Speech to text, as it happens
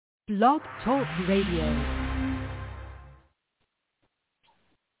Blog Talk Radio.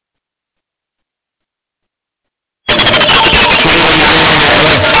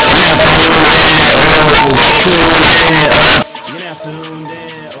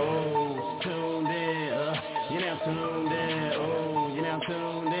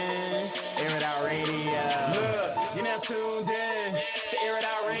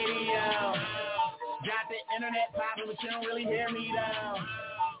 But you don't really hear me though.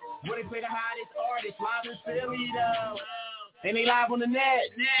 What they play the hottest artists live in Philly though. And they live on the net,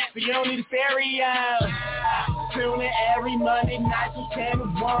 so you don't need a stereo. Tune in every Monday night from 10 to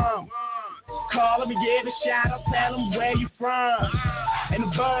 1. Call them and give a shout out, tell them where you from. And the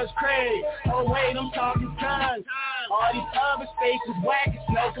buzz crazy, oh wait, I'm talking tons. All these other stations whack, it's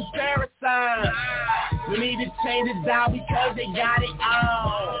no comparison. We need to change it down because they got it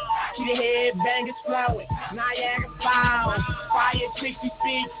on. Keep the headbangers flowing, Niagara Falls. Fiyachick, she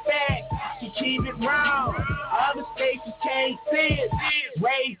speaks back, she keep it wrong. Other stations can't see it,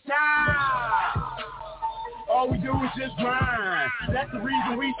 wait time. All we do is just grind. That's the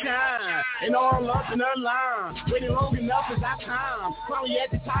reason we shine. And all up in our line. Waiting long enough is our time. Finally at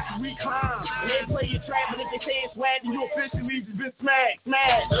the top we climb. And they play your track, but if they say it's swag, then you officially just been smacked.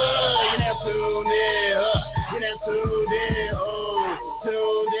 You're not tuned in. You're not tuned in. Oh,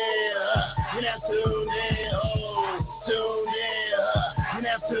 tuned in. You're not tuned in. Oh, tuned in. You're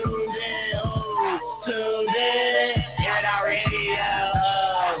not tuned in. Oh, tuned in. You're not radio.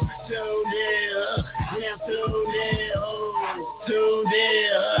 Tuned in. You're not tuned in, oh, tuned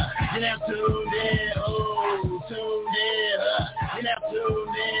in, you're not tuned in, oh, tuned in, you're not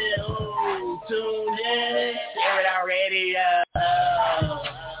tuned in, oh, tuned in, hear it already,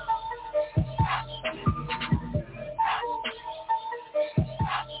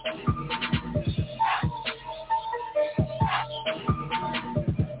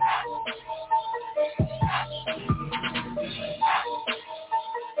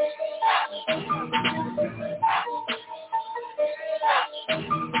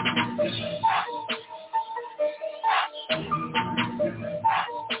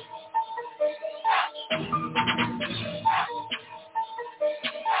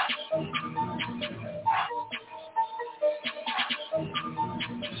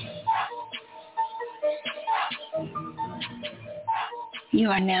 You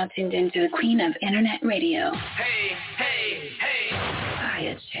are now tuned into the Queen of Internet Radio. Hey, hey, hey.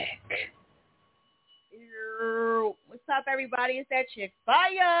 Fiyachick. What's up, everybody? It's that chick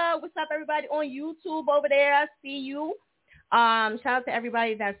Fire. What's up, everybody on YouTube over there? I see you. Shout out to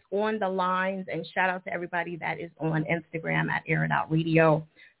everybody that's on the lines, and shout out to everybody that is on Instagram at Airitoutradio.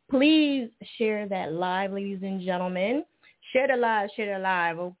 Please share that live, ladies and gentlemen. Share the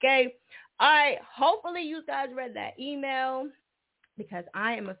live, okay? All right, hopefully you guys read that email, because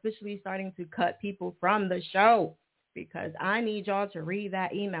I am officially starting to cut people from the show because I need y'all to read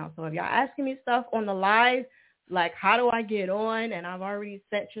that email. So if y'all asking me stuff on the live, like how do I get on, and I've already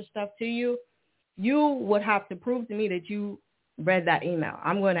sent your stuff to you, you would have to prove to me that you read that email.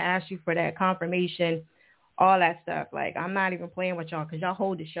 I'm going to ask you for that confirmation, all that stuff. Like, I'm not even playing with y'all because y'all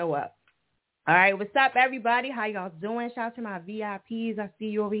hold the show up. All right, what's up, everybody? How y'all doing? Shout out to my VIPs. I see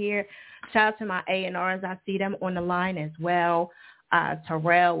you over here. Shout out to my A&Rs. I see them on the line as well.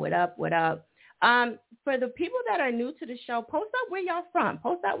 Terrell, what up? For the people that are new to the show, post up where y'all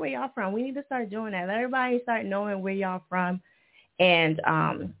from. We need to start doing that. Let everybody start knowing where y'all from, and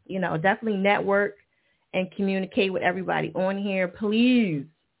definitely network and communicate with everybody on here. Please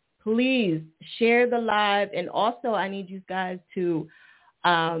share the live, and also I need you guys to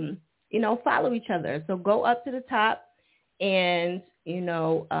follow each other. So go up to the top and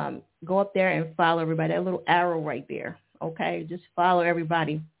go up there and follow everybody. That little arrow right there. Okay, just follow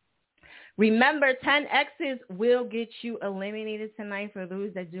everybody. Remember, 10X's will get you eliminated tonight for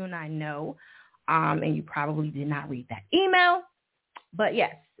those that do not know. And you probably did not read that email. But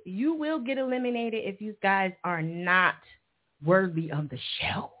yes, you will get eliminated if you guys are not worthy of the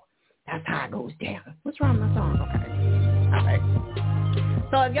show. That's how it goes down. What's wrong with my song? Okay. All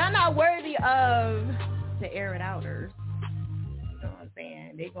right. So if y'all not worthy of the Air It Outers, you know what I'm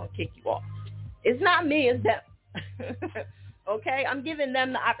saying, they're going to kick you off. It's not me, it's them. Okay, I'm giving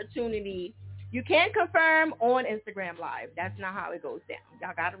them the opportunity. You can confirm on Instagram Live. That's not how it goes down.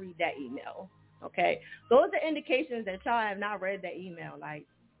 Y'all got to read that email. Okay, those are indications that y'all have not read that email. Like,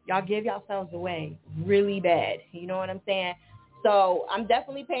 y'all give yourselves away really bad. You know what I'm saying? So I'm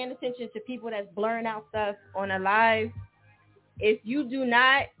definitely paying attention to people that's blurring out stuff on a live. If you do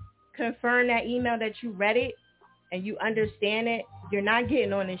not confirm that email that you read it and you understand it, you're not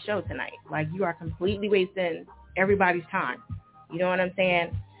getting on this show tonight. Like, you are completely wasting everybody's time. You know what I'm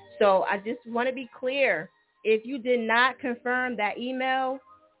saying? So I just want to be clear. If you did not confirm that email,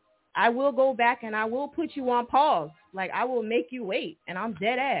 I will go back and I will put you on pause. Like, I will make you wait, and I'm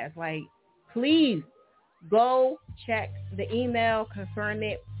dead ass. Like, please go check the email, confirm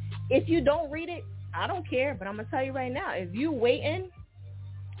it. If you don't read it, I don't care, but I'm going to tell you right now, if you waiting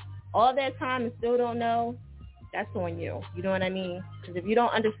all that time and still don't know, that's on you. You know what I mean? Because if you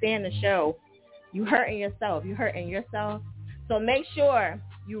don't understand the show, you hurting yourself. So make sure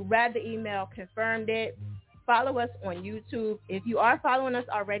you read the email, confirmed it. Follow us on YouTube. If you are following us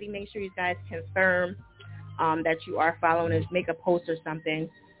already, make sure you guys confirm that you are following us. Make a post or something,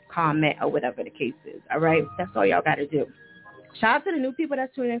 comment, or whatever the case is. All right? That's all y'all got to do. Shout out to the new people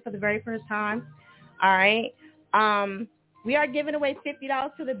that's tuning in for the very first time. All right? We are giving away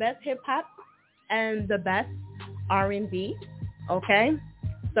 $50 to the best hip-hop and the best R&B. Okay?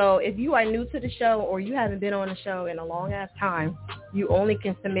 So if you are new to the show or you haven't been on the show in a long-ass time, you only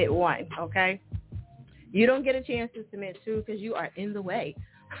can submit one. Okay? You don't get a chance to submit two because you are in the way.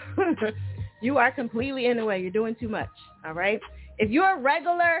 You are completely in the way. You're doing too much. All right? If you're a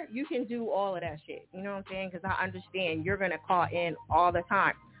regular, you can do all of that shit. You know what I'm saying? Because I understand you're going to call in all the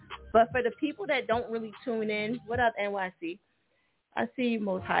time. But for the people that don't really tune in, what up, NYC? I see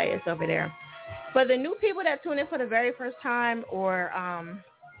Most Highest over there. For the new people that tune in for the very first time or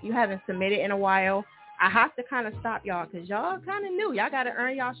you haven't submitted in a while, I have to kind of stop y'all because y'all kind of new. Y'all got to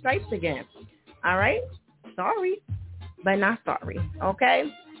earn y'all stripes again. All right? Sorry, but not sorry.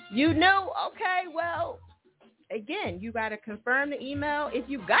 Okay? You knew? Okay, well, again, you got to confirm the email if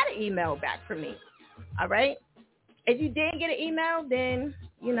you got an email back from me. All right? If you didn't get an email, then,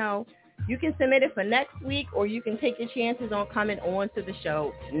 you know, you can submit it for next week or you can take your chances on coming on to the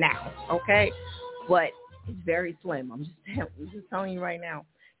show now. Okay? But it's very slim. I'm just telling you right now.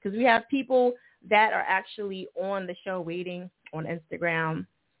 Because we have people that are actually on the show waiting on Instagram,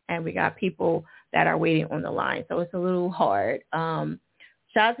 and we got people that are waiting on the line. So it's a little hard. Shout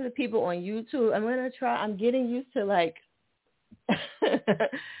out to the people on YouTube. I'm getting used to, like,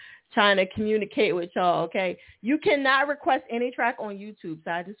 trying to communicate with y'all, okay? You cannot request any track on YouTube,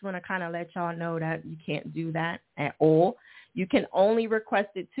 so I just want to kind of let y'all know that you can't do that at all. You can only request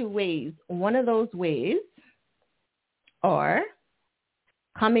it two ways. One of those ways are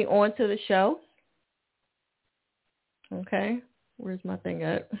coming on to the show. Okay. Where's my thing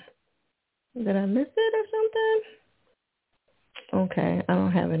at? Did I miss it or something? Okay. I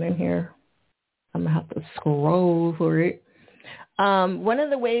don't have it in here. I'm going to have to scroll for it. One of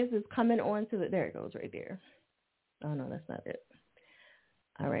the ways is coming on to the, there it goes right there. Oh, no, that's not it.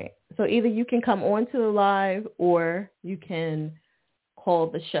 All right. So either you can come on to the live or you can call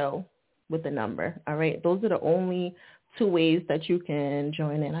the show with the number. All right. Those are the only two ways that you can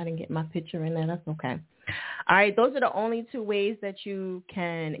join in. I didn't get my picture in there. That's okay. All right. Those are the only two ways that you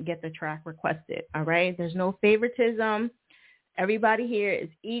can get the track requested. All right. There's no favoritism. Everybody here is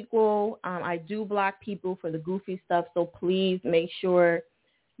equal. I do block people for the goofy stuff. So please make sure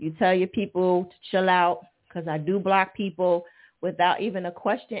you tell your people to chill out because I do block people without even a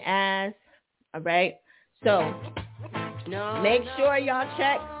question asked. All right. So make sure y'all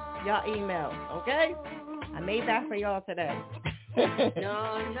check y'all emails. Okay. I made that for y'all today.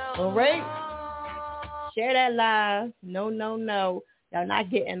 All right. Share that live. No. Y'all not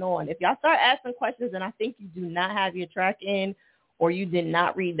getting on. If y'all start asking questions and I think you do not have your track in or you did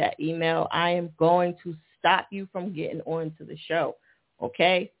not read that email, I am going to stop you from getting on to the show.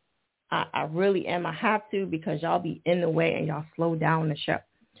 Okay? I really am. I have to because y'all be in the way and y'all slow down the show.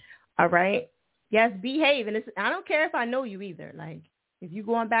 All right? Yes, behave. And I don't care if I know you either. Like, if you're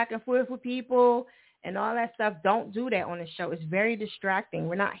going back and forth with people and all that stuff, don't do that on the show. It's very distracting.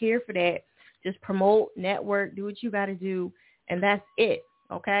 We're not here for that. Just promote, network, do what you got to do. And that's it,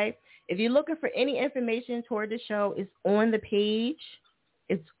 okay? If you're looking for any information toward the show, it's on the page.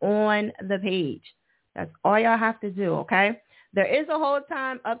 It's on the page. That's all y'all have to do, okay? There is a hold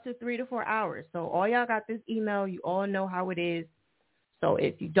time up to 3 to 4 hours. So all y'all got this email. You all know how it is. So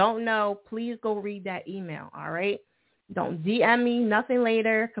if you don't know, please go read that email, all right? Don't DM me nothing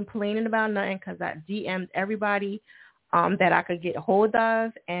later complaining about nothing because I DM'd everybody that I could get a hold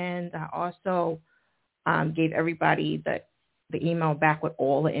of. And I also gave everybody the email back with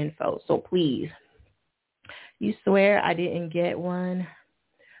all the info. So please, you swear I didn't get one,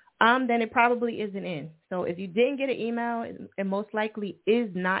 then it probably isn't in. So if you didn't get an email, it most likely is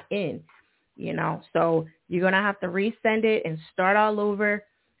not in, you know. So you're going to have to resend it and start all over.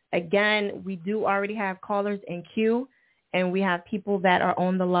 Again, we do already have callers in queue, and we have people that are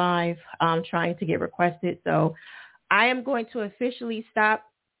on the live trying to get requested. So I am going to officially stop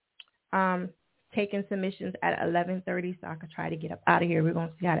taking submissions at 11:30, so I could try to get up out of here. We're going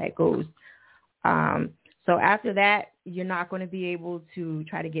to see how that goes. So after that, you're not going to be able to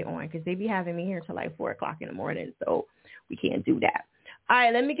try to get on because they be having me here till like 4 o'clock in the morning, so we can't do that. All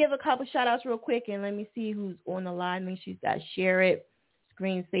right, let me give a couple shout-outs real quick, and let me see who's on the line. Make sure you guys share it,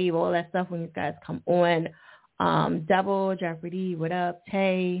 screen save, all that stuff when you guys come on. Double, Jeopardy, what up?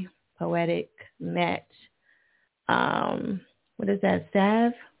 Tay, Poetic, Matt. What is that?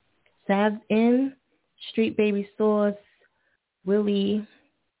 Sav's in, Street Baby Sauce, Willie.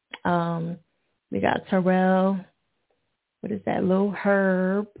 We got Terrell. What is that? Lil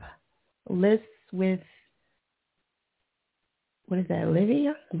Herb. Liz with, what is that?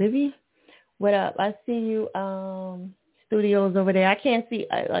 Livy? What up? I see you. Studios over there. I can't see.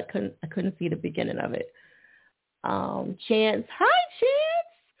 I couldn't see the beginning of it. Chance. Hi,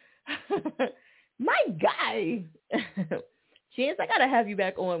 Chance. My guy. Chance, I gotta have you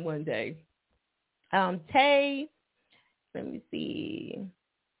back on one day. Tay. Let me see.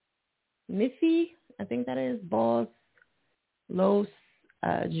 Miffy, I think that is. Boss. Los.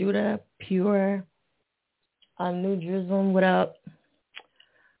 Judah. Pure. New Jerusalem. What up?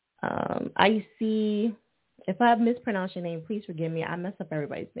 I see. If I mispronounce your name, please forgive me. I mess up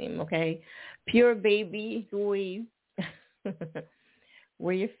everybody's name, okay? Pure Baby, Joy.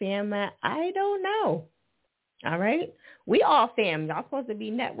 Where your fam at? I don't know. All right? We all fam. Y'all supposed to be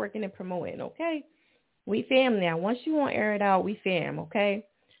networking and promoting, okay? We fam now. Once you want to air it out, we fam, okay?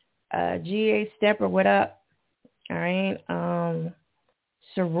 GA Stepper, what up? All right?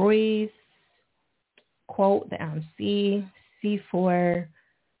 Saroy's quote, the C4,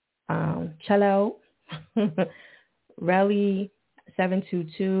 Cello. Relly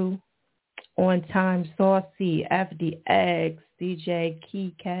 722, On Time Saucy, FDX, DJ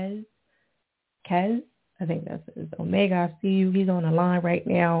Key Kez, I think that's his Omega. I see you. He's on the line right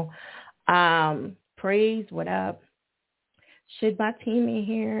now. Praise, what up? Should my team in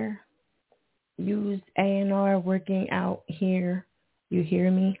here use A&R working out here? You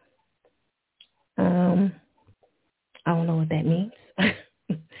hear me? I don't know what that means.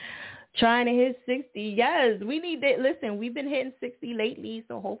 Trying to hit 60. Yes, we need that. Listen, we've been hitting 60 lately,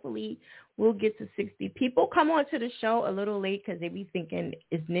 so hopefully we'll get to 60. People come on to the show a little late because they be thinking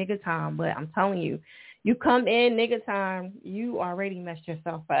it's nigga time, but I'm telling you, you come in nigga time, you already messed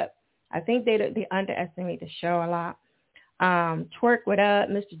yourself up. I think they underestimate the show a lot. Twerk, what up?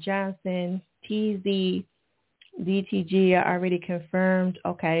 Mr. Johnson, TZ, DTG, I already confirmed.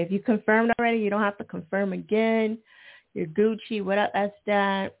 Okay, if you confirmed already, you don't have to confirm again. You're Gucci, what up,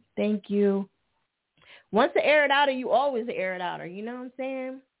 Estad? Thank you. Once to air it out, you always air it out. You know what I'm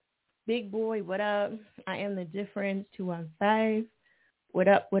saying? Big boy, what up? I am the difference. 215. What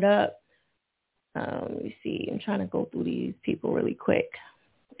up? What up? Let me see. I'm trying to go through these people really quick.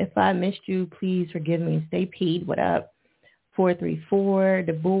 If I missed you, please forgive me. Stay peed. What up? 434.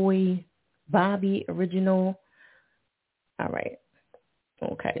 The boy. Bobby. Original. All right.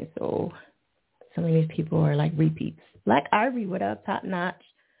 Okay. So some of these people are like repeats. Black Ivory. What up? Top Notch.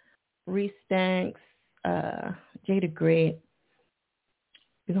 Reese Stanks, Jada Great.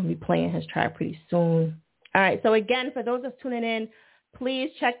 We're going to be playing his track pretty soon. All right. So, again, for those of tuning in, please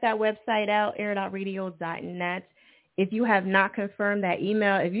check that website out, airitoutradio.net. If you have not confirmed that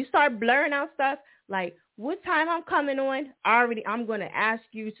email, if you start blurring out stuff like what time I'm coming on, I'm going to ask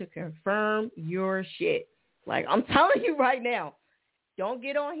you to confirm your shit. Like, I'm telling you right now, don't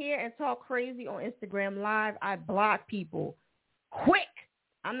get on here and talk crazy on Instagram Live. I block people quick.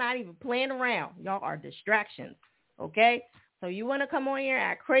 I'm not even playing around. Y'all are distractions, okay? So you want to come on here and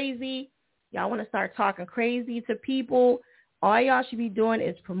act crazy. Y'all want to start talking crazy to people. All y'all should be doing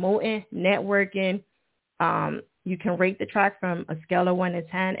is promoting, networking. You can rate the track from a scale of 1 to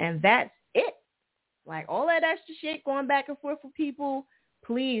 10, and that's it. Like, all that extra shit going back and forth with people,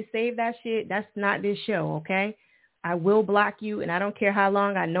 please save that shit. That's not this show, okay? I will block you, and I don't care how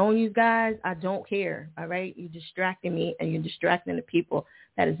long I've known you guys. I don't care, all right? You're distracting me, and you're distracting the people.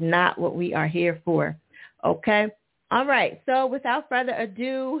 That is not what we are here for, okay? All right, so without further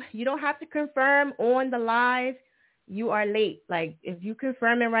ado, you don't have to confirm on the live. You are late. Like, if you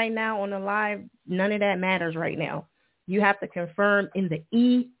confirm it right now on the live, none of that matters right now. You have to confirm in the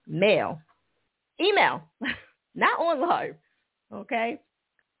email. Email, not on live, okay?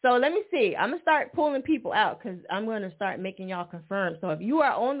 So let me see. I'm going to start pulling people out because I'm going to start making y'all confirm. So if you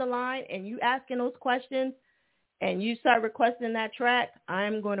are on the line and you asking those questions and you start requesting that track,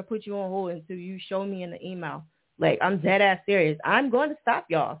 I'm going to put you on hold until you show me in the email. Like, I'm dead ass serious. I'm going to stop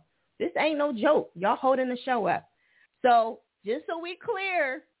y'all. This ain't no joke. Y'all holding the show up. So just so we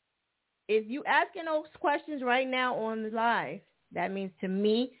clear, if you asking those questions right now on the live, that means to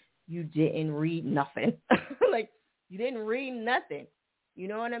me, you didn't read nothing. Like, you didn't read nothing. You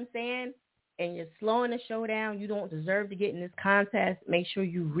know what I'm saying? And you're slowing the show down. You don't deserve to get in this contest. Make sure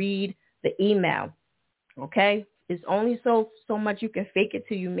you read the email. Okay? It's only so much you can fake it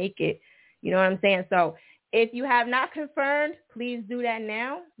till you make it. You know what I'm saying? So if you have not confirmed, please do that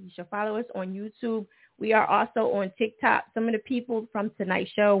now. You should follow us on YouTube. We are also on TikTok. Some of the people from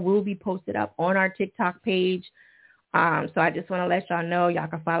tonight's show will be posted up on our TikTok page. So I just want to let y'all know y'all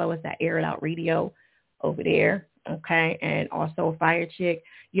can follow us at Airitoutradio over there. Okay. And also Fiyachick.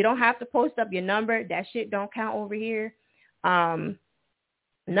 You don't have to post up your number. That shit don't count over here. None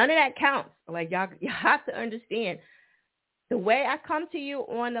of that counts. Like, y'all have to understand. The way I come to you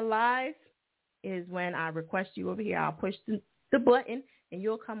on the live is when I request you over here. I'll push the button and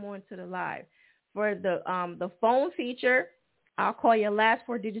you'll come on to the live. For the phone feature, I'll call your last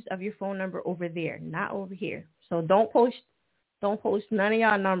 4 digits of your phone number over there, not over here. So don't post none of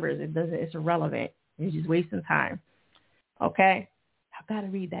y'all numbers. It's irrelevant. You're just wasting time. Okay? I gotta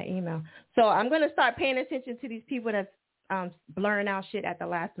read that email. So I'm gonna start paying attention to these people that's blurring out shit at the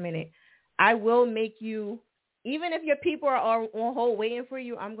last minute. I will make you, even if your people are on hold waiting for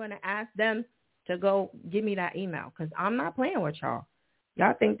you, I'm gonna ask them to go give me that email because I'm not playing with y'all.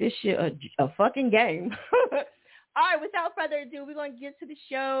 Y'all think this shit a fucking game. All right, without further ado, we're going to get to the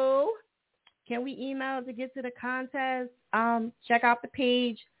show. Can we email to get to the contest? Check out the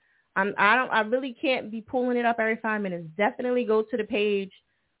page. I really can't be pulling it up every 5 minutes. Definitely go to the page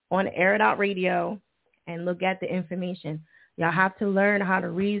on Airitoutradio and look at the information. Y'all have to learn how to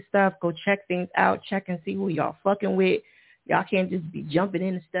read stuff. Go check things out. Check and see who y'all fucking with. Y'all can't just be jumping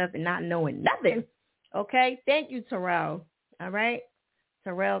into stuff and not knowing nothing. Okay? Thank you, Terrell. All right?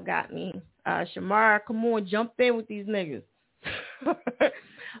 Terrell got me. Shamara, come on, jump in with these niggas. All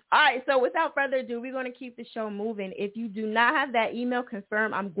right, so without further ado, we're going to keep the show moving. If you do not have that email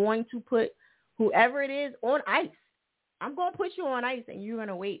confirmed, I'm going to put whoever it is on ice. I'm going to put you on ice, and you're going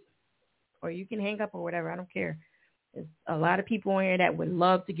to wait. Or you can hang up or whatever. I don't care. There's a lot of people on here that would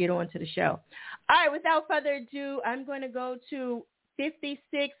love to get on to the show. All right, without further ado, I'm going to go to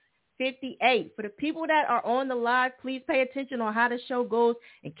 5658. For the people that are on the live, please pay attention on how the show goes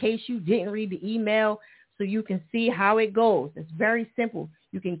in case you didn't read the email so you can see how it goes. It's very simple.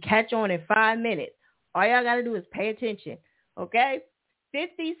 You can catch on in 5 minutes. All y'all got to do is pay attention, okay?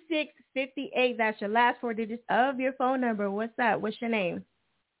 5658, that's your last 4 digits of your phone number. What's that? What's your name?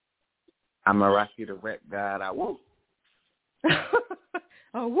 I'm a Rocky the Rep God. I woo.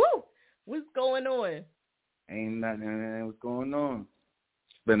 Oh, woo. What's going on? Ain't nothing. What's going on?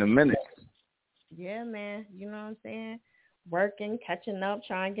 It's been a minute. Yeah, man. You know what I'm saying? Working, catching up,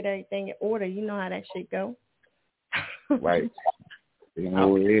 trying to get everything in order. You know how that shit go. Right. You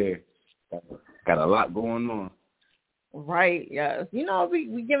know, yeah. Got a lot going on. Right, yes. You know,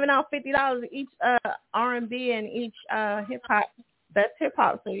 we giving out $50 each R&B and each hip-hop, best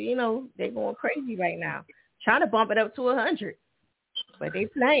hip-hop. So, you know, they're going crazy right now. Trying to bump it up to 100. But they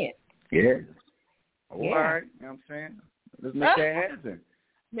playing. Yeah. Oh, Yeah. all right. You know what I'm saying? Let's make that happen.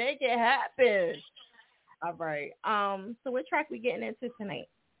 Make it happen. All right. So what track we getting into tonight?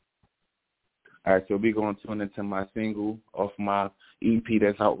 All right, so we're going to tune into my single off my EP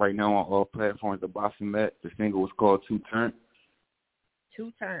that's out right now on all platforms, The Baphomet. The single is called Two Turn.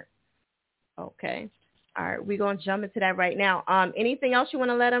 Two Turn. Okay. All right, we're going to jump into that right now. Anything else you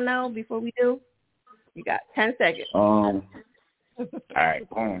want to let them know before we do? You got 10 seconds. All right,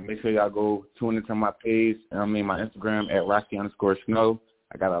 boom. Make sure y'all go tune into my page, my Instagram at Rocky_Snow.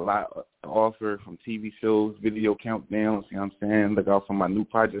 I got a lot to offer from TV shows, video countdowns, you know what I'm saying? Look out for my new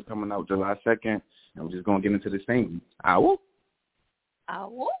project coming out July 2nd, and we're just going to get into the single. Ow.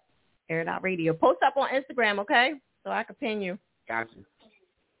 Ow. Airitoutradio. Post up on Instagram, okay? So I can pin you. Gotcha.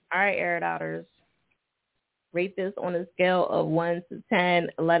 All right, Airitoutters. Rate this on a scale of 1 to 10.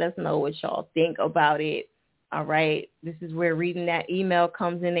 Let us know what y'all think about it. All right. This is where reading that email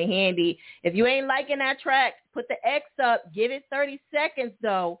comes in handy. If you ain't liking that track, put the X up. Give it 30 seconds,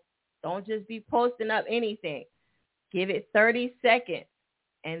 though. Don't just be posting up anything. Give it 30 seconds.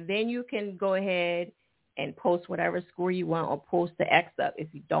 And then you can go ahead and post whatever score you want or post the X up if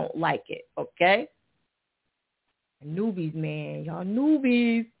you don't like it. Okay? Newbies, man. Y'all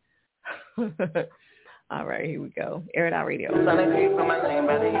newbies. All right, here we go. Airitoutradio.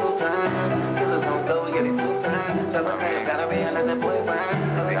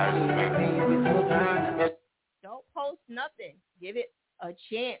 Don't post nothing. Give it a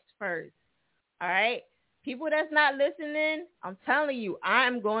chance first. All right? People that's not listening, I'm telling you,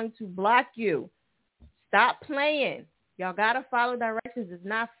 I'm going to block you. Stop playing. Y'all got to follow directions. It's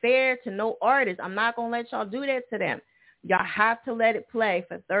not fair to no artist. I'm not going to let y'all do that to them. Y'all have to let it play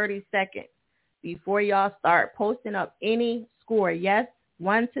for 30 seconds before y'all start posting up any score. Yes,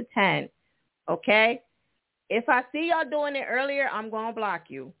 1 to 10. Okay? If I see y'all doing it earlier, I'm going to block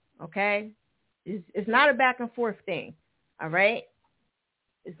you. Okay? It's not a back and forth thing. All right?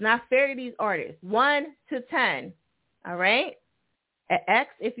 It's not fair to these artists. 1 to 10. All right? At X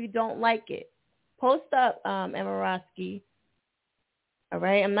if you don't like it. Post up, Emirosky. All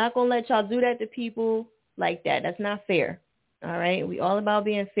right? I'm not going to let y'all do that to people like that. That's not fair. All right? We all about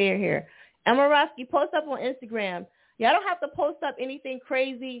being fair here. Emirosky, post up on Instagram. Y'all don't have to post up anything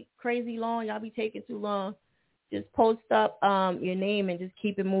crazy long. Y'all be taking too long. Just post up your name and just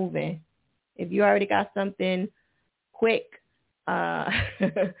keep it moving. If you already got something quick,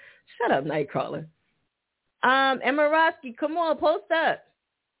 shut up, Nightcrawler. Emirosky, come on, post up.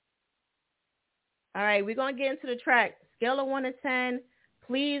 All right, we're going to get into the track. Scale of 1 to 10.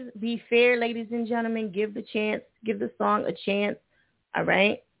 Please be fair, ladies and gentlemen. Give the song a chance. All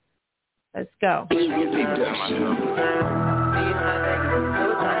right? Let's go.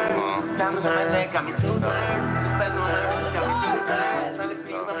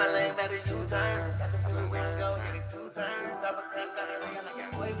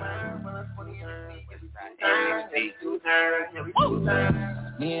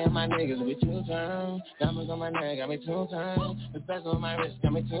 Me and my niggas, we two times. Diamonds on my neck, got me two times. The bezel on my wrist,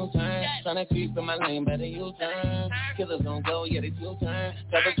 got me two times. Tryna creep in my lane, better you turn. Killers gon' go, yeah, they two times.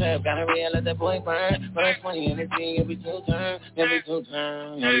 Double trap, gotta real, let that boy burn. First 20 in the scene, every two times. Every two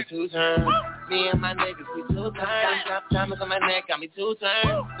times, every two times. Me and my niggas, we two times. Diamonds on my neck, got me two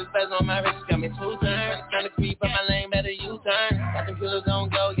times. The bezel on my wrist, got me two times. Tryna creep in my lane, better you turn. Got them killers gon'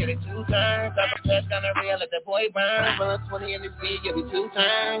 go, yeah, they two times. Double trap, gotta real, let that boy burn. First 20 in the scene, every two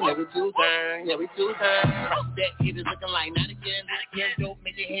times. Every two times, every two times. That kid is looking like not again. Here's dope,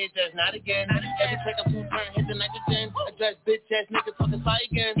 make your head just not again. Every check a two turn, hit the nitrogen. Address bitch ass niggas talking fly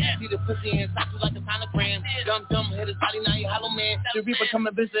again. See the pussy and stop you like a sonogram. Dumb, hit his body, now you hollow man. The reaper come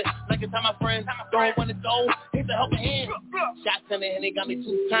and visit, like it's time my friend. Don't wanna go, hit the helping hand. Shots in it and they got me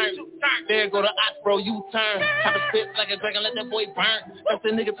two turns. There go the ox, bro, you turn. Try to spit like a dragon, let that boy burn. That's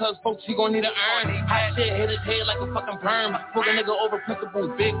the nigga tells folks he gon' need to earn. Hot shit, hit his head like a fucking perm. Fuck a nigga over principle.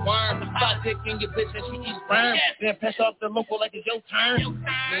 Big worm, fly dick in your bitch and she eats sperm. Then pass off the local like it's your turn.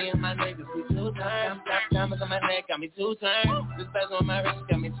 Me and my niggas, we two times. Diamonds on my neck, got me two times. This bezel on my wrist,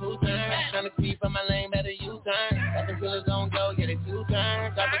 got me two times. Tryna creep in my lane, better you turn. Got them killers on go, yeah, they two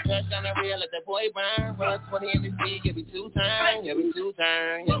times. Drop a touch on the real, let that boy burn. 120 in the speed, give me two times. Every two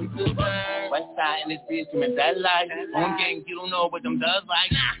times, every two times. West side in the streets, coming that life. On gang, you don't know what them does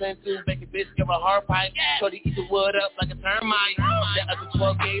like. Send two, make a bitch, give a hard pipe. Shorty eat the wood up like a termite. That other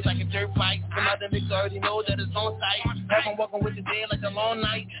 12 gauge like a dirt fight. Some other niggas already know that it's on site. Have them walking with the day like a long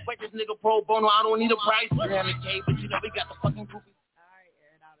night. Wait, this nigga pro bono, I don't need a price. 300K, but you know we got the fucking proof. Alright,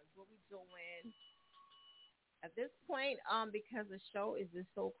 Airitoutradio, what we doing? At this point, because the show is just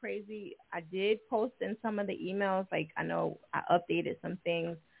so crazy, I did post in some of the emails. Like, I know I updated some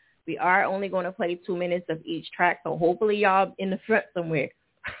things. We are only going to play 2 minutes of each track, so hopefully y'all in the front somewhere.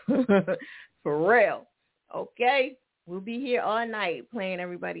 For real. Okay? We'll be here all night playing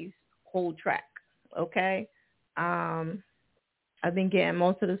everybody's whole track, okay? I've been getting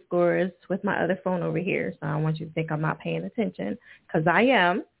most of the scores with my other phone over here, so I don't want you to think I'm not paying attention, because I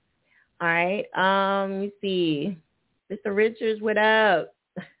am. All right, let me see. Mr. Richards, what up?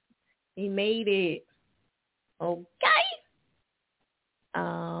 He made it. Okay.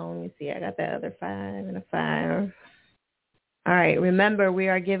 Let me see. I got that other 5 and a 5. All right, remember, we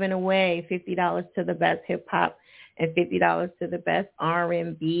are giving away $50 to the best hip-hop and $50 to the best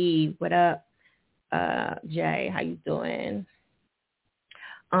R&B. What up, Jay? How you doing?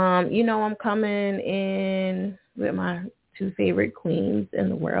 You know I'm coming in with my 2 favorite queens in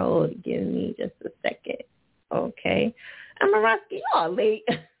the world. Give me just a second, okay? Emirosky, y'all late.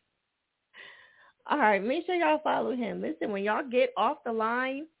 All right, make sure y'all follow him. Listen, when y'all get off the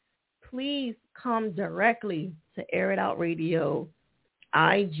line, please come directly to Airitoutradio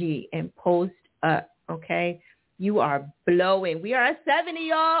IG and post up, okay? You are blowing. We are at 70,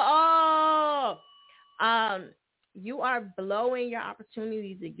 y'all. You are blowing your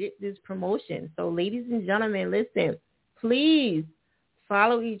opportunity to get this promotion. So, ladies and gentlemen, listen, please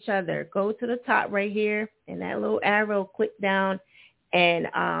follow each other. Go to the top right here, and that little arrow, click down, and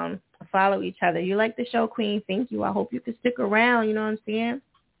follow each other. You like the show, Queen? Thank you. I hope you can stick around. You know what I'm saying?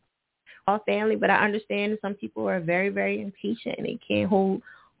 All family, but I understand some people are very, very impatient and they can't hold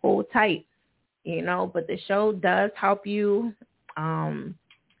tight, you know. But the show does help you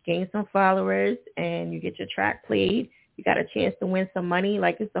gain some followers, and you get your track played. You got a chance to win some money.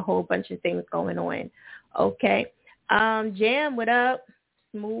 Like, it's a whole bunch of things going on. Okay. Jam, what up?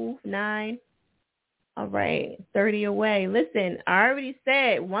 Smooth 9. All right, 30 away. Listen, I already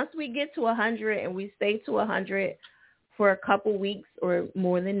said once we get to 100 and we stay to 100 for a couple weeks or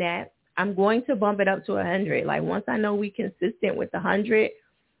more than that, I'm going to bump it up to 100. Like once I know we consistent with 100,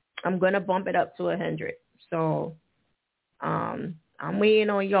 I'm going to bump it up to 100. So I'm waiting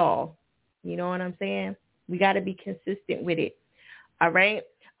on y'all. You know what I'm saying? We got to be consistent with it. All right.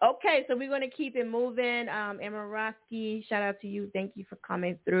 Okay, so we're going to keep it moving. Amarowski, shout out to you. Thank you for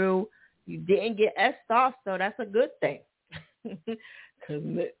coming through. You didn't get S off, so that's a good thing. Because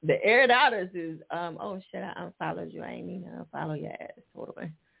the Airitoutradio is, oh, shit, I unfollowed you. I ain't mean to unfollow your ass. Hold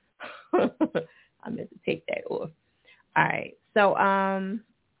on. I meant to take that off. All right. So,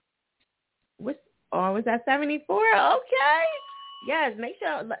 was that 74? Okay. Yes, make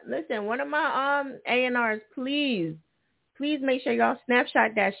sure, listen, one of my A&Rs, please make sure y'all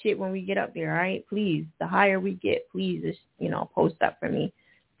snapshot that shit when we get up there, all right? Please. The higher we get, please, just, post up for me.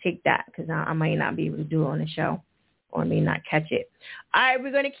 Take that because I might not be able to do it on the show or may not catch it. All right,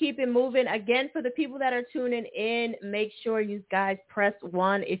 we're going to keep it moving. Again, for the people that are tuning in, make sure you guys press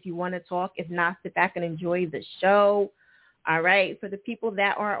 1 if you want to talk. If not, sit back and enjoy the show. All right, for the people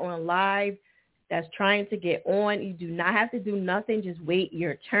that are on live that's trying to get on, you do not have to do nothing. Just wait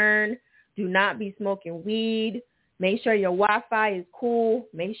your turn. Do not be smoking weed. Make sure your Wi-Fi is cool.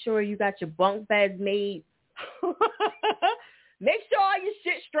 Make sure you got your bunk beds made. Make sure all your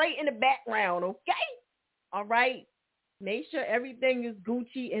shit straight in the background, okay? All right? Make sure everything is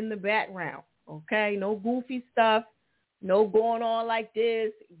Gucci in the background, okay? No goofy stuff. No going on like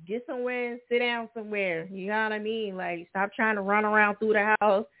this. Get somewhere and sit down somewhere. You know what I mean? Like, stop trying to run around through the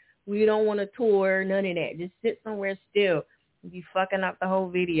house. We don't want to tour, none of that. Just sit somewhere still. You'll be fucking up the whole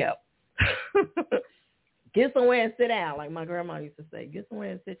video. Get somewhere and sit down, like my grandma used to say. Get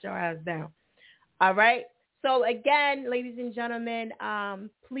somewhere and sit your ass down. All right? So, again, ladies and gentlemen,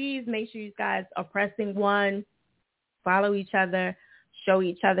 please make sure you guys are pressing 1. Follow each other. Show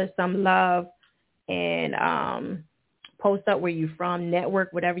each other some love. And post up where you're from.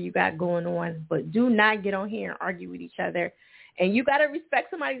 Network, whatever you got going on. But do not get on here and argue with each other. And you got to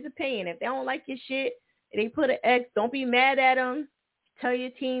respect somebody's opinion. If they don't like your shit, they put an X, don't be mad at them. Tell your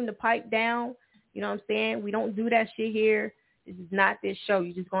team to pipe down. You know what I'm saying? We don't do that shit here. This is not this show.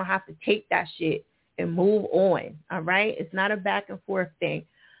 You're just going to have to take that shit and move on, all right? It's not a back and forth thing.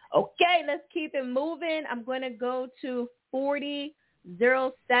 Okay, let's keep it moving. I'm going to go to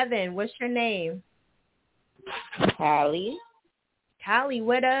 4007. What's your name? Callie. Callie,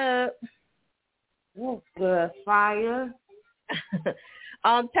 what up? What's good, fire?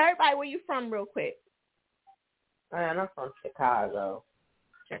 Tell everybody where you from real quick. Man, I'm from Chicago.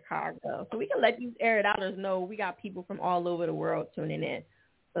 So we can let these Airitoutrados know we got people from all over the world tuning in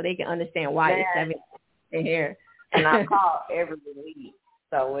so they can understand why it's 7 in here. And I call every week.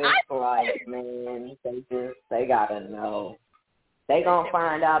 So it's like, man, they got to know. They going to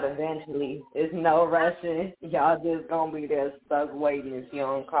find out eventually. It's no rushing. Y'all just going to be there stuck waiting if you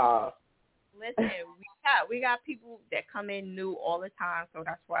don't call. Listen, we got people that come in new all the time, so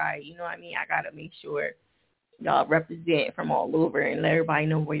that's why, you know what I mean, I got to make sure y'all represent from all over and let everybody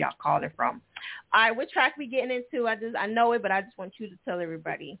know where y'all calling from. All right, what track we getting into? I know it, but I just want you to tell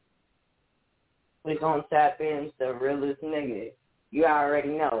everybody. We're going to tap into Realest Nigga. You already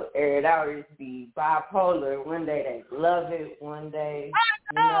know. Airitoutradio be bipolar. One day they love it. One day,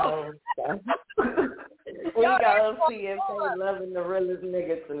 we going to see if they loving the Realest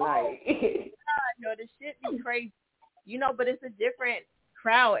Nigga tonight. Yo, this shit be crazy. But it's a different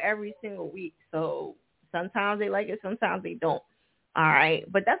crowd every single week. So sometimes they like it, sometimes they don't. All right.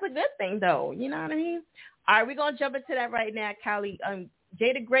 But that's a good thing, though. You know what I mean? All right, we're going to jump into that right now, Callie.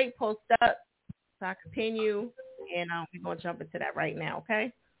 Jay the Great, post up so I can pin you. And we're going to jump into that right now,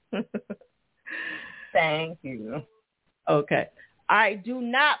 okay? Thank you. Okay. All right, do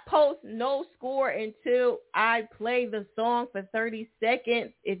not post no score until I play the song for 30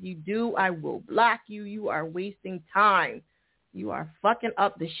 seconds. If you do, I will block you. You are wasting time. You are fucking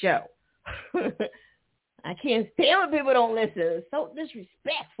up the show. I can't stand when people don't listen. It's so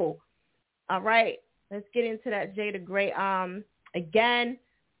disrespectful. All right, let's get into that Jay the Great. Again,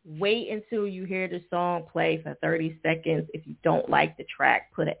 wait until you hear the song play for 30 seconds. If you don't like the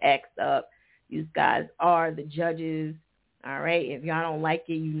track, put an X up. You guys are the judges. All right. If y'all don't like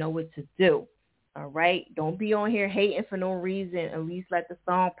it, you know what to do. All right. Don't be on here hating for no reason. At least let the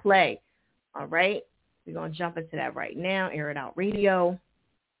song play. All right. We're going to jump into that right now. Airitoutradio.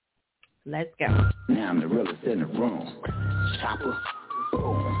 Let's go. Now I'm the realest in the room. Chopper.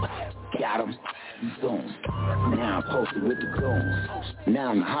 Boom. Got him. Boom. Now I'm posted with the goons. Now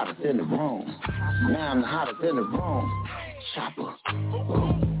I'm the hottest in the room. Now I'm the hottest in the room. Chopper,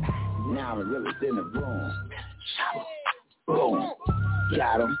 boom. Now I'm the realest in the room. Chopper, boom.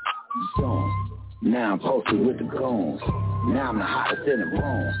 Got him, zoom. Now I'm posted with the goons. Now I'm the hottest in the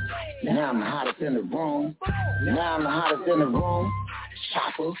room. Now I'm the hottest in the room. Now I'm the hottest in the room.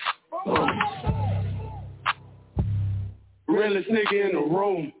 Chopper, boom. Realest nigga in the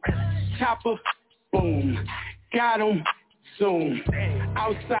room. Chopper, boom. Got him, zoom.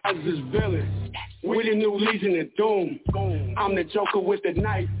 Outsiders is villains. We the new Legion of Doom. I'm the Joker with the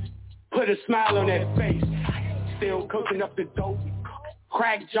knife. Put a smile on that face. Still cooking up the dope.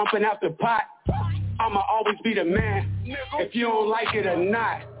 Crack jumping out the pot. I'ma always be the man, if you don't like it or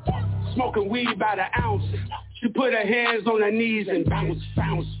not. Smoking weed by the ounce. She put her hands on her knees and bounce,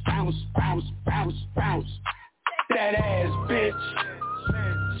 bounce, bounce, bounce, bounce, bounce. That ass, bitch.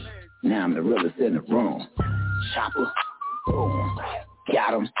 Now I'm the realest in the room. Chopper, boom.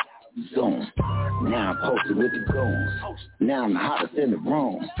 Got him, zoom. Now I'm posted with the goons. Now I'm the hottest in the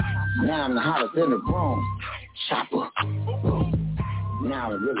room. Now I'm the hottest in the room. Chopper, boom.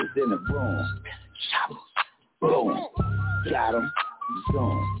 Now I'm the realest in the room. Chopper, boom. Got him,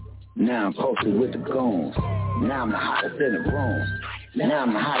 zoom. Now I'm posted with the goons. Now I'm the hottest in the room. Now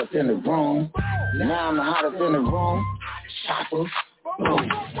I'm the hottest in the room. Now I'm the hottest in the room. Chopper, boom.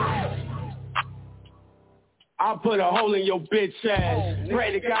 I'll put a hole in your bitch ass.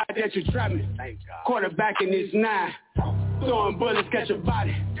 Pray to God that you trap me. Quarterback in this 9. Throwing bullets, catch your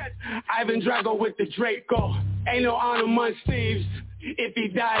body. Ivan Drago with the Draco. Ain't no honor among thieves. If he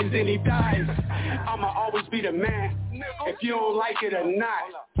dies, then he dies. I'ma always be the man, if you don't like it or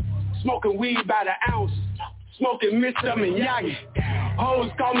not. Smoking weed by the ounce. Smoking Mr. Miyagi.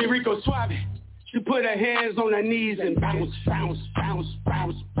 Hoes call me Rico Suave. She put her hands on her knees and bounce, bounce, bounce,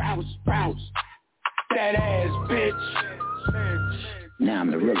 bounce, bounce, bounce. That ass, bitch. Now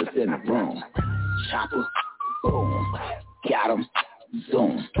I'm the realest in the room. Chopper, boom. Got him,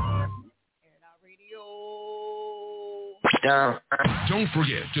 zoom. Don't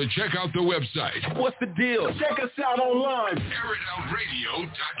forget to check out the website. What's the deal? Check us out online.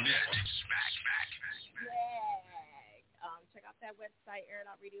 Airitoutradio.net. Check out that website,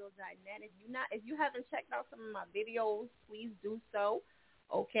 airitoutradio.net. If you haven't checked out some of my videos, please do so.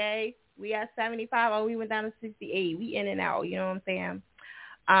 Okay, we at 75. Oh, we went down to 68. We in and out. You know what I'm saying?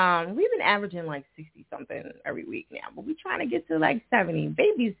 We've been averaging like 60 something every week now, but we trying to get to like 70.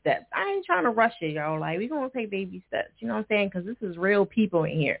 Baby steps. I ain't trying to rush it, y'all. Like, we gonna take baby steps. You know what I'm saying? Because this is real people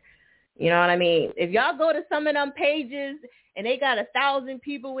in here. You know what I mean? If y'all go to some of them pages and they got 1,000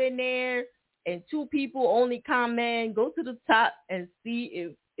 people in there and 2 people only comment, go to the top and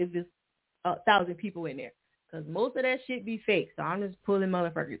see if it's 1,000 people in there. Because most of that shit be fake. So I'm just pulling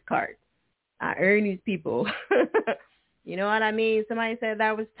motherfuckers' cards. I earn these people. You know what I mean? Somebody said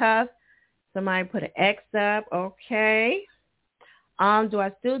that was tough. Somebody put an X up. Okay. Do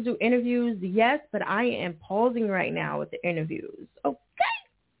I still do interviews? Yes, but I am pausing right now with the interviews. Okay.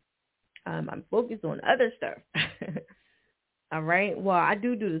 I'm focused on other stuff. All right. Well, I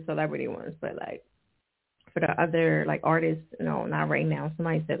do the celebrity ones, but like for the other like artists, no, not right now.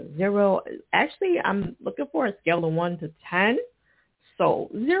 Somebody said 0. Actually, I'm looking for a scale of 1 to 10. So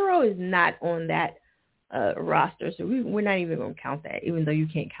 0 is not on that roster, so we're not even gonna count that, even though you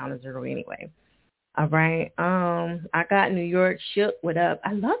can't count a 0 anyway. All right. I got New York Shook. What up?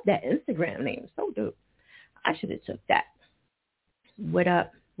 I love that Instagram name. So dope. I should have took that. What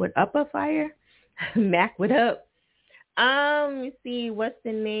up? What up? A fire? Mac. What up? Let me see. What's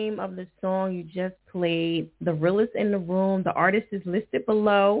the name of the song you just played? The Realest in the Room. The artist is listed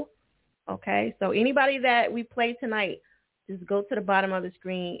below. Okay. So anybody that we play tonight, just go to the bottom of the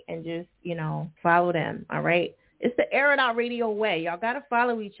screen and just, follow them, all right? It's the Air It Out Radio way. Y'all got to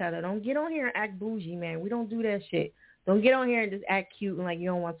follow each other. Don't get on here and act bougie, man. We don't do that shit. Don't get on here and just act cute and like you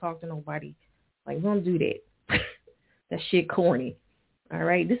don't want to talk to nobody. Like, we don't do that. That shit corny, all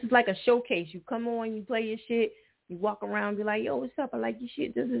right? This is like a showcase. You come on, you play your shit, you walk around and be like, yo, what's up? I like your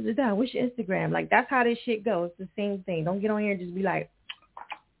shit. This is the what's your Instagram? Like, that's how this shit goes. It's the same thing. Don't get on here and just be like,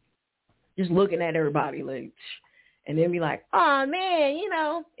 just looking at everybody like, and then be like, oh, man,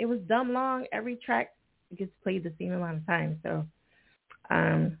 it was dumb long. Every track gets played the same amount of times. So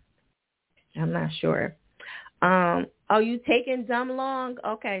I'm not sure. Oh, you taking dumb long?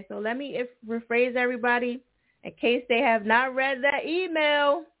 Okay, so let me rephrase everybody in case they have not read that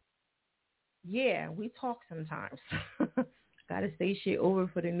email. Yeah, we talk sometimes. Got to say shit over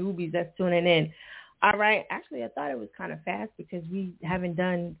for the newbies that's tuning in. All right. Actually, I thought it was kind of fast because we haven't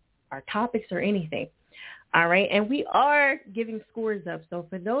done our topics or anything. All right. And we are giving scores up. So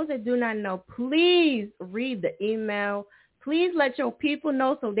for those that do not know, please read the email. Please let your people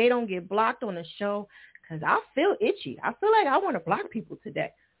know so they don't get blocked on the show, because I feel itchy. I feel like I want to block people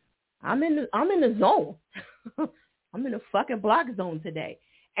today. I'm in the zone. I'm in the fucking block zone today.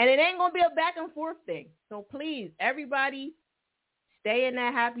 And it ain't going to be a back and forth thing. So please, everybody, stay in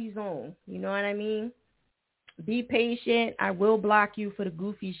that happy zone. You know what I mean? Be patient. I will block you for the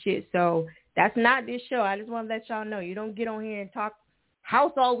goofy shit. So that's not this show. I just want to let y'all know. You don't get on here and talk.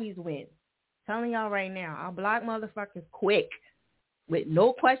 House always wins. Telling y'all right now, I'll block motherfuckers quick with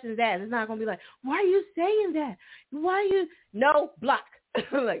no questions asked. It's not going to be like, why are you saying that? Why you? No, block.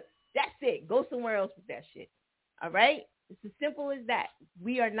 Like, that's it. Go somewhere else with that shit. All right? It's as simple as that.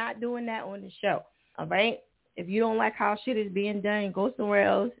 We are not doing that on the show. All right? If you don't like how shit is being done, go somewhere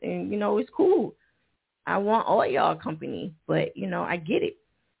else. And, it's cool. I want all y'all company. But, I get it.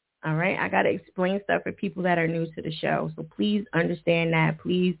 All right? I got to explain stuff for people that are new to the show. So please understand that.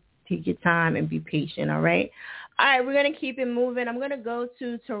 Please take your time and be patient. All right? All right. We're going to keep it moving. I'm going to go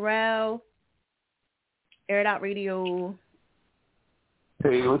to Terrell, Airitoutradio.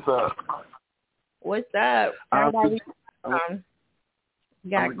 Hey, what's up? What's up? Everybody, tell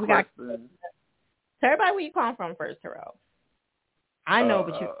everybody where you calling from first, Terrell. I know,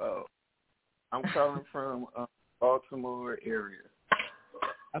 but you. I'm calling from Baltimore area.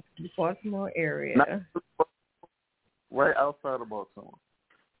 Baltimore area. Right outside of Baltimore.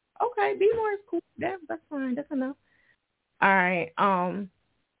 Okay, B-more is cool. That's fine. That's enough. All right.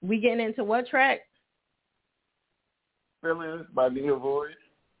 We getting into what track? Feelings by Nia Voice.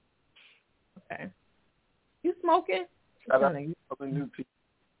 Okay. You smoking? Shout out to the new people.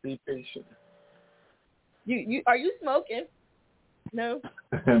 Be patient. You are you smoking? No.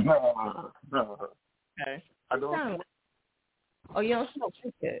 No. Okay. I don't. Oh, you don't smoke?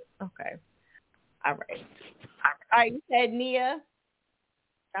 Good. Okay. All right. All right. You said Nia.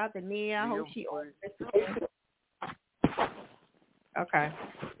 Shout out to Nia. I hope she. Okay.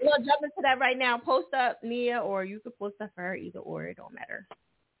 We're going to jump into that right now. Post up Nia, or you could post up for her, either or. It don't matter.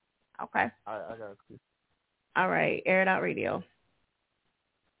 Okay. I got you. All right. Airitoutradio.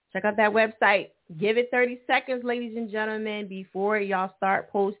 Check out that website. Give it 30 seconds, ladies and gentlemen, before y'all start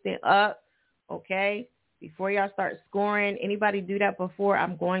posting up. Okay? Before y'all start scoring. Anybody do that before,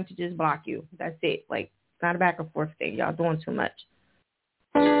 I'm going to just block you. That's it. Like, it's not a back and forth thing. Y'all doing too much.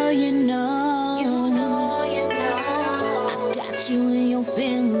 Oh, you know. Got you in your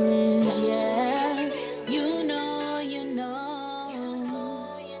feelings, yeah. You know.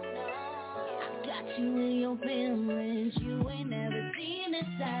 Got you in your feelings. You ain't never seen this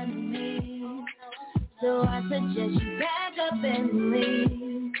side of me. So I suggest you back up and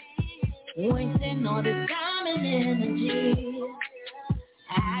leave. Wasting all this time and energy.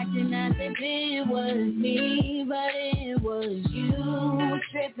 Acting as if it was me, but it was you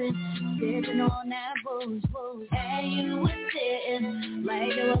tripping on that booze. And you were sitting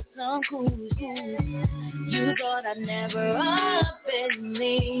like it was some cruise. You thought I'd never up and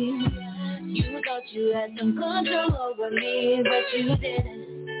leave. You thought you had some control over me, but you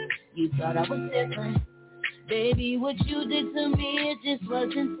didn't. You thought I was different. Baby, what you did to me, it just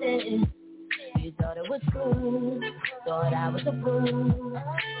wasn't sitting. You thought it was cool, thought I was a fool.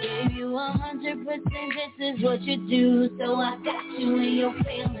 Gave you 100%, this is what you do. So I got you in your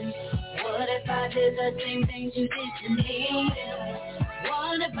feelings. What if I did the same things you did to me?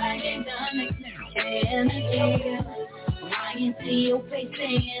 What if I gave the energy? I can see your face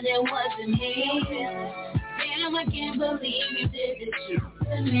saying it wasn't me. Damn, I can't believe you did this shit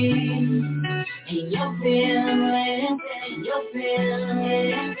to me. And your feelings,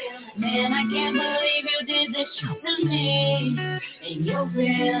 man, I can't believe you did this shit to me. And your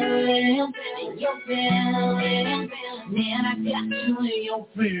feelings, man, I got you in your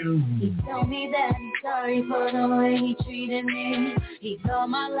feelings. He told me that he's sorry for the way he treated me. He thought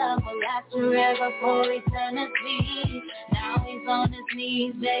my love would last forever for eternity. Now he's on his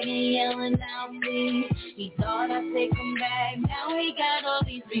knees begging, yelling out, please. He thought I'd take him back. Now he got all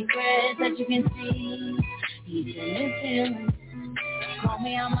these regrets that you can see. He's in his feelings. Call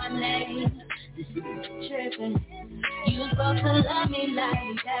me on my name. This is tripping. You was supposed to love me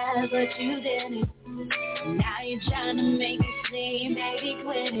like that, but you didn't. Now you're trying to make it seem, baby,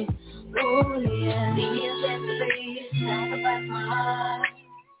 quit it. Oh yeah, the industry is talking about my heart.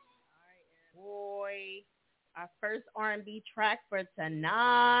 Boy, our first R&B track for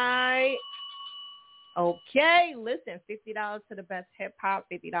tonight. Okay, listen, $50 to the best hip hop,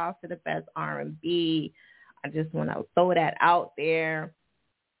 $50 to the best R&B. I just want to throw that out there.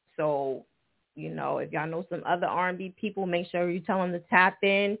 So, if y'all know some other R&B people, make sure you tell them to tap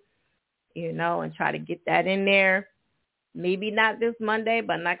in. and try to get that in there. Maybe not this Monday,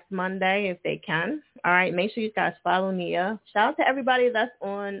 but next Monday if they can. All right, make sure you guys follow Nia. Shout out to everybody that's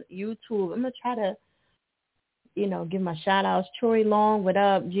on YouTube. I'm going to try to, give my shout outs. Troy Long, what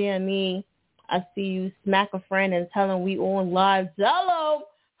up? GME, I see you. Smack a friend and tell him we on live. Hello.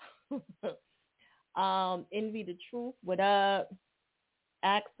 Envy the Truth, what up?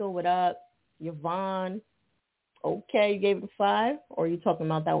 Axel, what up? Yvonne. Okay, you gave it a 5, or are you talking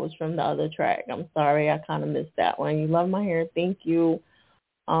about that was from the other track? I'm sorry, I kind of missed that one. You love my hair, thank you.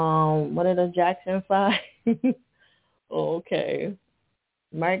 What are the Jackson 5? Okay.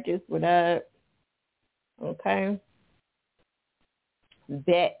 Marcus, what up? Okay.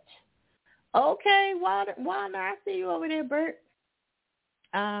 Bet. Okay, Wilder, I see you over there, Bert.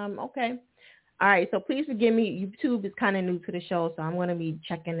 Okay. All right, so please forgive me. YouTube is kind of new to the show, so I'm going to be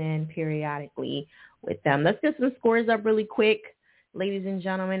checking in periodically with them. Let's get some scores up really quick. Ladies and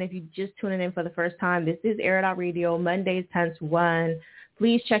gentlemen, if you're just tuning in for the first time, this is Airitoutradio, Mondays 10 to 1.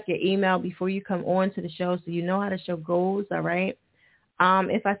 Please check your email before you come on to the show so you know how the show goes, all right?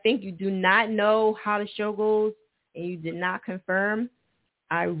 If I think you do not know how the show goes and you did not confirm,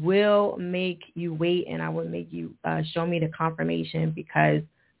 I will make you wait and I will make you show me the confirmation because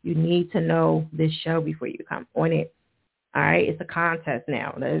you need to know this show before you come on it. All right? It's a contest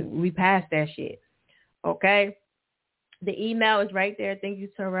now. We passed that shit. Okay? The email is right there. Thank you,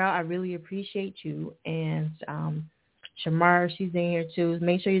 Terrell. I really appreciate you. And Shamar, she's in here too.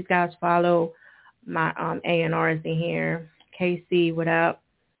 Make sure you guys follow my A&Rs in here. KC, what up?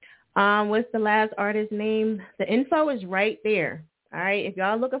 What's the last artist name? The info is right there. All right? If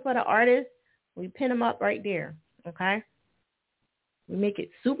y'all looking for the artist, we pin them up right there. Okay? We make it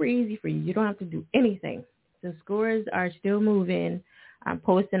super easy for you. You don't have to do anything. The scores are still moving. I'm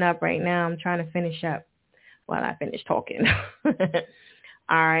posting up right now. I'm trying to finish up while I finish talking. All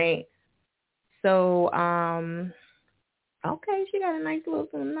right. So, okay, she got a nice little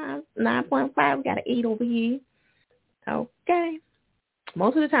 9.5. We got an 8 over here. Okay.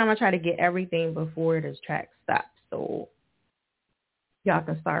 Most of the time I try to get everything before this track stops. So y'all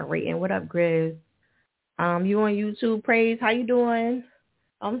can start rating. What up, Grizz? You on YouTube, Praise? How you doing?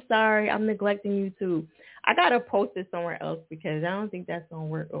 I'm sorry, I'm neglecting YouTube. I gotta post it somewhere else because I don't think that's gonna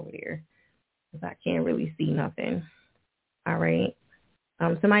work over there. Cause I can't really see nothing. All right.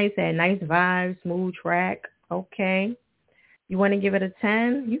 Somebody said nice vibes, smooth track. Okay. You want to give it a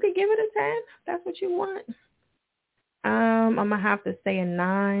 10? You could give it a 10. That's what you want. I'm gonna have to say a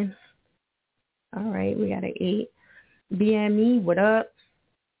 9. All right, we got an 8. BME, what up?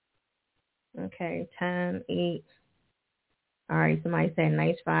 Okay, 10, 8. All right, somebody said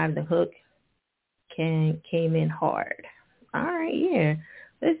nice 5. The hook came in hard. All right, yeah.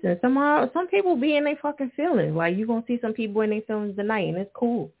 Listen, some people be in their fucking feelings. Like, you going to see some people in their feelings tonight, and it's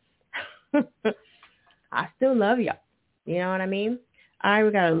cool. I still love y'all. You know what I mean? All right,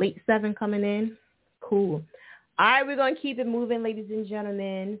 we got a late 7 coming in. Cool. All right, we're going to keep it moving, ladies and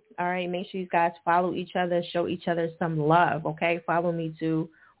gentlemen. All right, make sure you guys follow each other, show each other some love, okay? Follow me, too,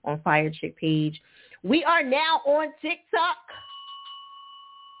 on Fiyachick page. We are now on TikTok.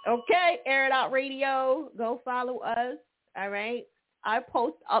 Okay, Air It Out Radio. Go follow us, all right? I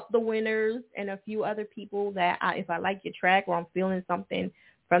post up the winners and a few other people that if I like your track or I'm feeling something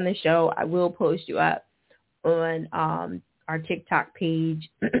from the show, I will post you up on our TikTok page.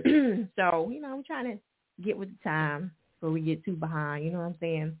 So, I'm trying to get with the time before we get too behind. You know what I'm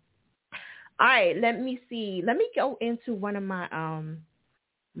saying? All right, let me see. Let me go into one of my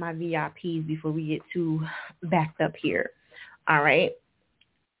my VIPs before we get too backed up here. All right.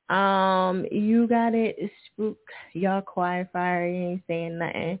 You got it, Spook. Y'all quiet fire. You ain't saying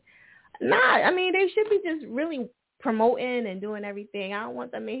nothing. Nah, I mean, they should be just really promoting and doing everything. I don't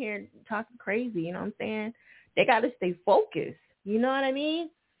want them in here talking crazy. You know what I'm saying? They got to stay focused. You know what I mean?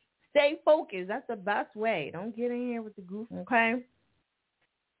 Stay focused. That's the best way. Don't get in here with the goof, okay?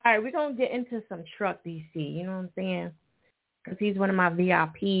 All right, we're going to get into some Truck DC. You know what I'm saying? Because he's one of my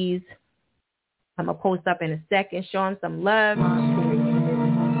VIPs. I'm going to post up in a second, show him some love.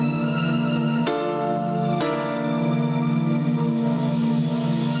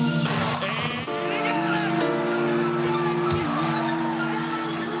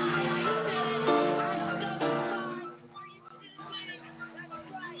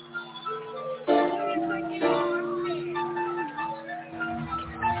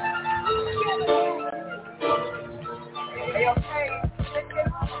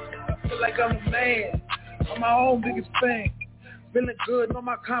 Biggest thing. Feeling good, know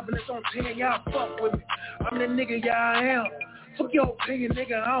my confidence on 10, y'all fuck with me. I'm the nigga, yeah I am. Fuck your opinion,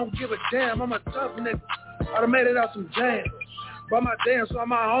 nigga, I don't give a damn. I'm a tough nigga. I done made it out some jams. By my dance, so I'm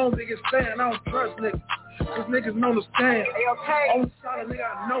my own biggest fan. I don't trust niggas. Cause niggas know the stand. Only solid nigga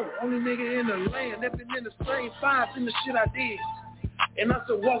I know. Only nigga in the land. That been in the same five in the shit I did. And I'm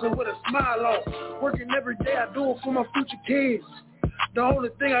still walking with a smile on. Working every day, I do it for my future kids. The only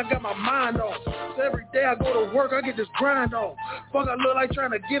thing I got my mind on. So every day I go to work, I get this grind on. Fuck, I look like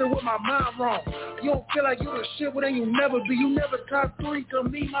trying to get it with my mind wrong. You don't feel like you the shit, well then you never be. You never top three to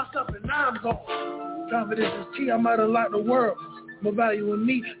me, myself, and now I'm gone. Confidence is key, I might unlock the world. More value in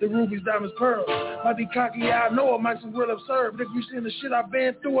me, the rubies, diamonds, pearls. Might be cocky, yeah, I know it might seem real absurd. But if you seen the shit I've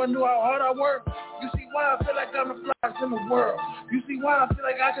been through, I knew how hard I worked. You see why I feel like I'm the flyest in the world. You see why I feel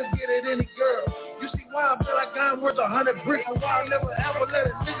like I could get it any girl. You see why I feel like I'm worth 100 bricks. And why I never ever let a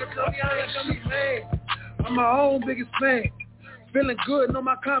nigga tell me I ain't gonna be mad. I'm my own biggest fan. Feeling good, know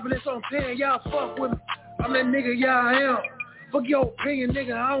my confidence on 10. Y'all fuck with me. I'm that nigga, yeah I am. Fuck your opinion,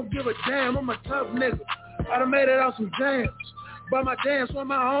 nigga, I don't give a damn. I'm a tough nigga. I done made it out some jams. By my dance, so I'm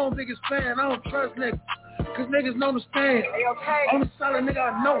my own biggest fan. I don't trust niggas, cause niggas know the stand. Only solid nigga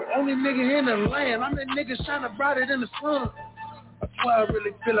I know, only nigga in the land. I'm that nigga shining brighter than the sun. That's why I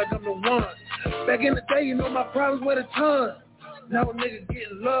really feel like I'm the one. Back in the day, you know my problems were a ton. Now a nigga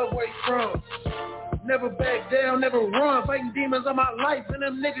getting love where he from. Never back down, never run. Fighting demons on my life, and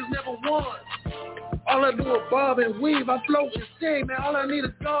them niggas never won. All I do is bob and weave. I float and sing, man. All I need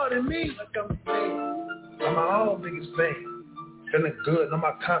is God and me. Like I'm my own biggest fan. Feeling good, know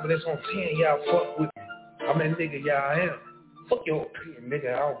my confidence on 10, y'all fuck with me. I'm that nigga, yeah I am. Fuck your opinion,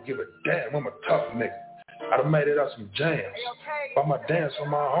 nigga, I don't give a damn, I'm a tough nigga. I done made it out some jams. By my dance, I'm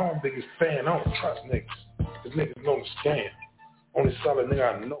my own biggest fan, I don't trust niggas. Cause niggas know the scam. Only solid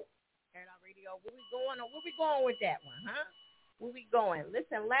nigga I know. Radio, where we going with that one, huh? Where we going?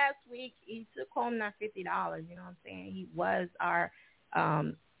 Listen, last week he took home that $50, you know what I'm saying? He was our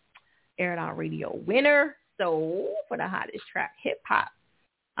Airitoutradio winner. So for the hottest track, hip hop.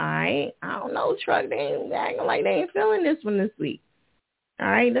 All right. I don't know, Truck. They ain't acting like they ain't feeling this one this week. All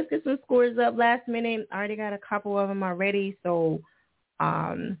right. Let's get some scores up last minute. I already got a couple of them already. So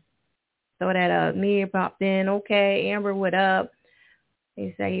throw that up. Mia popped in. Okay. Amber, what up?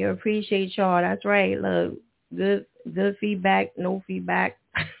 They say you appreciate y'all. That's right. Look, good feedback. No feedback.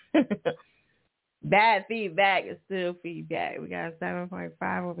 Bad feedback is still feedback. We got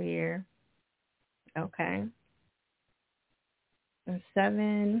 7.5 over here. Okay. And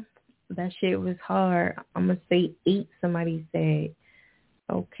 7. That shit was hard. I'm going to say 8, somebody said.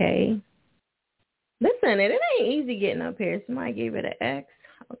 Okay. Listen, it ain't easy getting up here. Somebody gave it an X.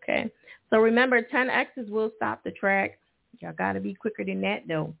 Okay. So remember, 10 X's will stop the track. Y'all got to be quicker than that,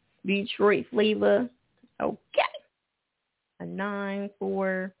 though. Detroit flavor. Okay. A 9,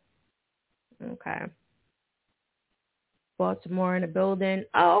 4. Okay. Baltimore in the building.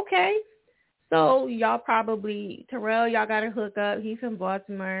 Oh, okay. So y'all probably, Terrell, y'all got to hook up. He's from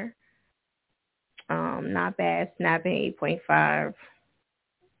Baltimore. Not bad. Snapping 8.5.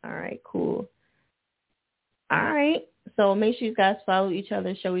 All right, cool. All right. So make sure you guys follow each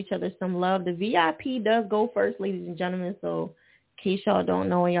other, show each other some love. The VIP does go first, ladies and gentlemen. So in case y'all don't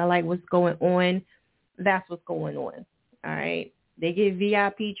know and y'all like what's going on, that's what's going on. All right. They get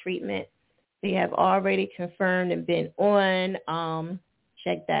VIP treatment. They have already confirmed and been on.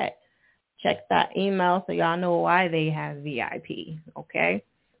 Check that email so y'all know why they have VIP, okay?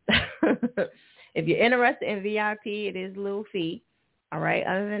 If you're interested in VIP, it is a little fee, all right?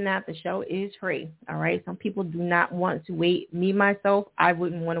 Other than that, the show is free, all right? Some people do not want to wait. Me, myself, I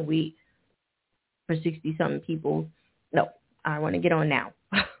wouldn't want to wait for 60-something people. No, I want to get on now.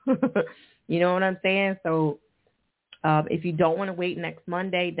 You know what I'm saying? So if you don't want to wait next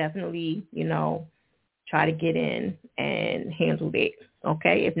Monday, definitely, try to get in and handle it.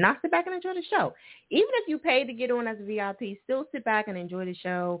 Okay, if not, sit back and enjoy the show. Even if you paid to get on as a VIP, still sit back and enjoy the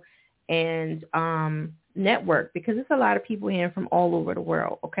show and network, because there's a lot of people here from all over the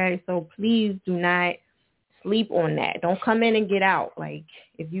world. Okay, so please do not sleep on that. Don't come in and get out. Like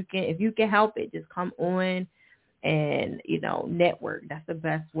if you can help it, just come on and network. That's the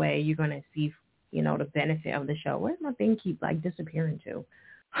best way you're gonna see the benefit of the show. Where's my thing keep disappearing to?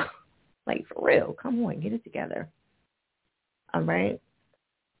 Like for real, come on, get it together. All right.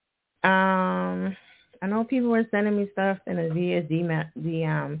 I know people were sending me stuff in a via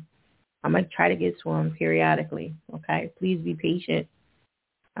DM. I'm going to try to get to them periodically. Okay. Please be patient.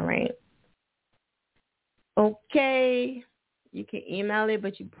 All right. Okay. You can email it,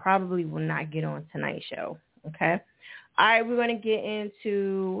 but you probably will not get on tonight's show. Okay. All right. We're going to get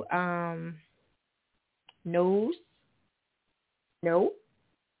into nose. No.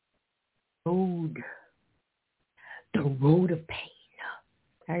 Road. The road of pain.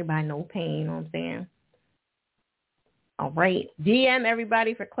 Everybody know pain, you know what I'm saying? All right. DM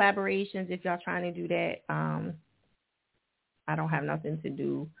everybody for collaborations if y'all trying to do that. I don't have nothing to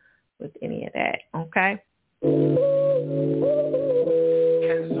do with any of that. Okay.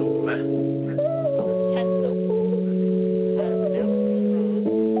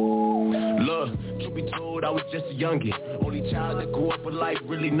 I was just a youngin', only child that grew up with life,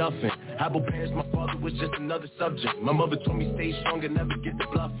 really nothing. How about parents? My father was just another subject. My mother told me stay strong and never get the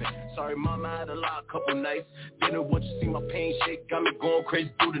bluffing. Sorry, mama, I had a lot, couple nights. Didn't want you to see my pain shit, got me going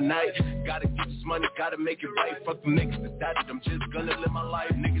crazy through the night. Gotta get this money, gotta make it right. Fuck them niggas decided I'm just gonna live my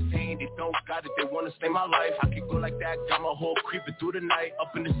life. Niggas saying they don't got it, they wanna stay my life. I can go like that, got my whole creeping through the night.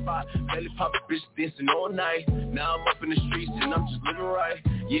 Up in the spot, belly pop a bitch dancing all night. Now I'm up in the streets and I'm just living right.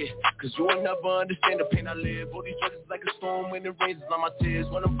 Yeah, cause you will never understand the pain I live. All these drugs is like a storm when it rains on my tears.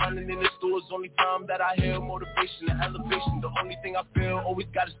 When I'm running in the stores, only time that I hear motivation and elevation. The only thing I feel, always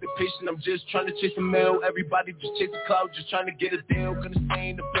gotta stay patient. I'm just trying to chase a meal. Everybody just chase a cloud, just trying to get a deal. Gonna stay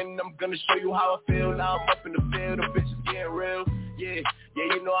independent, I'm gonna show you how I feel. Now I'm up in the field, the bitches getting real. Yeah,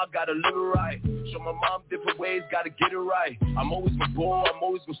 you know I gotta live it right. Show my mom different ways, gotta get it right. I'm always gonna ball, I'm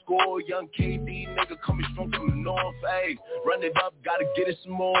always gonna score. Young KD, nigga coming strong from the north. Ayy, run it up, gotta get it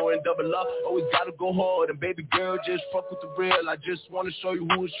some more. And double up, always gotta go hard. And baby girl, just fuck with the real. I just wanna show you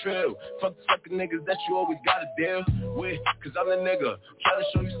who is true. Fuck the sucker niggas that you always gotta deal with. Cause I'm the nigga, try to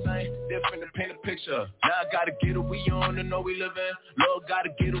show you something different and paint a picture. Now I gotta get it, we on and know we living. Lord, gotta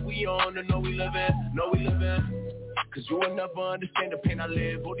get it, we on and know we living. Know we living. Cause you will never understand the pain I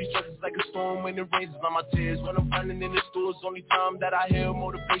live. All these drugs is like a storm when it rains on my tears. When I'm running in the stores, only time that I hear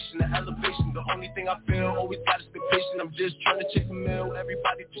motivation and elevation. The only thing I feel, always gotta stay patient. I'm just trying to chase a meal.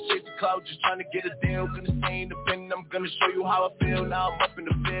 Everybody just chase the cloud, just trying to get a deal. Gonna stay independent, I'm gonna show you how I feel. Now I'm up in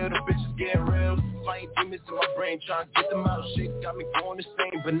the field, the bitches getting real. Fighting demons in my brain, trying to get them out. Shit got me going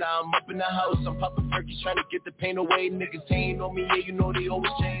insane, but now I'm up in the house. I'm popping perkies, trying to get the pain away. Niggas hating on me, yeah, you know they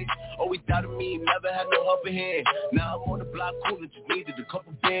always change. Always doubted me, never had no helping hand. Now I'm on the block cooler, just needed a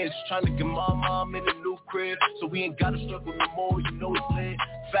couple bands. Just trying to get my mom in a new crib, so we ain't gotta struggle no more, you know it's lit.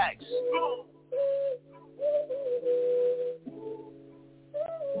 Facts.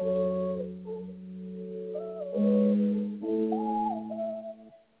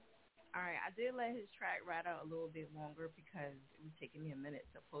 Alright, I did let his track ride out a little bit longer because it was taking me a minute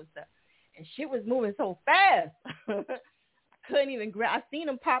to post up. And shit was moving so fast. I couldn't even I seen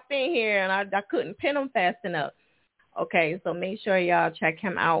him pop in here and I couldn't pin him fast enough. Okay, so make sure y'all check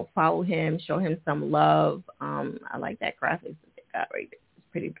him out, follow him, show him some love. I like that graphics that they got right there. It's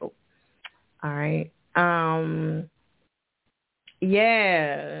pretty dope. All right.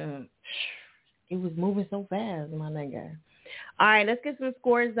 Yeah. It was moving so fast, my nigga. All right, let's get some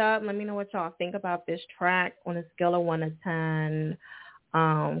scores up. Let me know what y'all think about this track on a scale of 1 to 10.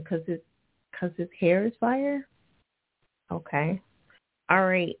 Cause his hair is fire. Okay. All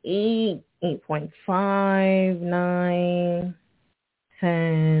right, 8.5, 9,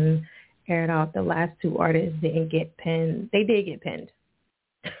 10. Aired out. The last two artists didn't get pinned. They did get pinned.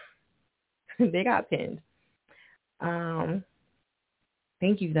 They got pinned. Thank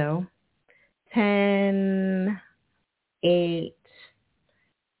you, though. 10, 8,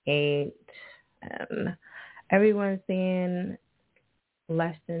 8. Everyone's saying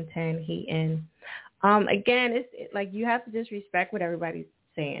less than 10 hating. Again, it's like you have to just respect what everybody's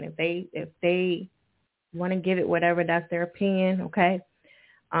saying. If they want to give it whatever, that's their opinion, okay?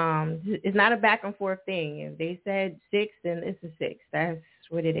 It's not a back and forth thing. If they said 6, then it's a 6. That's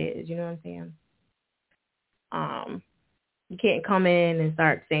what it is. You know what I'm saying? You can't come in and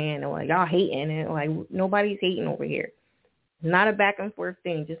start saying, "Oh, y'all hating it." Like nobody's hating over here. It's not a back and forth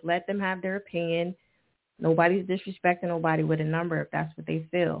thing. Just let them have their opinion. Nobody's disrespecting nobody with a number if that's what they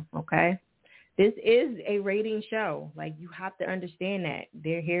feel, okay? This is a rating show. Like, you have to understand that.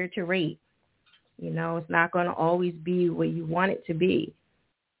 They're here to rate. You know, it's not going to always be what you want it to be.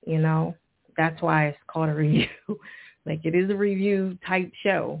 You know, that's why it's called a review. Like, it is a review type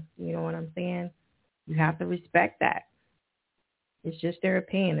show. You know what I'm saying? You have to respect that. It's just their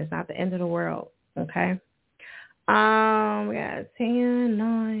opinion. It's not the end of the world, okay? We got 10,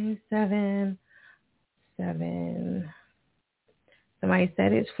 9, 7, 7. Somebody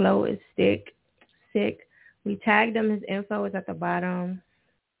said his flow is sick. We tagged him. His info is at the bottom.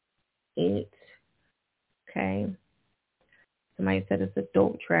 8. Okay. Somebody said it's a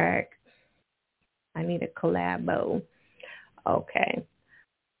dope track. I need a collabo. Okay.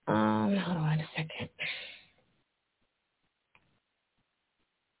 Hold on a second.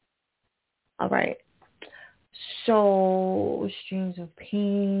 All right. So, streams of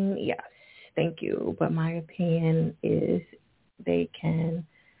pain. Yes. Thank you. But my opinion is they can.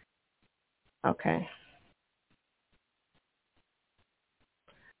 Okay.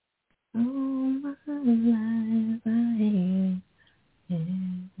 All my life I hate you.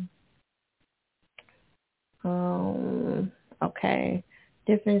 Okay.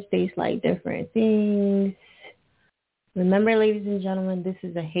 Different states like different things. Remember, ladies and gentlemen, this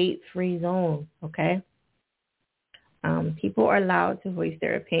is a hate-free zone, okay? People are allowed to voice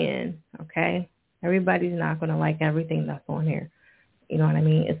their opinion, okay? Everybody's not going to like everything that's on here. You know what I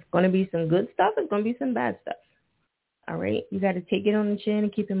mean? It's going to be some good stuff. It's going to be some bad stuff. All right? You got to take it on the chin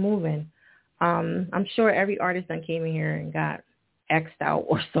and keep it moving. I'm sure every artist that came in here and got X'd out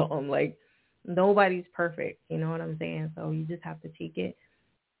or something. Like, nobody's perfect. You know what I'm saying? So you just have to take it.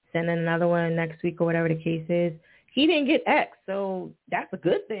 Send in another one next week or whatever the case is. He didn't get X, so that's a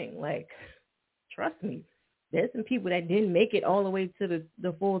good thing. Like, trust me. There's some people that didn't make it all the way to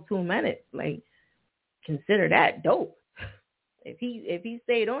the full 2 minutes. Like, consider that dope. If he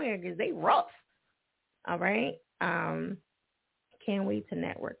stayed on here, because they rough. All right? Can't wait to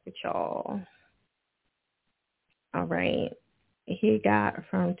network with y'all. All right. He got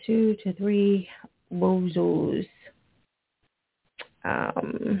from 2 to 3 bozos.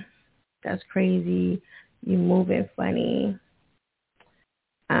 That's crazy. You moving funny.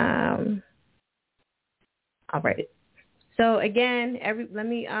 All right. So again, let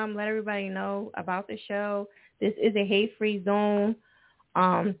me let everybody know about the show. This is a hate-free zone.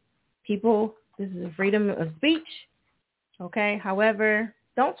 People, this is a freedom of speech. Okay. However,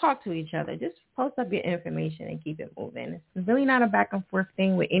 don't talk to each other. Just post up your information and keep it moving. It's really not a back and forth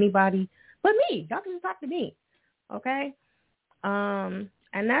thing with anybody but me. Y'all can just talk to me. Okay. And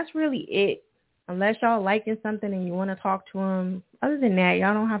that's really it. Unless y'all liking something and you want to talk to them. Other than that,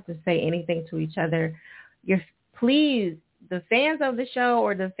 y'all don't have to say anything to each other. Please, the fans of the show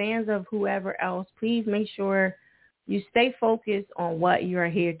or the fans of whoever else, please make sure you stay focused on what you are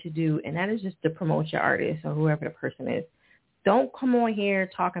here to do, and that is just to promote your artist or whoever the person is. Don't come on here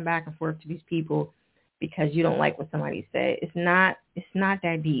talking back and forth to these people because you don't like what somebody said. It's not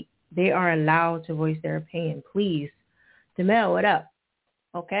that deep. They are allowed to voice their opinion. Please, Demel, what up?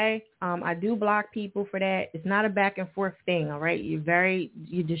 Okay? I do block people for that. It's not a back and forth thing, all right?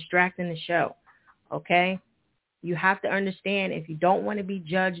 You're distracting the show, okay? You have to understand, if you don't want to be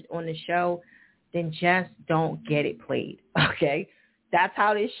judged on the show, then just don't get it played, okay? That's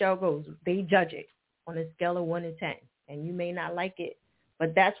how this show goes. They judge it on a scale of 1 to 10, and you may not like it,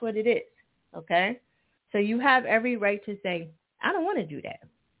 but that's what it is, okay? So you have every right to say, I don't want to do that.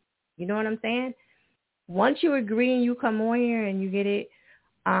 You know what I'm saying? Once you agree and you come on here and you get it,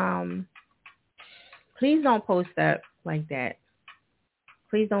 please don't post up like that.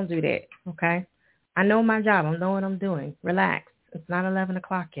 Please don't do that, okay? I know my job. I know what I'm doing. Relax. It's not 11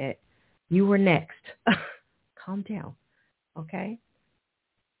 o'clock yet. You were next. Calm down, okay?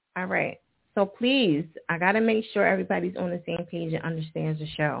 All right. So please, I got to make sure everybody's on the same page and understands the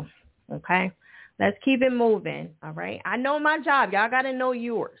show, okay? Let's keep it moving, all right? I know my job. Y'all got to know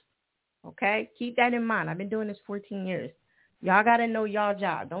yours, okay? Keep that in mind. I've been doing this 14 years. Y'all got to know y'all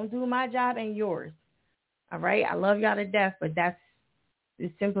job. Don't do my job and yours, all right? I love y'all to death, but that's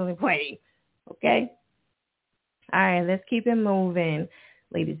simply plain, okay? All right, let's keep it moving,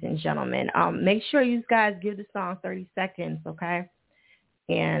 ladies and gentlemen. Make sure you guys give the song 30 seconds, okay?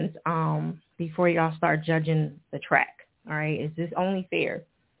 And before y'all start judging the track, all right? Is this only fair?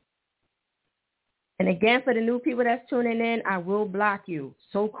 And again, for the new people that's tuning in, I will block you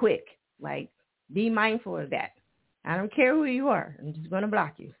so quick. Like, be mindful of that. I don't care who you are. I'm just going to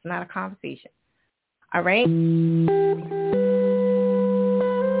block you. It's not a conversation. All right?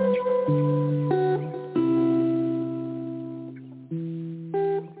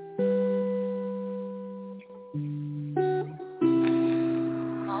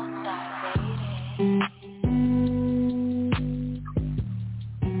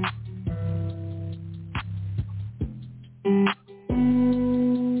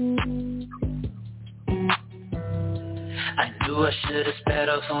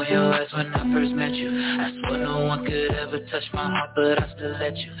 On your ass when I first met you. I swore no one could ever touch my heart, but I still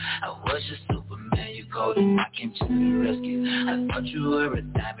let you. I was your Superman, you called and I came to the rescue. I thought you were a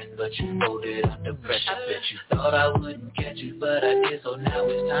diamond, but you folded under pressure. Bet you thought I wouldn't catch you, but I did, so now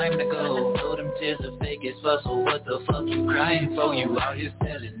it's time to go. Know them tears are fake as fuck, so what the fuck you crying for? You out here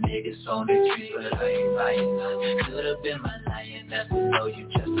selling niggas on the streets, but I ain't buying none. Could've been my lion, that's to know you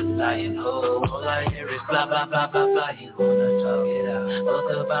just a lying hoe. All I hear is blah, blah, blah, blah, blah. You wanna talk it out. Fuck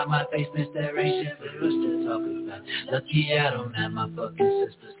about my face, miss, there ain't shit for us to talk about. Lucky I don't have my fucking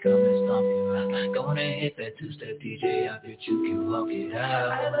sisters come and stomp you out. Gonna hit that two-step DJ, I bet you can walk it out.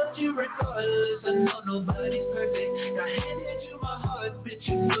 I loved you regardless, I know nobody's perfect. I handed you my heart, bitch,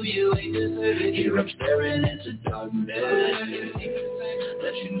 you knew you ain't deserve it. Here I'm staring into darkness.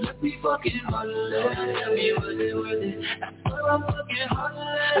 That you let me fucking heartless. Tell me, was it worth it? That's why I'm fucking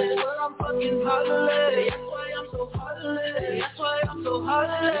heartless. That's why I'm fucking heartless. That's why I'm so heartless. That's why I'm so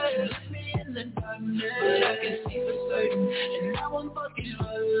heartless. You left me in the darkness, but I can see for certain. And now I'm fucking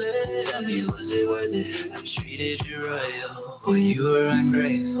heartless. Tell me, was it worth it? I treated you royal, but you were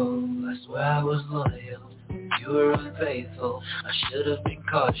ungrateful. I swear I was loyal. You were unfaithful. I should have been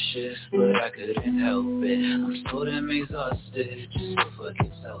cautious, but I couldn't help it. I'm so damn exhausted, just so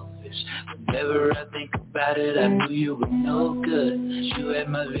fucking selfish. Whenever I think about it, I knew you were no good. You had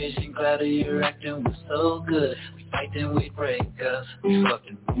my vision clouded, your acting was so good. We fight then we break up, we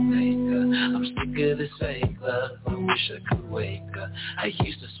fucking make up. I'm sick of this fake love, I wish I could wake up. I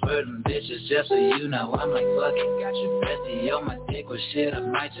used to swear them bitches just so you know I'm like fuck it. Got your bestie on my dick with shit, I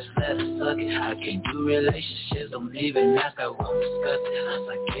might just let her suck it. I can't do relationships, don't even ask, I won't discuss it. Once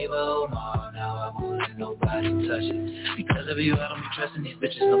I gave her all my, now I won't let nobody touch it. Because of you, I don't be trusting these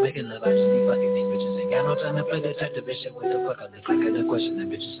bitches, no making love, I just be fucking these bitches. Ain't got no time to play detective bitch shit, what the fuck, I look like I done question them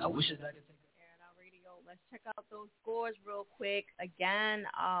bitches. I wish that I could take Let's check out those scores real quick again,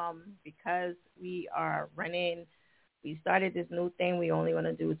 because we are running. We started this new thing. We only want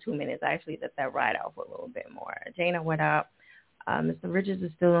to do 2 minutes. I actually let that ride out for a little bit more. Jana, what up? Mr. Richards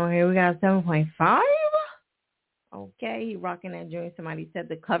is still on here. We got 7.5. Okay, he rocking that joint. Somebody said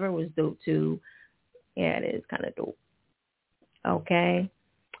the cover was dope too. Yeah, it is kind of dope. Okay.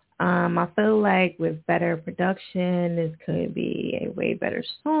 I feel like with better production, this could be a way better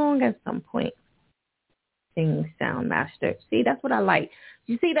song at some point. Things sound mastered. See, that's what I like.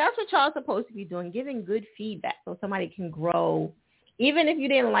 You see, that's what y'all supposed to be doing, giving good feedback so somebody can grow. Even if you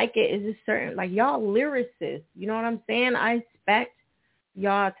didn't like it, it's just certain, like y'all lyricists, you know what I'm saying? I expect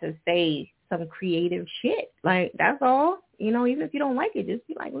y'all to say some creative shit. Like, that's all. You know, even if you don't like it, just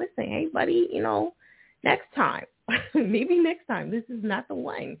be like, listen, hey, buddy, you know, next time. Maybe next time. This is not the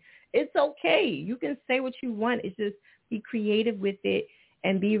one. It's okay. You can say what you want. It's just be creative with it.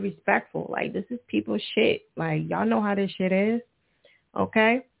 And be respectful. Like, this is people's shit. Like, y'all know how this shit is.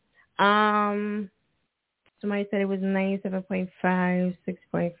 Okay? Somebody said it was 97.5,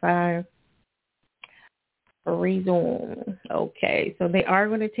 6.5. Resume. Okay. So they are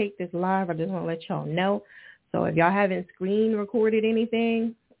going to take this live. I just want to let y'all know. So if y'all haven't screen recorded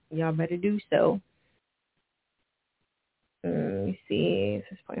anything, y'all better do so. Let me see.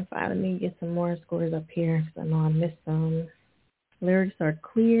 6.5. Let me get some more scores up here because I know I missed some. Lyrics are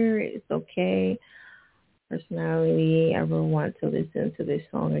clear. It's okay. Personality. Ever want to listen to this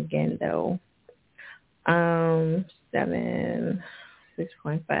song again, though? 7,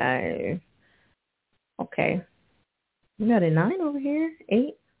 6.5. Okay. We got a 9 over here.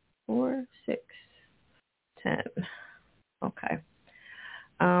 8, 4, 6, 10. Okay.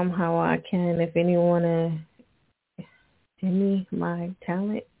 How I can, if anyone wanna give me my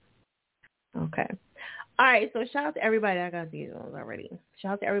talent. Okay. All right, so shout out to everybody. I got these ones already.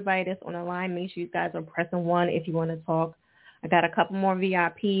 Shout out to everybody that's on the line. Make sure you guys are pressing 1 if you want to talk. I got a couple more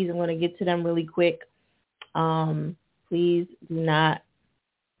VIPs. I'm going to get to them really quick. Please do not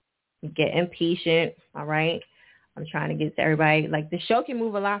get impatient, all right? I'm trying to get to everybody. Like, the show can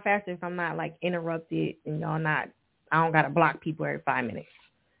move a lot faster if I'm not, like, interrupted and y'all not, I don't got to block people every 5 minutes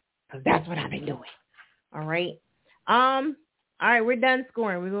because that's what I've been doing, all right? All right, we're done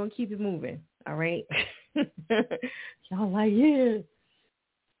scoring. We're going to keep it moving, all right? Y'all like, yeah.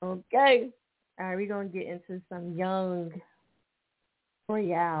 Okay. All right, we're going to get into some Young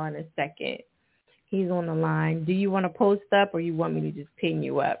Royale in a second. He's on the line. Do you want to post up or you want me to just ping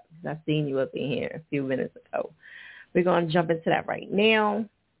you up? Because I've seen you up in here a few minutes ago. We're going to jump into that right now.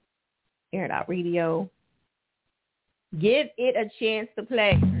 Airitoutradio. Give it a chance to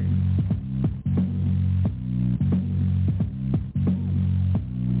play.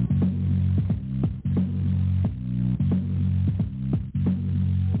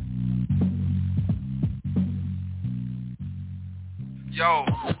 Yo, I'm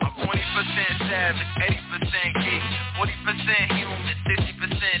 20% savage, 80% geek, 40% human,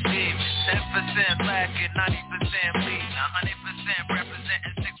 60% deep, 10% black and 90% bleed, 100%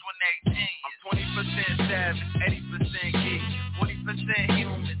 representing 618 team. I'm 20% savage, 80% geek, 40%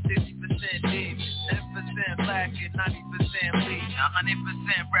 human, 60% deep, 10% black and 90% bleed,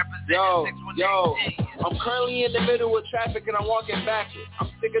 100% representing 618 team. I'm currently in the middle of traffic and I'm walking backwards. I'm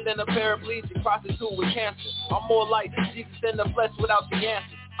sicker than a paraplegic prostitute with cancer. I'm more like Jesus in the flesh without the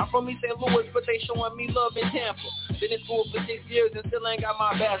answer. I'm from East St. Louis, but they showing me love in Tampa. Been in school for 6 years and still ain't got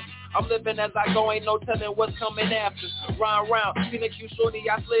my bachelor's. I'm living as I go, ain't no telling what's coming after. Round, seen a cute shorty,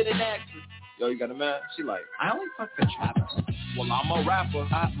 I slid an actress. Yo, you got a man? She like, I only fuck the trapper. Well, I'm a rapper,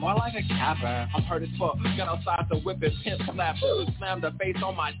 more like a capper. I'm hurt as fuck, got outside the whip and pimp slapped her. Slammed her face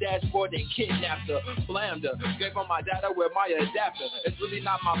on my dashboard and kidnapped her. Slammed her, gave her my data with my adapter. It's really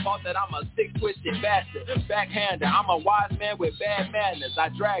not my fault that I'm a sick, twisted bastard. Backhander, I'm a wise man with bad manners. I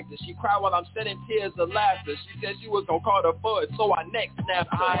dragged her, she cried while I'm shedding tears of laughter. She said she was gonna call the fudge, so I neck snapped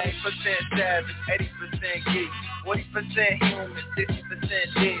her. I 8% savage, 80% geek, 40% human,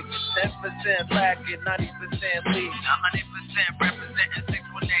 60% demon, 10% black and 90% lead, 100% representing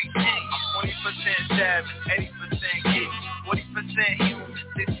 618 King. I'm 20% savage, 80% geek, 40% human,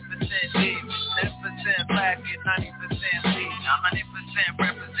 60% demon, 10% black and 90% lead, 100%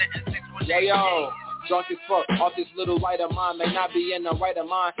 representing 618 King. Yo. Drunk as fuck, off this little right of mine, may not be in the right of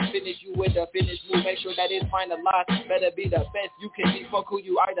mind. Finish you with a finish move, make sure that it's finalized. Better be the best you can be, fuck who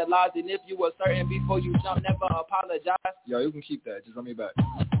you idolize. And if you were certain before you jump, never apologize. Yo, you can keep that, just run me back.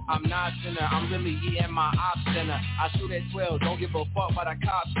 I'm not sinner, I'm really eating my op center. I shoot at 12, don't give a fuck by the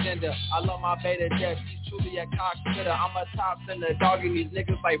cop sender. I love my beta jet, she's truly a cock spitter. I'm a top sender, dogging these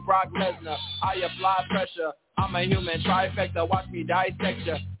niggas like Brock Lesnar. I apply pressure, I'm a human trifecta, watch me dissect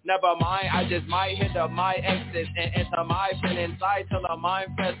ya. Never mind, I just might hit up my exit and enter my pen inside till a mind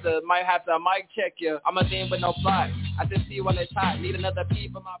fester. Might have to mic check ya, I'm a theme with no plot. I just see when it's hot, need another pee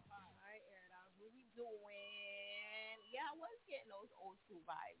for my pot.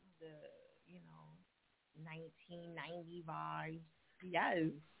 The 1990 vibes. Yes,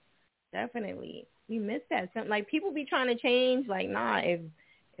 definitely. We miss that. Something like people be trying to change. Like, nah, if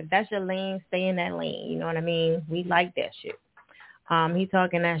that's your lane, stay in that lane. You know what I mean? We like that shit. He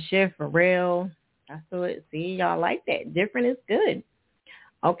talking that shit for real. That's what. See, y'all like that. Different is good.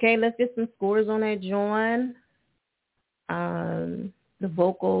 Okay, let's get some scores on that, John. The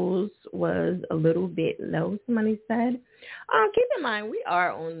vocals was a little bit low, somebody said. Keep in mind, we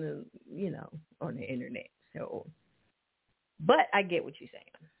are on the, on the internet. So, but I get what you're saying.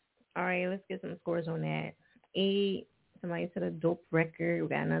 All right, let's get some scores on that. 8. Somebody said a dope record. We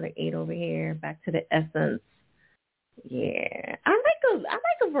got another 8 over here. Back to the essence. Yeah, I like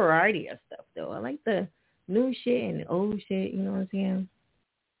a variety of stuff though. I like the new shit and the old shit. You know what I'm saying?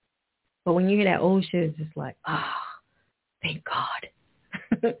 But when you hear that old shit, it's just like, thank God.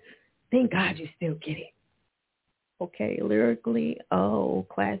 Thank God you still get it. Okay, lyrically,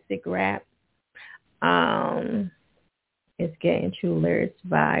 classic rap. It's getting true lyrics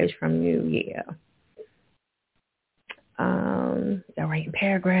vibes from you, yeah. They're writing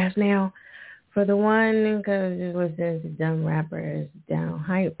paragraphs now. For the one, because just listening to dumb rappers down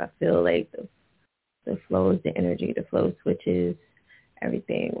hype, I feel like the flows, the energy, the flow switches,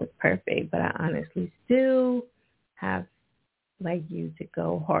 everything was perfect. But I honestly still have like you to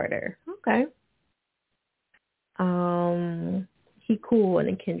go harder. Okay. He cool and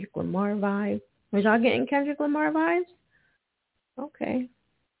the Kendrick Lamar vibe. Was y'all getting Kendrick Lamar vibes? Okay.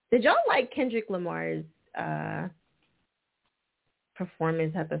 Did y'all like Kendrick Lamar's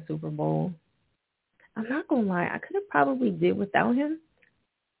performance at the Super Bowl? I'm not gonna lie, I could have probably did without him.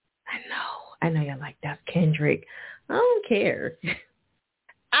 I know y'all like that's Kendrick. I don't care.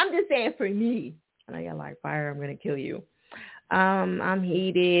 I'm just saying for me. I know y'all like fire, I'm gonna kill you. I'm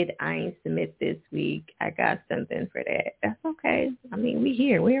heated. I ain't submit this week. I got something for that. That's okay. I mean, we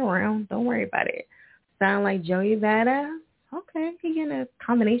here. We around. Don't worry about it. Sound like Joey Badass? Okay. He getting a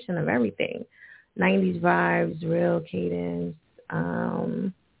combination of everything. 90s vibes, real cadence.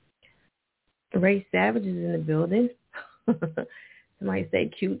 Ray Savage is in the building. Somebody say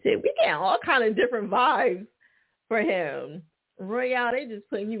Q-Tip. We getting all kind of different vibes for him. Royale, they just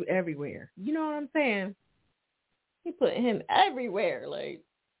putting you everywhere. You know what I'm saying? He put him everywhere. Like,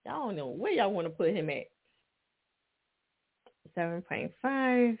 y'all don't know where y'all want to put him at.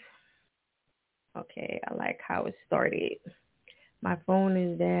 7.5. Okay, I like how it started. My phone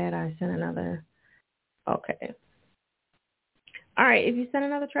is dead. I sent another. Okay. All right, if you send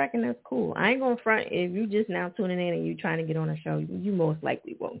another track, and that's cool. I ain't going to front. If you just now tuning in and you trying to get on a show, you most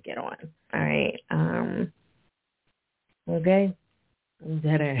likely won't get on. All right. Okay.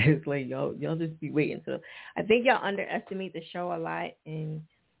 That ass, like y'all just be waiting. So I think y'all underestimate the show a lot, and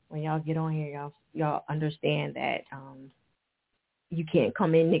when y'all get on here, y'all understand that you can't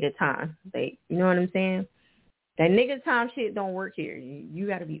come in nigga time. Like, you know what I'm saying? That nigga time shit don't work here. You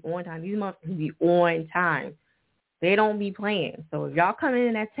got to be on time. These motherfuckers be on time. They don't be playing. So if y'all come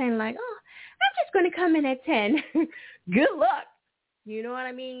in at 10, like, oh, I'm going to come in at 10. Good luck. You know what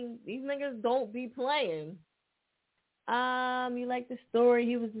I mean? These niggas don't be playing. You like the story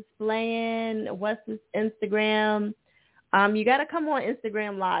he was displaying? What's his Instagram? You got to come on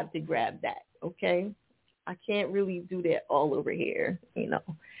Instagram Live to grab that, okay? I can't really do that all over here, you know.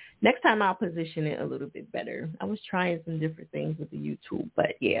 Next time I'll position it a little bit better. I was trying some different things with the YouTube,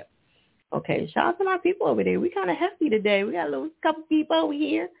 but yeah. Okay, shout out to my people over there. We kind of hefty today. We got a little couple people over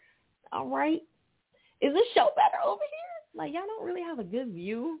here. All right. Is this show better over here? Like, y'all don't really have a good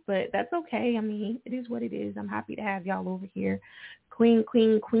view, but that's okay. I mean, it is what it is. I'm happy to have y'all over here. Queens,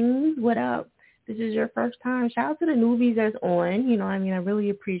 what up? This is your first time. Shout out to the newbies that's on. You know what I mean? I really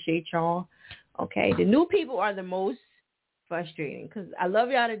appreciate y'all. Okay, the new people are the most frustrating because I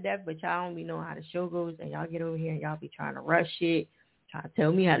love y'all to death, but y'all don't be knowing how the show goes, and y'all get over here and y'all be trying to rush it, trying to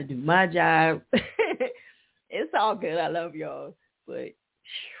tell me how to do my job. It's all good. I love y'all, but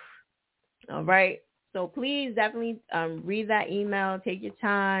all right. So please definitely read that email. Take your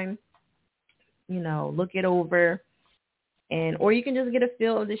time. You know, look it over, or you can just get a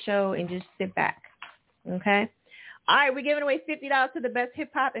feel of the show and just sit back. Okay. All right, we're giving away $50 to the best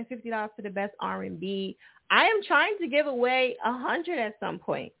hip hop and $50 to the best R&B. I am trying to give away 100 at some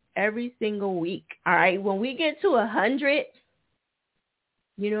point every single week. All right, when we get to 100,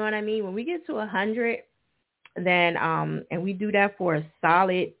 you know what I mean? When we get to 100, then and we do that for a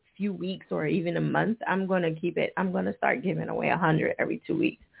solid few weeks or even a month, I'm going to keep it. I'm going to start giving away 100 every 2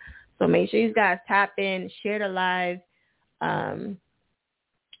 weeks. So make sure you guys tap in, share the live,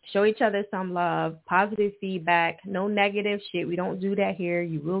 show each other some love, positive feedback, no negative shit. We don't do that here.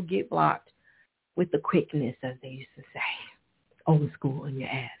 You will get blocked with the quickness, as they used to say. Old school on your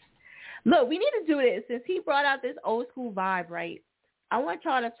ass. Look, we need to do this. Since he brought out this old school vibe, right? I want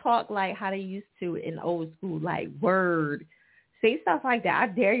y'all to talk like how they used to in old school, like word. Say stuff like that. I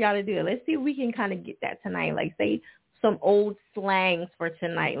dare y'all to do it. Let's see if we can kind of get that tonight. Like say some old slangs for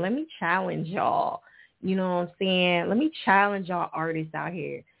tonight. Let me challenge y'all. You know what I'm saying? Let me challenge y'all artists out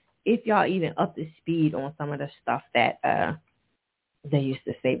here. If y'all even up to speed on some of the stuff that they used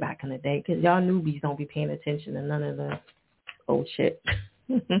to say back in the day, because y'all newbies don't be paying attention to none of the old shit.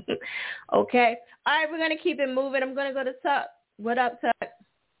 Okay. All right, we're going to keep it moving. I'm going to go to Tuck. What up, Tuck?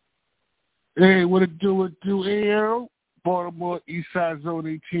 Hey, what it do, AL? Baltimore, Eastside Zone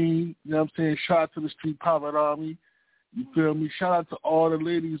 18. You know what I'm saying? Shout out to the Street Pirate Army. You feel me? Shout out to all the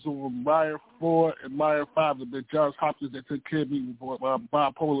ladies on Meyer 4 and Meyer 5, the Johns Hopkins that took care of me with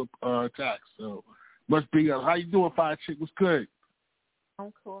bipolar attacks. So, must be how you doing, Fiyachick? What's good?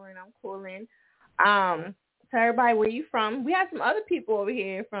 I'm cooling. So everybody, where you from? We have some other people over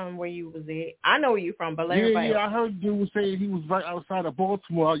here from where you was at. I know where you from, but let everybody. Yeah, I heard dude was saying he was right outside of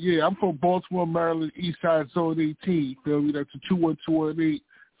Baltimore. Yeah, I'm from Baltimore, Maryland, Eastside Zone 18. You feel me? That's a 21218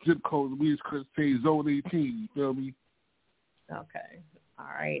 zip code. We just could say Zone 18. You feel me? Okay. All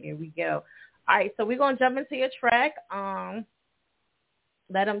right, here we go. All right, so we're going to jump into your track.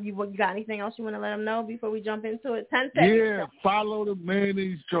 Let them, you got anything else you want to let them know before we jump into it? 10 seconds. Yeah, follow the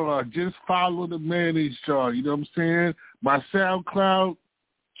mayonnaise jar. Just follow the mayonnaise jar. You know what I'm saying? My SoundCloud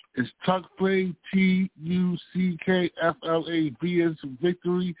is Tuckflay, TUCKFLAV as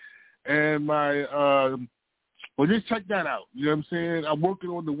victory. And my, well, just check that out. You know what I'm saying? I'm working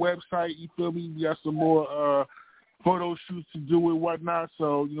on the website. You feel me? We got some more photo shoots to do and whatnot.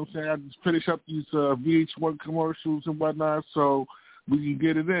 So, you know what I'm saying? I just finish up these VH1 commercials and whatnot so we can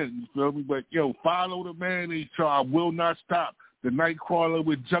get it in. You feel me? But, yo, follow the mayonnaise jar. I will not stop. The Nightcrawler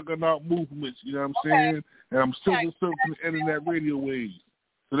with juggernaut movements. You know what I'm saying? And I'm still surfing the internet radio waves.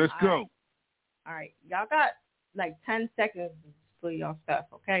 So let's go. All right. Y'all got like 10 seconds for y'all stuff,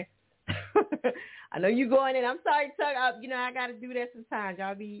 okay? I know you going in. I'm sorry, Tuck. I got to do that sometimes.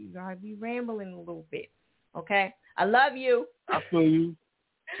 Y'all be rambling a little bit, okay? I love you. I feel you.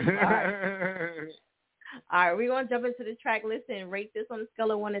 All right, we're going to jump into the track. Listen, rate this on a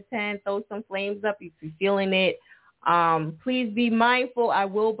scale of 1 to 10. Throw some flames up if you're feeling it. Please be mindful. I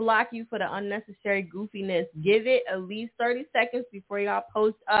will block you for the unnecessary goofiness. Give it at least 30 seconds before y'all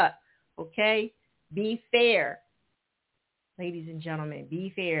post up, okay? Be fair. Ladies and gentlemen,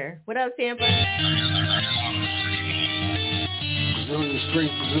 be fair. What up, Tampa? Brazilian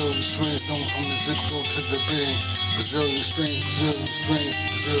strength, known from the zip code to the bend. Brazilian strength, known from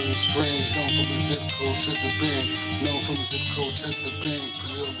the zip code to the bend. Known from the zip code to the bend.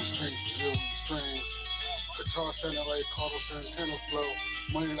 Brazilian strength. Guitar sounding like Carlos Santana flow.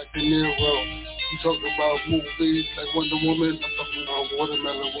 Money like De Niro. You talking about movies like Wonder Woman. I'm talking about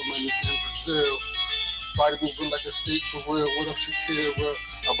Watermelon Woman in Brazil. Body moving like a snake for real. What up, Shakira?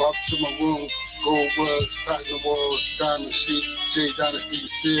 I brought to my room. Gold rugs, platinum walls, diamond sheets, J Dynasty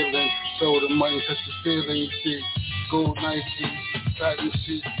ceiling. So the money touch the ceiling, you see. Gold Nike, platinum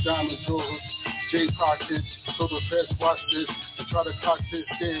sheets, diamond drawers, J pockets. So the best watch this. I try to cock this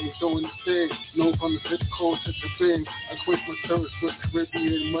game, doing the thing. Known from the zip code to the thing. I quit my service with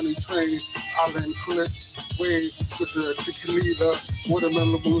Caribbean money train. Island clips, waves with the tequila.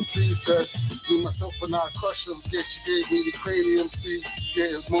 Watermelon blue tree test. Me, myself, and I crush them. Yeah, she gave me the cranium speed.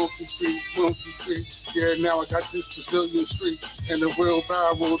 Yeah, it's monkey street, monkey street. Yeah, now I got this Brazilian street. And the real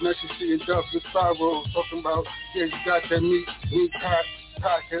viral. Now she seeing dust with spiral. Talking about, yeah, you got that meat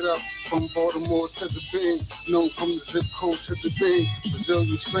pack it up. From Baltimore to the Bing, no, from the zip code to the Bing.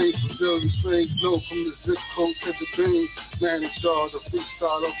 Brazilian strain, no, from the zip code to the Bing. Man, it's all the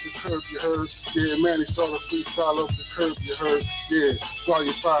freestyle off the curb, you heard. Yeah, man, it's all the freestyle off the curb, you heard. Yeah,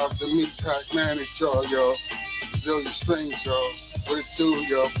 Volume 5, the meat pack, man, it's y'all. Brazilian strings, y'all. What it do,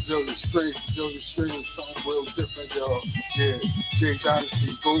 y'all? Brazilian strings, something real different, y'all. Yeah, J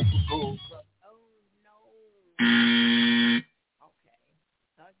Dynasty, gold for gold.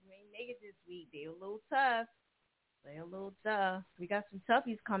 Niggas this week, they a little tough. We got some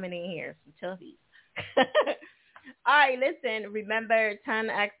toughies coming in here, some toughies. All right, listen, remember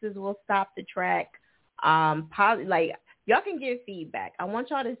 10X's will stop the track. Like, y'all can give feedback. I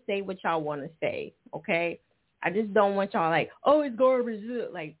want y'all to say what y'all want to say, okay? I just don't want y'all like, oh, it's garbage.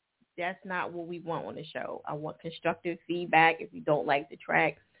 Like, that's not what we want on the show. I want constructive feedback. If you don't like the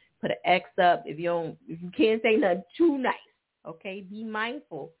track, put an X up. If you can't say nothing too nice, okay? Be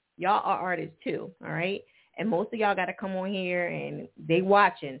mindful. Y'all are artists too, all right? And most of y'all got to come on here and they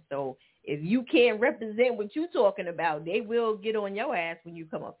watching. So if you can't represent what you talking about, they will get on your ass when you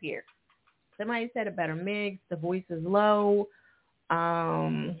come up here. Somebody said a better mix. The voice is low.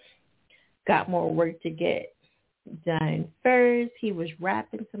 Got more work to get done first. He was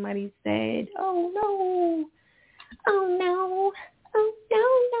rapping. Somebody said, oh, no. Oh, no. Oh,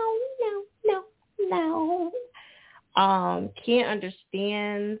 no. Can't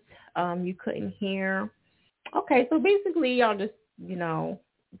understand. You couldn't hear. Okay, so basically y'all just,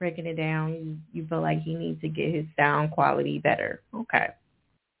 breaking it down. You feel like he needs to get his sound quality better. Okay.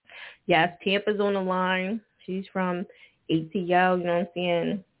 Yes, Tampa's on the line. She's from ATL, you know what I'm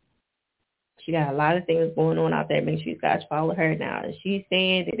saying? She got a lot of things going on out there. Make sure you guys follow her now. If she's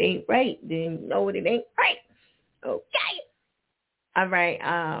saying it ain't right, then you know it ain't right. Okay. All right.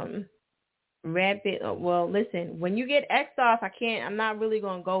 Rapid. Well, listen, when you get X'd off, I'm not really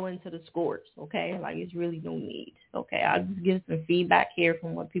going to go into the scores, okay? Like, it's really no need, okay? I'll just give some feedback here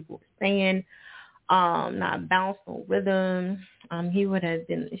from what people are saying. Not bounce on rhythm. He would have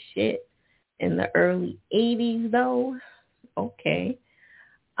been the shit in the early 80s, though. Okay.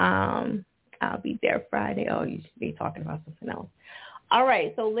 I'll be there Friday. Oh, you should be talking about something else. All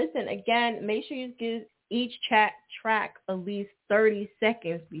right, so listen, again, make sure you give each track at least 30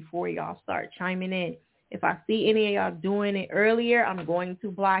 seconds before y'all start chiming in. If I see any of y'all doing it earlier, I'm going to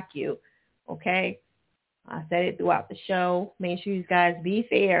block you, okay? I said it throughout the show. Make sure you guys be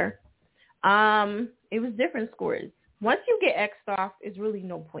fair. It was different scores. Once you get X'd off, it's really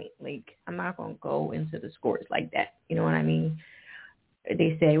no point. Like, I'm not going to go into the scores like that. You know what I mean?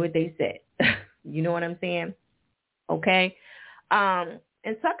 They say what they said. You know what I'm saying? Okay?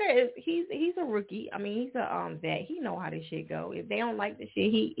 And Tucker he's a rookie. I mean, he's a vet. He know how this shit go. If they don't like the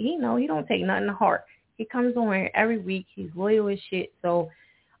shit, he know he don't take nothing to heart. He comes on here every week. He's loyal as shit. So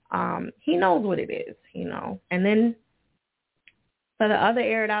he knows what it is, And then for the other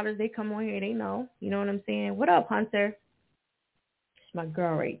air it outers, they come on here, they know. You know what I'm saying? What up, Hunter? It's my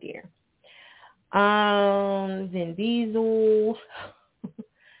girl right there. Vin Diesel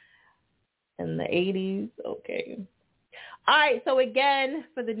in the 80s. Okay. All right, so again,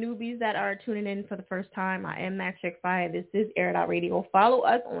 for the newbies that are tuning in for the first time, I am Fiyachick Fire. This is Airitoutradio. Follow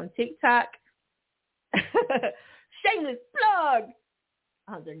us on TikTok. Shameless plug.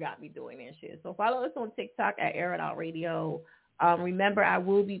 Hunter got me doing that shit. So follow us on TikTok at Airitoutradio. Remember, I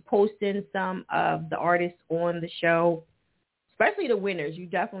will be posting some of the artists on the show, especially the winners. You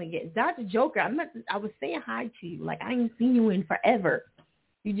definitely get Dr. Joker. I was saying hi to you. Like, I ain't seen you in forever.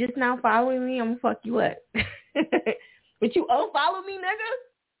 You just now following me? I'm going to fuck you up. But you unfollow me, nigga?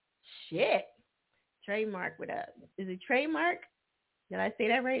 Shit. Trademark with us. Is it trademark? Did I say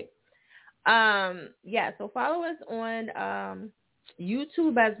that right? Yeah, so follow us on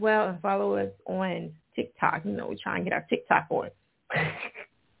YouTube as well, and follow us on TikTok. We're trying to get our TikTok on.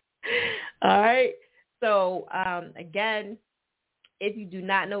 All right. So, again, if you do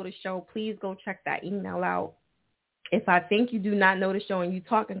not know the show, please go check that email out. If I think you do not know the show and you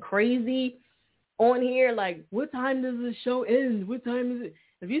talking crazy on here like, what time does the show end? What time is it?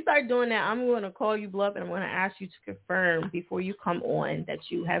 If you start doing that, I'm going to call you bluff and I'm going to ask you to confirm before you come on that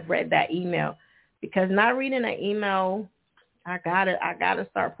you have read that email. Because not reading that email, I gotta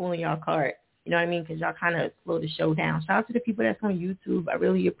start pulling y'all card. You know what I mean? Because y'all kind of slow the show down. Shout out to the people that's on YouTube. I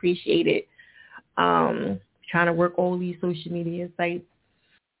really appreciate it. Trying to work all these social media sites.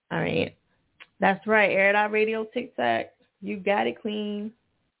 All right. That's right. Airitoutradio TikTok. You got it, Queen.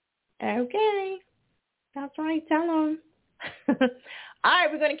 Okay. That's right. Tell them. All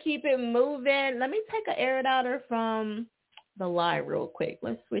right. We're going to keep it moving. Let me take an Airitouter from the live real quick.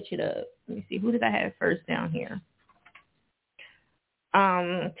 Let's switch it up. Let me see. Who did I have first down here?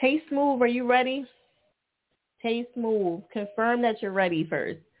 Taste Smooth, are you ready? Taste Smooth. Confirm that you're ready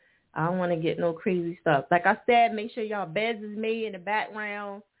first. I don't want to get no crazy stuff. Like I said, make sure y'all beds is made in the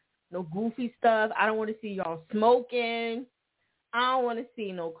background. No goofy stuff. I don't want to see y'all smoking. I don't want to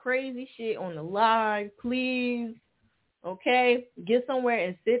see no crazy shit on the live. Please. Okay? Get somewhere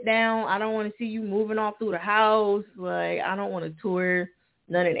and sit down. I don't want to see you moving off through the house. Like, I don't want to tour.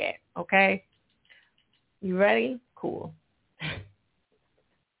 None of that. Okay? You ready? Cool.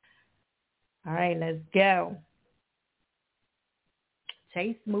 All right, let's go.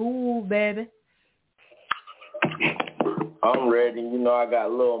 Taste Smooth, baby. I'm ready. You know I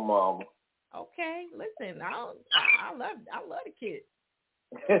got Lil Mama. Okay, listen, I love the kid.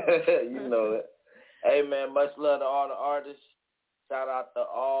 You know it. Hey man, much love to all the artists. Shout out to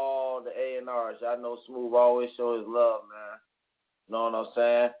all the A&Rs. Y'all know Smooth always show his love, man. Know what I'm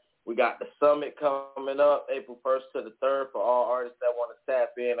saying? We got the summit coming up April 1st to the 3rd for all artists that want to tap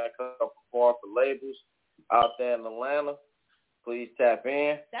in. I come perform for labels out there in Atlanta. Please tap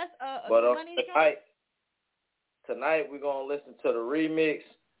in. That's but tonight we're going to listen to the remix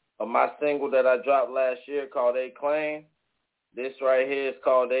of my single that I dropped last year called They Claim. This right here is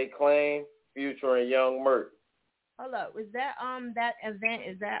called They Claim, Future and Young Merc. Hold up. Is that that event,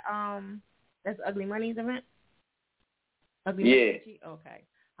 is that that's Ugly Money's event? Ugly Money? Okay.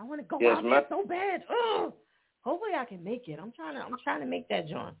 I want to go out there so bad. Ugh. Hopefully I can make it. I'm trying to make that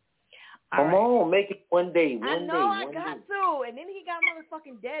joint. Come on, make it one day. I got to. And then he got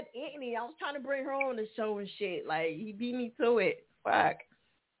motherfucking Dead Anthony. I was trying to bring her on the show and shit. Like, he beat me to it. Fuck.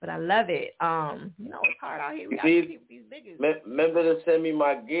 But I love it. You know, it's hard out here. We got to keep these biggest. Remember to send me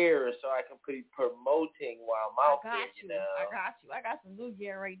my gear so I can be promoting while I'm out there. I got some new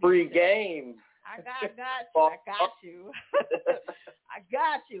gear right there. Free game. I got you. I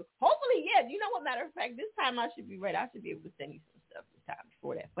got you. Hopefully, yeah. You know what? Matter of fact, this time I should be ready. I should be able to send you some stuff this time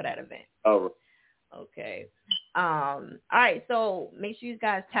for that event. Oh. Okay. All right. So make sure you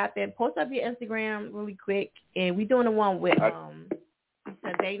guys tap in. Post up your Instagram really quick, and we doing the one with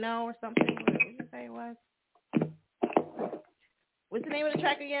Tadano or something. What did you say it was? What's the name of the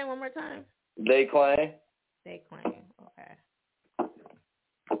track again? One more time. They Claim. They Claim. Okay.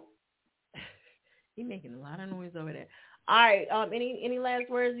 He's making a lot of noise over there. All right. Any last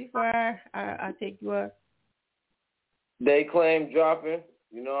words before I take you up? They Claim dropping.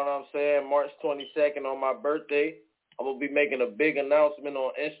 You know what I'm saying? March 22nd on my birthday. I'm going to be making a big announcement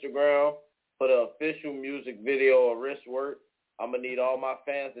on Instagram for the official music video of Wrist Work. I'm going to need all my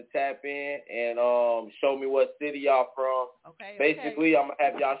fans to tap in and show me what city y'all from. Okay. Basically, I'm going to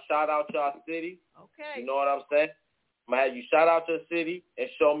have y'all shout out y'all city. Okay. You know what I'm saying? I'm going to have you shout out your city and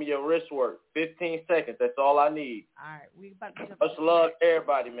show me your wrist work. 15 seconds. That's all I need. All right. We about to much love to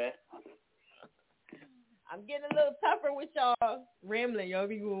everybody, man. I'm getting a little tougher with y'all rambling. Y'all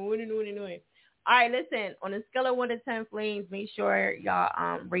be going on. All right, listen. On a scale of 1 to 10 flames, make sure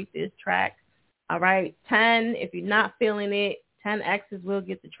y'all rate this track. All right, 10. If you're not feeling it, 10 X's will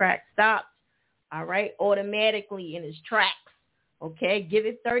get the track stopped. All right, automatically in its tracks. Okay, give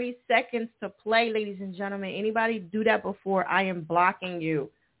it 30 seconds to play, ladies and gentlemen. Anybody do that before, I am blocking you.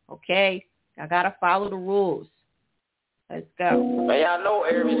 Okay, I gotta follow the rules. Let's go. Man, y'all know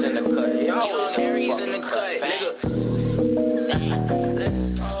Aries in the cut. Y'all know Aries in the cut, nigga.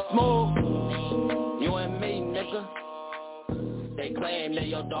 Smooth, you and me, nigga. They claim that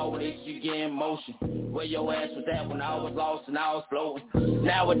your dog with you get in motion. Where your ass was at when I was lost and I was floating.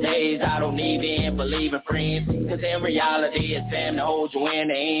 Nowadays, I don't even believe in friends. Cause in reality, it's time to hold you in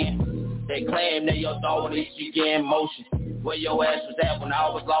the end. They claim that your dog with you get in motion. Where your ass was at when I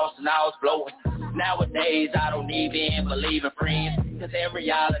was lost and I was floating. Nowadays, I don't even believe in friends. Cause in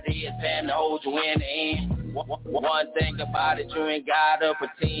reality, it's time to hold you in the end. One thing about it, you ain't gotta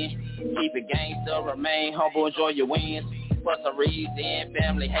pretend. Keep it gangster, remain humble, enjoy your wins. For some reason,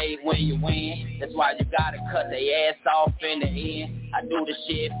 family hate when you win. That's why you gotta cut their ass off in the end. I do the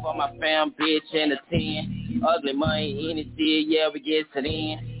shit for my fam, bitch, and the 10. Ugly money, any city, yeah, we get to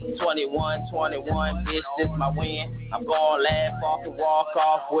the end. 21, bitch, this my win. I'm gonna laugh off and walk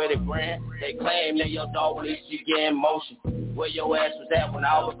off with a grin. They claim that your dog, at least you get in motion. Where your ass was at when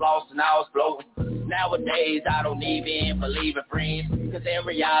I was lost and I was floating. Nowadays, I don't even believe in friends. Cause in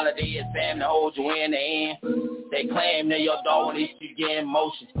reality, it's fam to hold you in the end. They claim that your dog, at least you get in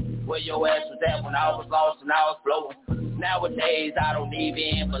motion. Where your ass was at when I was lost and I was floating. Nowadays, I don't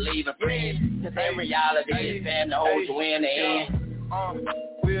even believe in friends. Cause in reality, it's fam to hold you in the end.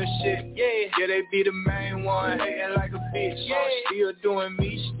 Real shit, yeah, they be the main one, hating like a bitch, still doing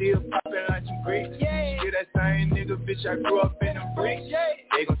me, still popping like some bricks, still that same nigga, bitch, I grew up in them bricks,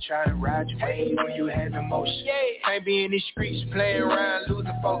 they gon' try to ride your wave when you have emotion, can't be in these streets playing around,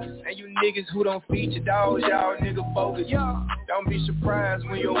 losing focus, and you niggas who don't feed your dogs, y'all nigga bogus, don't be surprised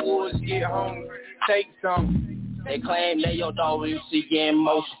when your wolves get hungry, take some. They claim that your dog used to get in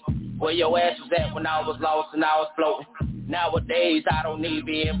motion, where your ass was at when I was lost and I was floating. Nowadays, I don't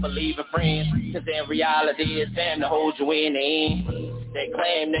even believe in friends, cause in reality, it's time to hold you in the end. They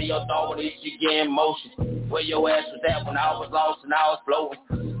claim that your dog at least you get in motion, where your ass was at when I was lost and I was floating.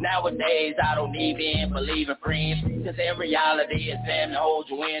 Nowadays, I don't even believe in friends, cause in reality, it's time to hold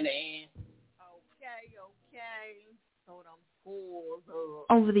you in the end. Okay. So them fools.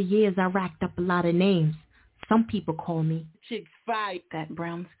 Over the years, I racked up a lot of names. Some people call me Chick Fight. That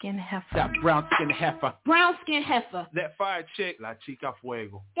brown skin heifer. That brown skin heifer. Brown skin heifer. That fire chick. La chica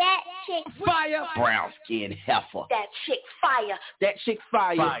fuego. That chick fire. Brown skin heifer. That chick fire. That chick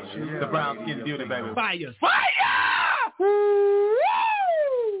fire. Fire. The brown skin beauty, baby. Fire.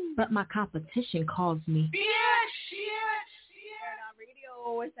 But my competition calls me.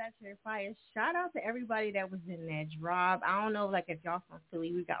 It's that chick fire. Shout out to everybody that was in that drop. I don't know, like, if y'all from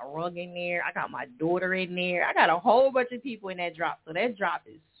Philly, we got Rug in there. I got my daughter in there. I got a whole bunch of people in that drop. So that drop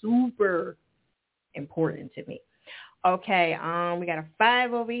is super important to me. Okay, we got a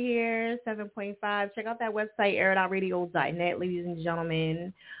 5 over here, 7.5. Check out that website, airitoutradio.net, ladies and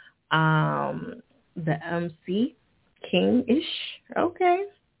gentlemen. The MC King-ish. Okay.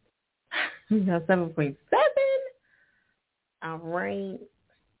 We got 7.7. All right.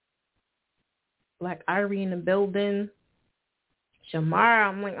 Black Ivory in the building. Shamar,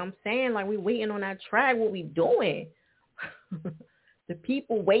 I'm saying, we waiting on that track. What we doing? The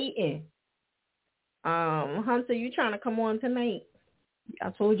people waiting. Hunter, you trying to come on tonight? I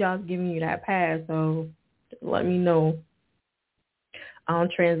told you I was giving you that pass, so let me know.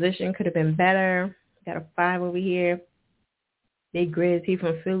 Transition could have been better. Got a 5 over here. Big Grizz, he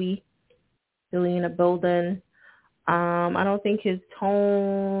from Philly. Philly in the building. I don't think his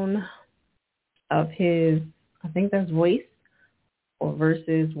tone of his, I think that's voice or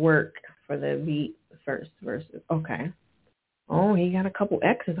versus work for the beat first versus. Okay. Oh, he got a couple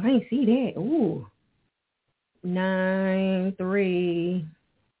X's. I ain't see that. Ooh. 9-3.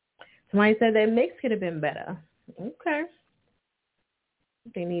 Somebody said that mix could have been better. Okay.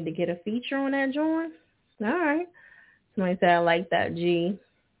 They need to get a feature on that joint. All right. Somebody said I like that G.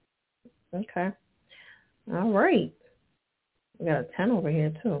 Okay. All right. We got a 10 over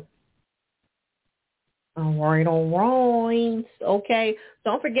here, too. All right. Okay.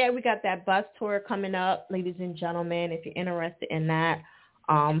 Don't forget, we got that bus tour coming up, ladies and gentlemen. If you're interested in that,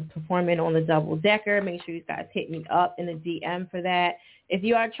 performing on the double-decker, make sure you guys hit me up in the DM for that. If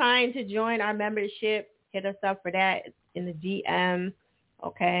you are trying to join our membership, hit us up for that in the DM.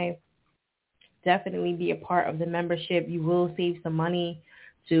 Okay. Definitely be a part of the membership. You will save some money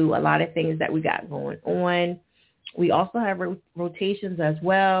to a lot of things that we got going on. We also have rotations as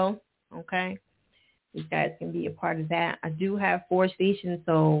well, okay? You guys can be a part of that. I do have 4 stations,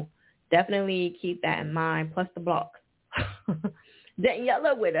 so definitely keep that in mind, plus the block. Then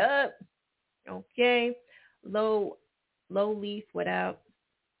Yellow, what up? Okay. Low Leaf, what up?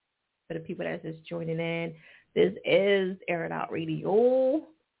 For the people that's just joining in, this is Air It Out Radio.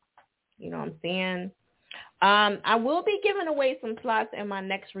 You know what I'm saying? I will be giving away some slots in my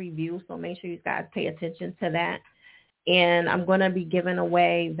next review, so make sure you guys pay attention to that. And I'm going to be giving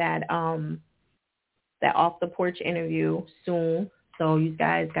away that Off the Porch interview soon. So you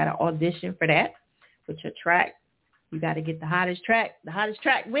guys got to audition for that with your track. You got to get the hottest track. The hottest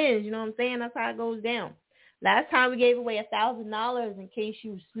track wins. You know what I'm saying? That's how it goes down. Last time we gave away $1,000 in case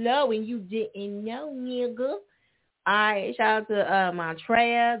you slow and you didn't know, nigga. All right, shout out to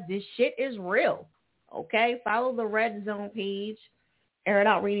Montreal. This shit is real. Okay, follow the Red Zone page. Air It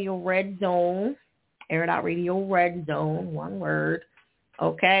Out Radio Red Zone. Air It Out Radio Red Zone. One word.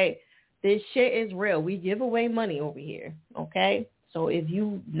 Okay. This shit is real. We give away money over here, okay? So if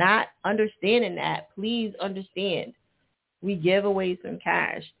you not understanding that, please understand. We give away some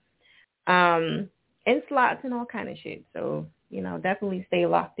cash. And slots and all kind of shit. So, definitely stay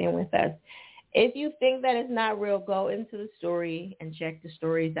locked in with us. If you think that it's not real, go into the story and check the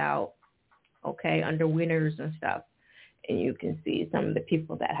stories out, okay, under winners and stuff. And you can see some of the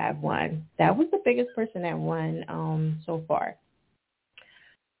people that have won. That was the biggest person that won so far.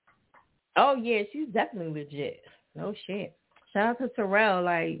 Oh, yeah, she's definitely legit. No shit. Shout out to Terrell.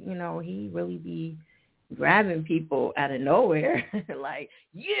 Like, he really be grabbing people out of nowhere. Like,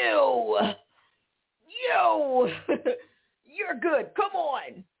 you, you're good. Come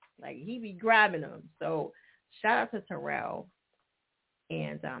on. Like, he be grabbing them. So shout out to Terrell.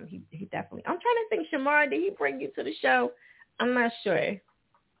 And he definitely, I'm trying to think, Shamar, did he bring you to the show? I'm not sure.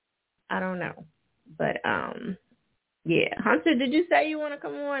 I don't know. But, yeah. Hunter, did you say you want to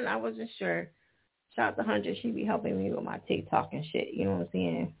come on? I wasn't sure. Shout out to Hunter. She be helping me with my TikTok and shit. You know what I'm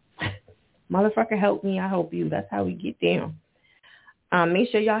saying? Motherfucker help me, I help you. That's how we get down. Make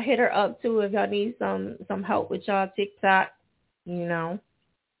sure y'all hit her up, too, if y'all need some help with y'all TikTok.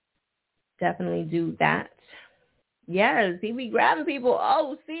 Definitely do that. Yes, he be grabbing people.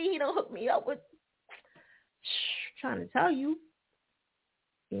 Oh, see, he don't hook me up with... trying to tell you.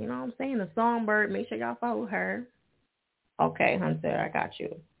 You know what I'm saying? The Songbird. Make sure y'all follow her. Okay, Hunter, I got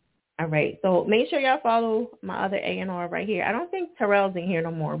you. All right, so make sure y'all follow my other A&R right here. I don't think Terrell's in here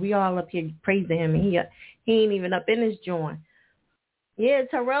no more. We all up here praising him, and he ain't even up in this joint. Yeah,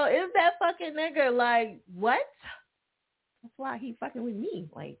 Terrell is that fucking nigga. Like, what? That's why he fucking with me.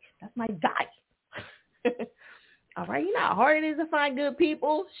 Like, that's my guy. All right, you know how hard it is to find good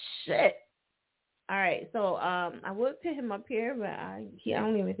people? Shit. All right, so I would put him up here, but I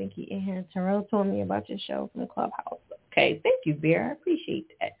don't even think he in here. Terrell told me about your show from Clubhouse. Okay, thank you, Bear. I appreciate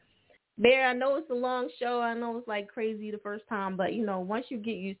that. Bear, I know it's a long show. I know it's like crazy the first time, but once you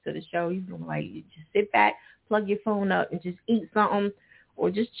get used to the show, you can you just sit back, plug your phone up, and just eat something,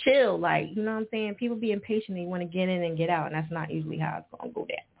 or just chill. Like, you know what I'm saying? People be impatient. They want to get in and get out, and that's not usually how it's gonna go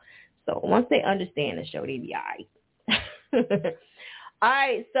down. So once they understand the show, they be all right. All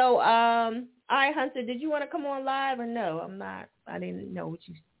right. So all right, Hunter, did you want to come on live or no? I didn't know what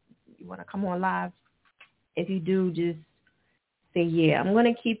you want to come on live. If you do, just say yeah. I'm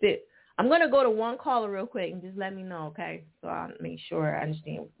gonna keep it. I'm going to go to one caller real quick and just let me know, okay? So I'll make sure I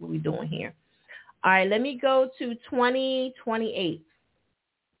understand what we're doing here. All right, let me go to 2028.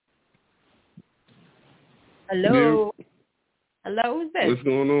 Hello? Yeah. Hello, who's this? What's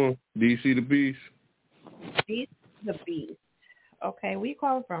going on? DC the Beast. DC the Beast. Okay, where you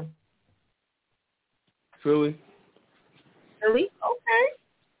calling from? Philly. Philly? Okay.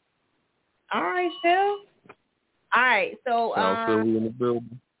 All right, Phil. All right, so... South Philly in the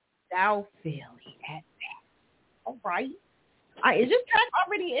building. South Philly at that. All right. Is this track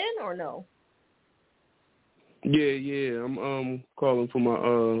already in or no? Yeah. I'm calling for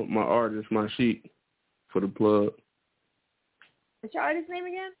my artist, my Chic, for the plug. What's your artist name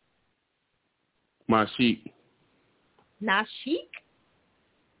again? My Chic. Nashik?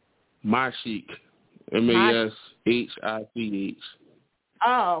 My Chic. MASHICH.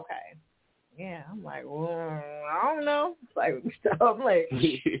 Oh, okay. Yeah, I'm like, well, I don't know. It's like, I'm like,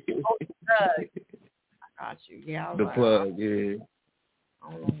 oh, I got you. Yeah, the plug, yeah.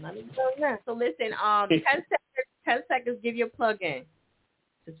 I don't know nothing about that. So listen, 10 seconds, give your plug in.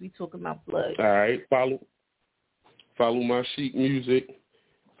 Since we talking about plugs. All right, follow my Chic music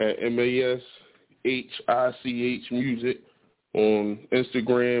at MASHICH music on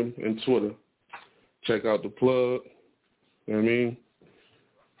Instagram and Twitter. Check out the plug. You know what I mean?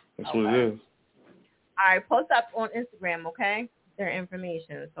 That's okay. What it is. All right, post up on Instagram, okay? Their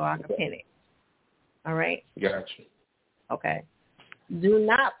information so I can pin it. All right? Gotcha. Okay. Do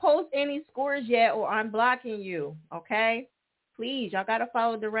not post any scores yet or I'm blocking you, okay? Please, y'all got to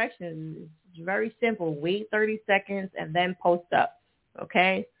follow directions. It's very simple. Wait 30 seconds and then post up,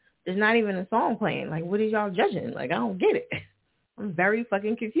 okay? There's not even a song playing. Like, what is y'all judging? Like, I don't get it. I'm very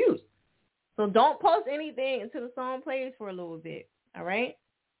fucking confused. So don't post anything until the song plays for a little bit, all right?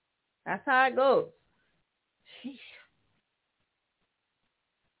 That's how it goes. Sheesh.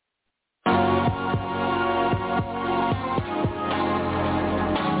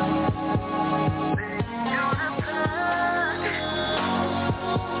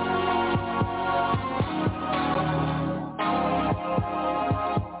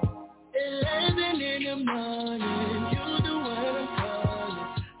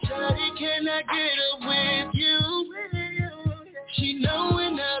 Can I get up with you? She know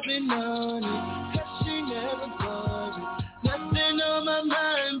when I've been on it, 'cause she never bothered. Nothing on my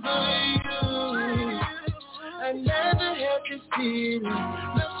mind but you. feeling.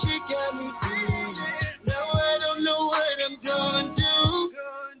 Now she got me feeling. Now I don't know what I'm gonna do.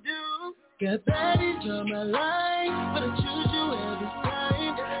 Got baddies on my line, but I choose you every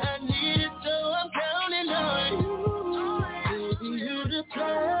time. I need it, so I'm counting on you. Baby, you the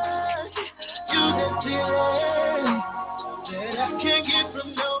plug, you the feeling that I can't get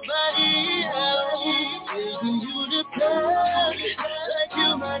from nobody else. Baby, you the plug, like you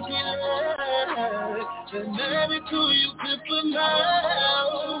my dealer. The medical you could put my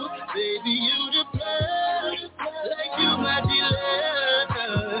out. Baby, you the plug, like you my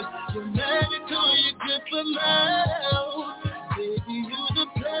dealer. The medical you could put my out. Baby, you the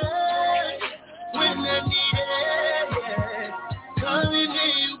plug, when I need it, yeah. Calling me,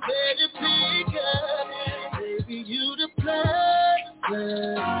 you better pick up. Baby, you the plug.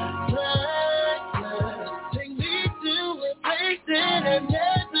 Take me to a place that I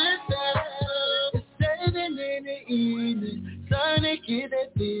never thought. It's 7 in the evening, trying to get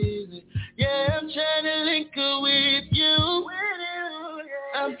that feeling. Yeah, I'm trying to link her with you.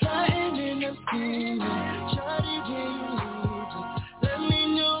 I'm plotting and I'm scheming, Shawty, when you leave. Let me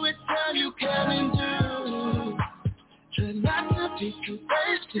know what time you coming through. Try not to be too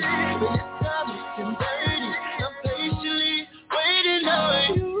thirsty, but this time it's getting dirty. I'm patiently waiting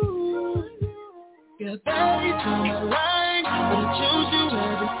on you. Got bodies on my line, but I choose you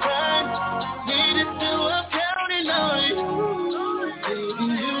every time. Need it till I'm counting on you. Baby,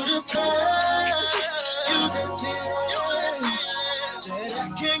 you the plug, you the feeling that I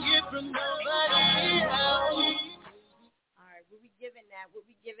can't get from nobody else. What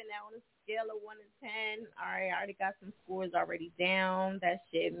we giving that on a scale of 1 to 10? All right, I already got some scores already down. That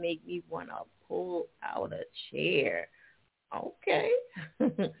shit make me want to pull out a chair. Okay.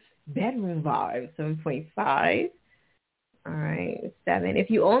 Bedroom vibe, 7.5. All right, 7. If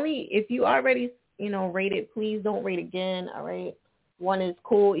you already, rated, please don't rate again. All right. 1 is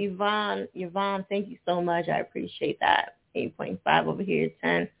cool. Yvonne, thank you so much. I appreciate that. 8.5 over here,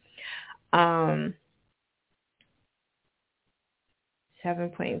 10.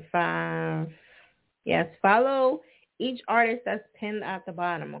 7.5. Yes, follow each artist that's pinned at the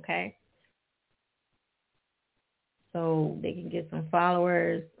bottom, okay? So they can get some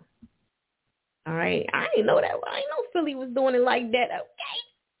followers. All right. I didn't know that. I didn't know Philly was doing it like that.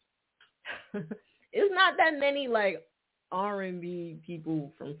 Okay. It's not that many, like, R&B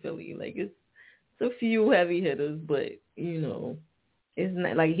people from Philly. Like, it's a few heavy hitters, but, it's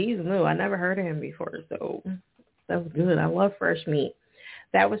not like he's new. I never heard of him before, so that's good. I love fresh meat.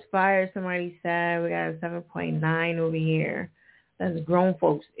 That was fire, somebody said. We got a 7.9 over here. That's grown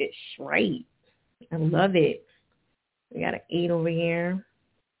folks. It's right. I love it. We got an 8 over here.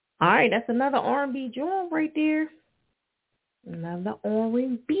 All right, that's another R&B joint right there. Another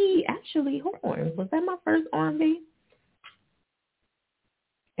R&B. Actually, hold on. Was that my first R&B?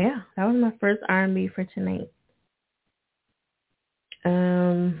 Yeah, that was my first R&B for tonight.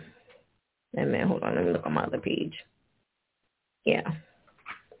 Man, hold on. Let me look on my other page. Yeah.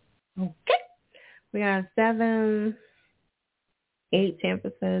 Okay. We got 7, 8.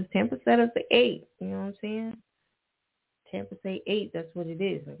 Tampa says it's an 8. You know what I'm saying? Tampa say 8. That's what it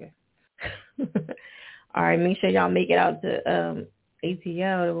is. Okay. All right. Make sure y'all make it out to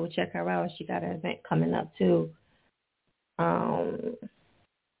ATL. We'll check her out. She got an event coming up too.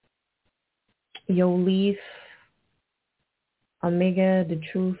 Yo Leaf, Omega, The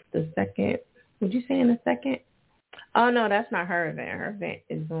Truth, the second. Would you say in the second? Oh, no, that's not her event. Her event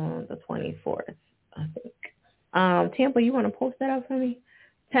is on the 24th, I think. Tampa, you want to post that up for me?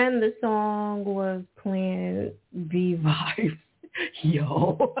 10, the song was Plan B Vibes.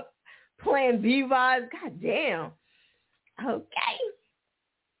 Yo. Plan B Vibes. God damn. Okay.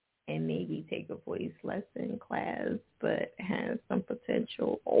 And maybe take a voice lesson class, but has some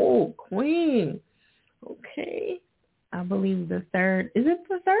potential. Oh, Queen. Okay. I believe the 3rd. Is it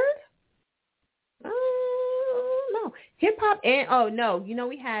the 3rd? No. Hip hop and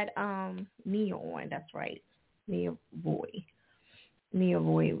we had Nia on. That's right. Nia Boy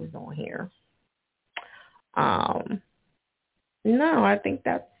was on here. No, I think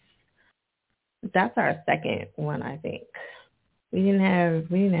that's our second one. I think we didn't have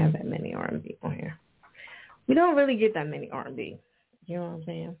that many R&B on here. We don't really get that many R&B. You know what I'm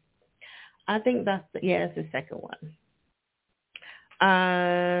saying? I think that's the second one.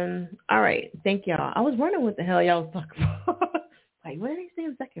 All right. Thank y'all. I was wondering what the hell y'all was talking about. Like, what are they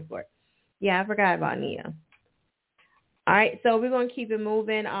saying second for? Yeah, I forgot about Nia. All right, so we're gonna keep it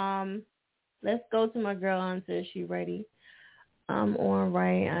moving. Let's go to my girl until she's ready. I'm on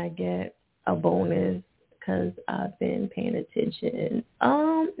right. I get a bonus because I've been paying attention.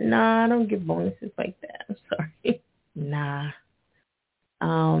 Nah, I don't get bonuses like that. I'm sorry. Nah,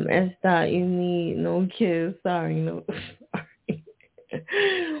 And stop, you need no kids. Sorry, no.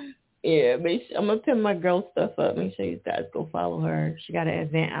 Yeah, I'm going to pin my girl stuff up. Make sure you guys go follow her. She got an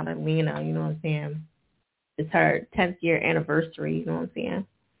event out in Atlanta, you know what I'm saying? It's her 10th year anniversary, you know what I'm saying?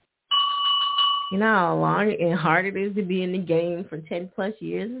 You know how long and hard it is to be in the game for 10 plus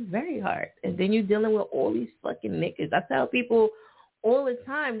years? It's very hard. And then you're dealing with all these fucking niggas. I tell people all the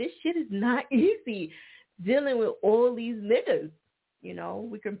time, this shit is not easy dealing with all these niggas. You know,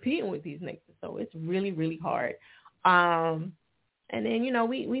 we're competing with these niggas. So it's really, really hard. And then, you know,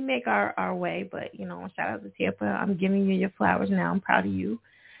 we make our way. But, you know, shout out to Tampa. I'm giving you your flowers now. I'm proud of you.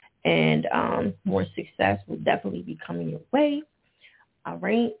 And more success will definitely be coming your way. All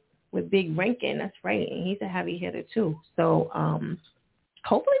right. With Big Rankin, that's right. And he's a heavy hitter, too. So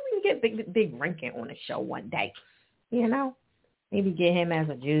hopefully we can get Big Rankin on the show one day. You know? Maybe get him as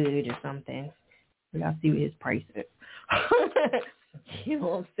a judge or something. We got to see what his price is. You know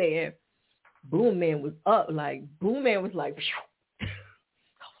what I'm saying? Boom Man was up. Boom Man was like, I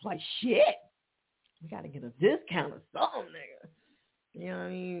was like, shit. We got to get a discount or something, nigga. You know what I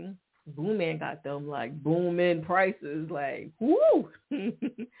mean? Boom Man got them, booming prices. Woo!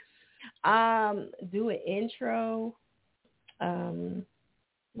 Do an intro.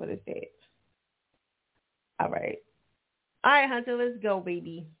 What is it? All right, Hunter, let's go,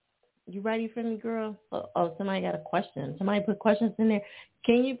 baby. You ready for me, girl? Oh, somebody got a question. Somebody put questions in there.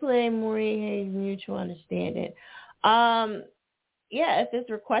 Can you play Maureen Hayes' Mutual Understanding? Yeah, if it's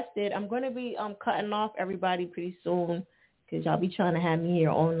requested, I'm going to be cutting off everybody pretty soon because y'all be trying to have me here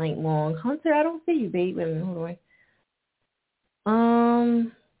all night long. Hunter, I don't see you, babe. Wait a minute, hold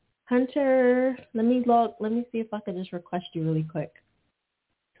on. Hunter, let me see if I could just request you really quick.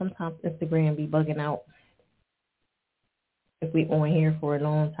 Sometimes Instagram be bugging out if we on here for a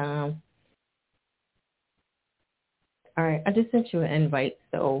long time. All right, I just sent you an invite.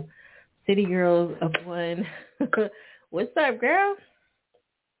 So, City Girls of One. What's up, girl?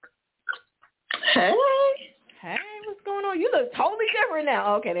 Hey. Hey, what's going on? You look totally different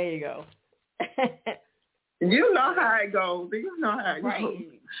now. Okay, there you go. You know how it goes. You know how it right. goes.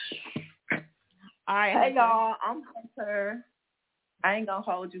 All right. Hey, y'all. I'm Hunter. I ain't going to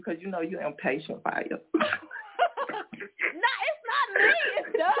hold you because you know you're impatient, Fire. Nah, it's not me.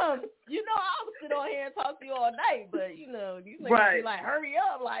 It's dumb. You know, I'll sit on here and talk to you all night, but, you know, these niggas be like, hurry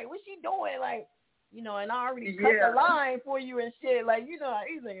up. What's she doing? You know, and I already cut the line for you and shit. You know,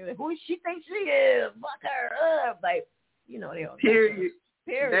 these niggas, who she thinks she is? Fuck her up. You know, they don't. Period.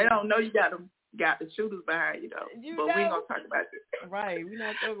 They don't know you got the shooters behind you, though. But we ain't going to talk about it. Right. We're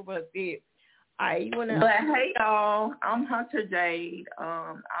not talking about it. All right, you want to... But, hey, y'all. I'm Hunter Jade.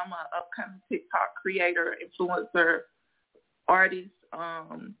 I'm an upcoming TikTok creator, influencer, artist.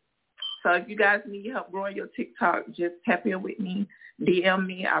 So if you guys need help growing your TikTok, just tap in with me. DM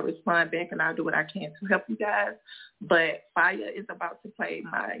me. I respond back, and I'll do what I can to help you guys. But Fire is about to play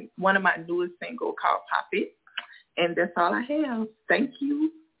one of my newest singles called Pop It. And that's all I have. Thank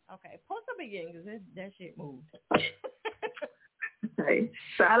you. Okay. Post up again because that shit moved. Okay.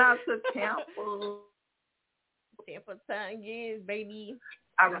 Shout out to Tampa. Tampa time, yes, baby.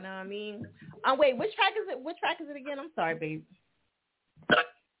 All right. You know what I mean? Wait, which track is it? Which track is it again? I'm sorry, babe.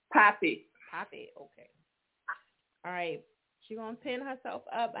 Pop It. Pop It. Okay. All right. She gonna pin herself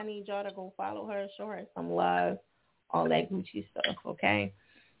up. I need y'all to go follow her, show her some love, all that Gucci stuff. Okay.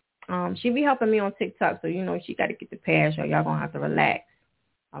 She be helping me on TikTok, so you know she got to get the pass, or y'all gonna have to relax.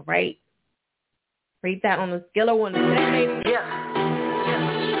 All right. Rate that on the scale of 1 to 10, baby. Yeah.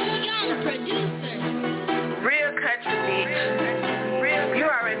 Real country bitch. Real. You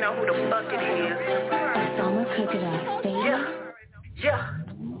already know who the fuck it is. Summer cook it up, baby.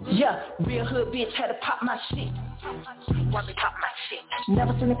 Yeah. Real hood bitch had to pop my shit. Want me pop my shit.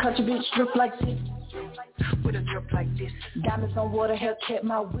 Never seen a country bitch drip like this. With a drip like this. Diamonds on water, Hellcat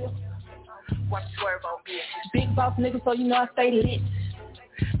my whip. Want to swerve on bitch. Big boss nigga, so you know I stay lit.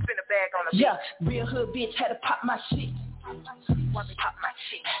 Spin a bag on a bitch. Yeah, real hood bitch had to pop my shit. Want me pop my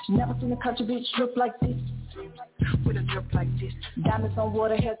shit. Never seen a country bitch drip like this. With a drip like this. Diamonds on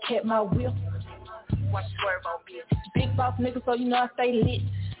water, Hellcat my whip. Want to swerve on bitch. Big boss nigga, so you know I stay lit.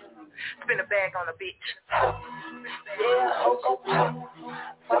 Spin a bag on a bitch. Yeah, okay.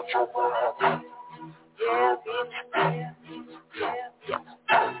 Watch your world. Yeah, bitch. Yeah.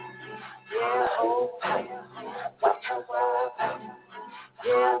 Yeah, okay. Watch your world.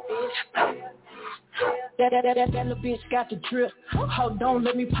 Yeah, bitch. That little bitch got the drip. Hold on,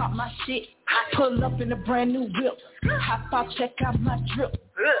 let me pop my shit. Pull up in a brand new whip. Hop out, check out my drip.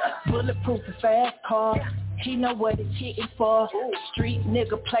 Bulletproof and fast car. He know what it's hitting for. Street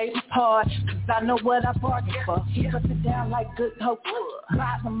nigga play the part, cause I know what I bargained for. He puts it down like good hope.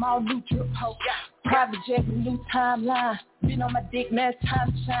 Buy them all new drip hoes. Private jet with new timeline. Been on my dick, now it's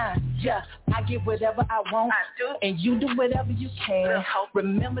time to shine. Yeah, I get whatever I want, and you do whatever you can.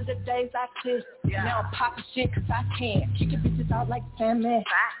 Remember the days I kissed. Now I'm popping shit 'cause I can. Kicking bitches out like Sandman.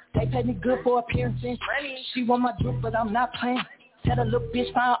 They pay me good for appearances. She want my drip, but I'm not playing. Tell a little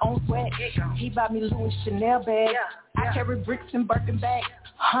bitch find her own swag. He bought me Louis Chanel bag. I carry bricks and Birkin bags.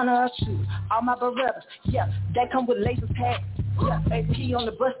 Hunter shoes, all my Berettas. Yeah, they come with laser tags. Yeah, AP on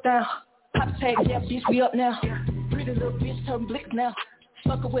the bus down. Pop tag, yeah, bitch, we up now. Pretty little bitch, turn blick now.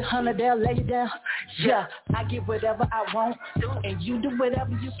 Fuck her with Hunter, they'll lay it down. Yeah, I get whatever I want, and you do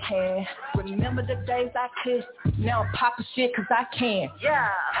whatever you can. Remember the days I kissed. Now I'm popping shit 'cause I can. Yeah.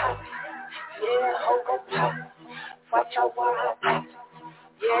 Yeah, hold on. Watch out what I do.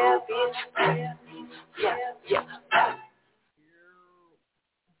 Yeah, bitch. Yeah.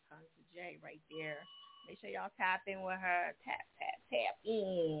 J right there. Make sure y'all tap in with her. Tap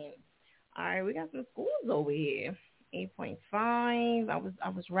in. All right, we got some schools over here. 8.5. I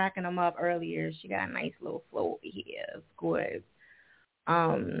was racking them up earlier. She got a nice little flow over here. It's good.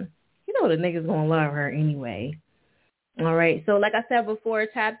 You know the niggas gonna love her anyway. All right, so like I said before,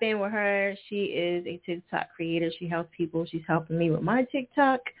 tap in with her. She is a TikTok creator. She helps people. She's helping me with my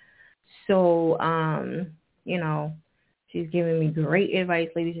TikTok. So, you know, she's giving me great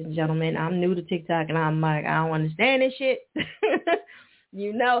advice, ladies and gentlemen. I'm new to TikTok, and I'm like, I don't understand this shit.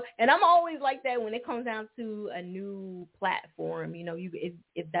 You know, and I'm always like that when it comes down to a new platform. You know, if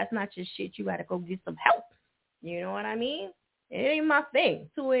that's not your shit, you got to go get some help. You know what I mean? It ain't my thing.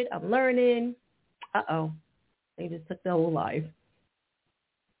 To it, I'm learning. Uh-oh. They just took the whole life.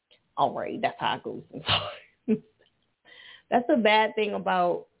 All right, that's how it goes. That's the bad thing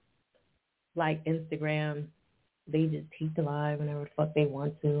about, like, Instagram. They just take the live whenever the fuck they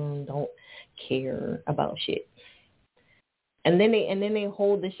want to and don't care about shit. And then they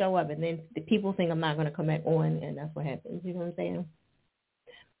hold the show up, and then the people think I'm not going to come back on, and that's what happens. You know what I'm saying?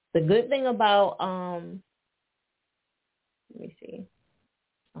 The good thing about, let me see.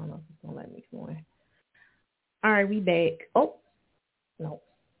 I don't know if it's going to let me come on. All right, we back. Oh, no.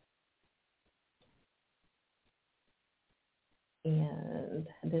 And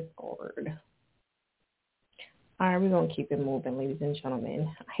Discord. All right, we're going to keep it moving, ladies and gentlemen.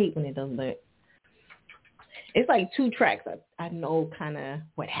 I hate when it does that. It's like 2 tracks. I know kind of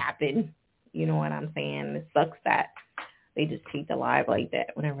what happened. You know what I'm saying? It sucks that they just keep the live like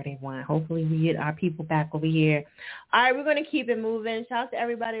that whenever they want. Hopefully we get our people back over here. All right, we're going to keep it moving. Shout out to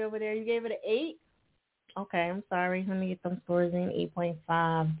everybody over there. You gave it an 8? Okay, I'm sorry. Let me get them scores in.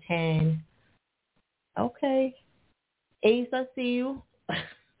 8.5, 10. Okay. Ace, I see you.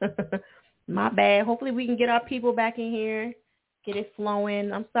 My bad. Hopefully we can get our people back in here. Get it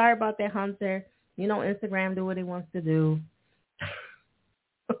flowing. I'm sorry about that, Hunter. You know, Instagram do what it wants to do.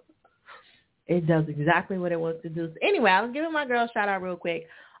 It does exactly what it wants to do. So anyway, I was giving my girl a shout out real quick.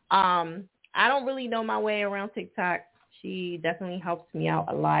 I don't really know my way around TikTok. She definitely helps me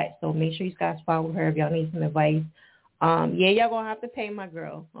out a lot. So make sure you guys follow her if y'all need some advice. Yeah, y'all going to have to pay my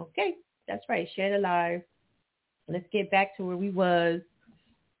girl. Okay, that's right. Share the live. Let's get back to where we was.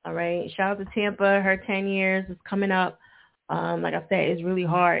 All right. Shout out to Tampa. Her 10 years is coming up. Like I said, it's really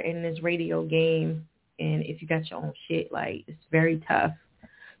hard in this radio game. And if you got your own shit, like, it's very tough.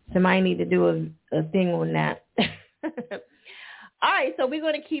 Somebody need to do a thing on that. All right, so we're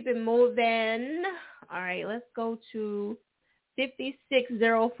going to keep it moving. All right, let's go to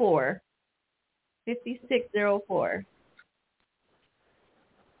 5604. 5604.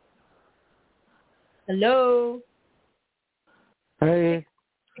 Hello. Hey.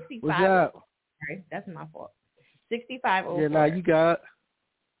 65. What's up? Sorry, that's my fault. 6504. Yeah, nah, you got.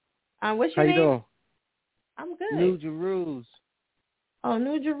 What's your name? How you doing? I'm good. New Jerus. Oh,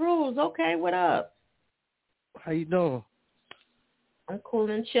 New Jerus. Okay, what up? How you doing? I'm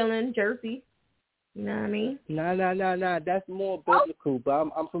cool and chilling, Jersey. You know what I mean? Nah. That's more biblical, but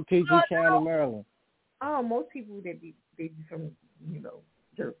I'm from PG County, Maryland. Oh, most people they be from,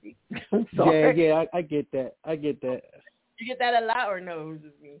 Jersey. I'm sorry. Yeah, I get that. You get that a lot or no? It was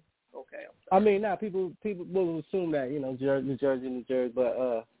just me. Okay. I mean, people will assume that, New Jersey,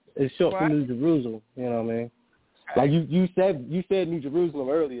 but it's short for New Jerusalem. You know what I mean? Like you said New Jerusalem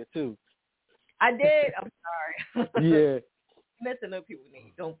earlier too. I did. I'm sorry. Yeah. Messing up people's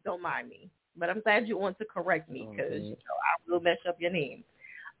names. Don't mind me. But I'm glad you want to correct me because I will mess up your name.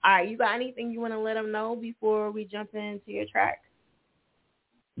 All right, you got anything you want to let them know before we jump into your track?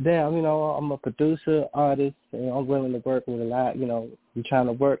 Yeah, I'm a producer, artist, and I'm willing to work with a lot. You're trying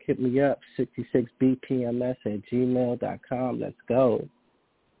to work, hit me up, 66bpms@gmail.com. Let's go.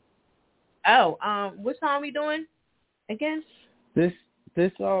 Oh, what song we doing again? This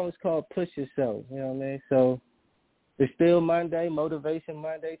this song is called Push Yourself, you know what I mean? So it's still Monday, Motivation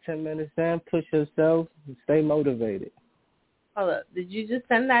Monday, 10 minutes in, push yourself, and stay motivated. Hold up, did you just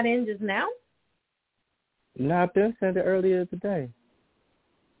send that in just now? No, I've been sent it earlier today.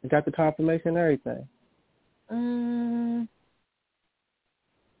 I got the confirmation and everything.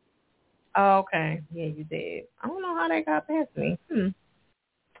 Oh, okay. Yeah, you did. I don't know how that got past me.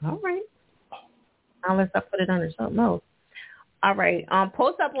 All right. Unless I put it under something else. All right.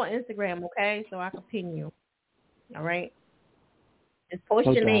 Post up on Instagram, okay, so I can pin you. All right. Just post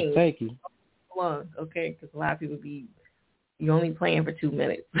your name. Thank you. Okay, because a lot of people you're only playing for 2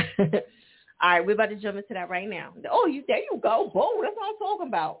 minutes. All right, we're about to jump into that right now. Oh, there you go. Boom, that's what I'm talking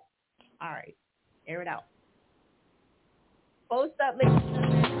about. All right, air it out. Post up, ladies.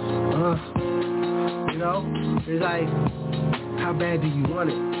 You know, it's like, how bad do you want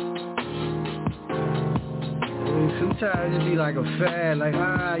it? I mean, sometimes it be like a fad, like,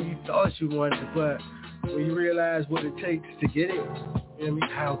 you thought you wanted it, but when you realize what it takes to get it, you know what I mean,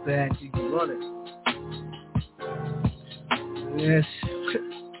 how bad do you want it? Yes.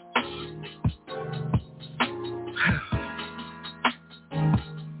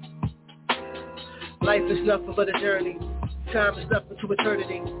 Life is nothing but a journey. Time is nothing to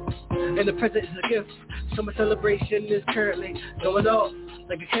eternity. And the present is a gift. Summer celebration is currently going off.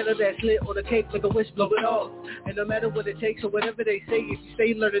 Like a candle that's lit on a cake, like a wish, blow it off. And no matter what it takes or whatever they say, if you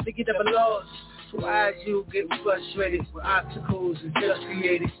stay learning, they get never lost. So as you get frustrated with obstacles and just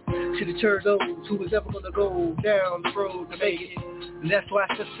created to deter those who is ever going to go down the road to make it. And that's why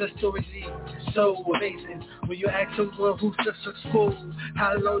success stories are so amazing. When you ask someone who's successful,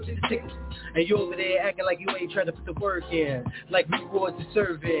 how long did it take? And you over there acting like you ain't trying to put the work in, like rewards are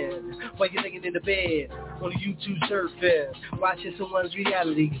serving, while you're laying in the bed on the YouTube surfing, watching someone's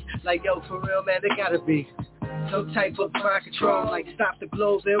reality. Like, yo, for real, man, there gotta be some type of mind control, like stop the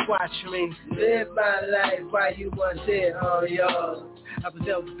globe and watch me live my life while you was there on yours. I was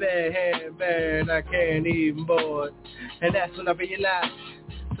dealt a bad hand, man, I can't even board. And that's when I realized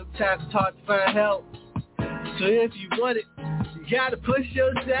sometimes it's hard to find help. So if you want it, you gotta push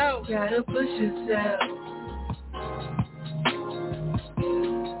yourself. Gotta push yourself.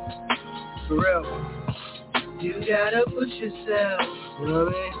 For real. You gotta push yourself. You know what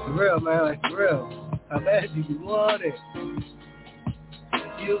I mean? For real, man, like for real. How bad do you want it?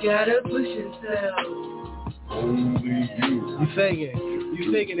 You gotta push yourself. Only you. You faking. You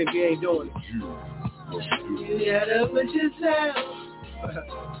faking if you ain't doing it. You gotta push yourself.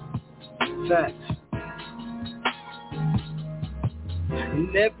 Facts.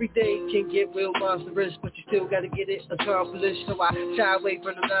 And every day can get real monstrous, but you still gotta get it accomplished. So I shy away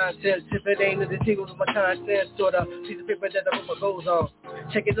from the nonsense. If it ain't in the tingle of my content, sort of piece of paper that I put my goals on.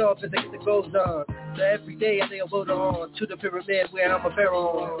 Check it off as I get the goals on. So every day I lay a boat on to the pyramid where I'm a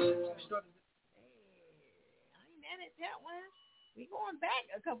pharaoh. I ain't mad at that one. We going back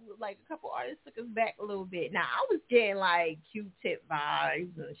a couple artists took us back a little bit. Now I was getting like Q-Tip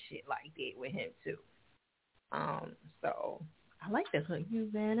vibes and shit like that with him too. So I like that song. You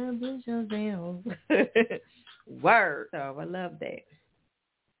better push yourself. Word. So I love that.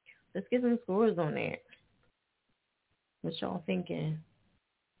 Let's get some scores on that. What y'all thinking?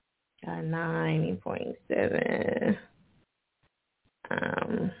 Got 9.7.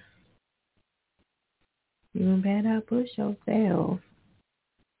 You better push yourself.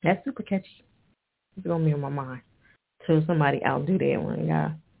 That's super catchy. It's gonna be on my mind till somebody outdo that one.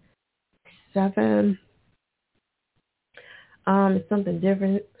 Got 7. It's something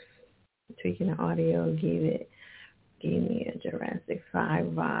different. Tweaking the audio, gave me a Jurassic 5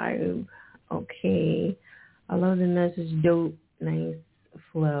 vibe. Okay. I love the message, dope, nice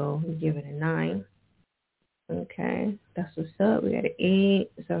flow. Give it a 9. Okay, that's what's up. We got an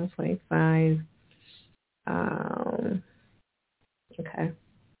 8, 7.5. Okay.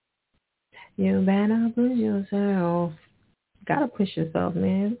 You better push yourself. Gotta push yourself,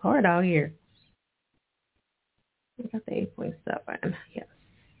 man. It's hard out here. We got the 8.7. Yes.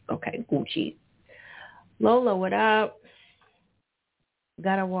 Okay, Gucci. Lola, what up?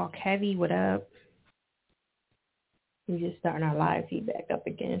 Gotta walk heavy, what up? We're just starting our live feedback up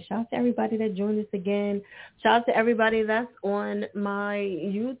again. Shout out to everybody that joined us again. Shout out to everybody that's on my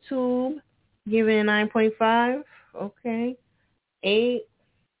YouTube. Giving a 9.5. Okay. 8.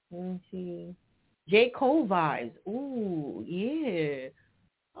 Let me see. J. Cole vibes. Ooh, yeah.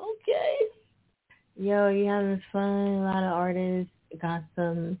 Okay. Yo, you having fun? A lot of artists got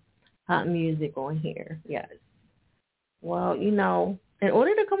some hot music on here. Yes. Well, in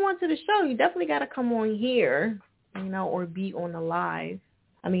order to come onto the show, you definitely got to come on here, or be on the live.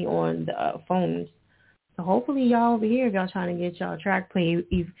 On the phones. So hopefully y'all over here, if y'all trying to get y'all track play,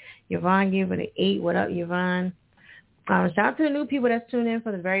 if Yvonne gave it an 8, what up, Yvonne? Shout out to the new people that's tuned in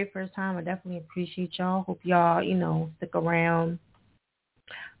for the very first time. I definitely appreciate y'all. Hope y'all, stick around.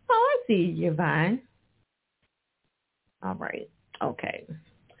 Oh, I see Yvonne. All right. Okay.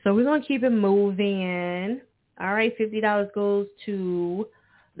 So we're going to keep it moving. All right. $50 goes to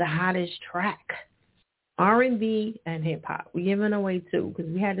the hottest track. R&B and hip-hop. We're giving away 2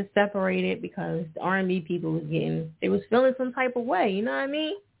 because we had to separate it because the R&B people they was feeling some type of way. You know what I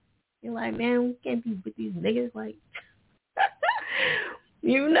mean? You're like, man, we can't be with these niggas. Like,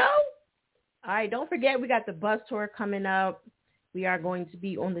 All right. Don't forget, we got the bus tour coming up. We are going to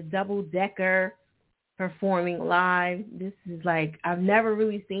be on the double-decker performing live. This is like, I've never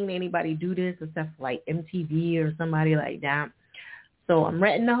really seen anybody do this except for like MTV or somebody like that. So I'm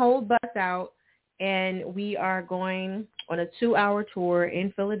renting the whole bus out, and we are going on a 2-hour tour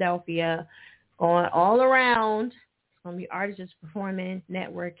in Philadelphia, going all around. It's going to be artists just performing,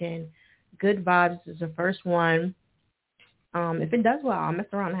 networking, good vibes. This is the first one. If it does well, I'll mess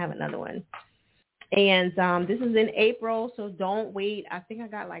around and have another one. And this is in April, so don't wait. I think I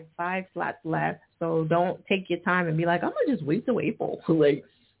got like 5 slots left, so don't take your time and be like, I'm going to just wait till April. Like,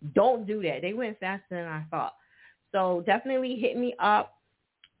 don't do that. They went faster than I thought. So definitely hit me up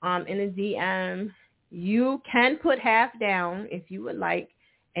in a DM. You can put half down if you would like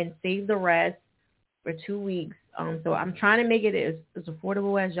and save the rest for 2 weeks. So I'm trying to make it as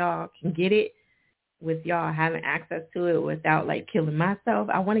affordable as y'all can get it with y'all having access to it without like killing myself.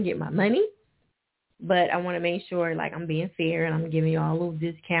 I want to get my money, but I want to make sure like I'm being fair and I'm giving y'all a little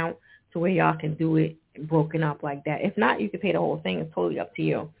discount to where y'all can do it broken up like that. If not, you can pay the whole thing. It's totally up to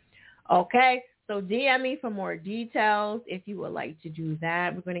you. Okay? So DM me for more details if you would like to do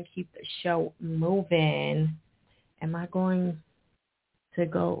that. We're going to keep the show moving. Am I going to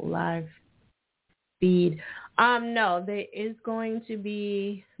go live feed? No, there is going to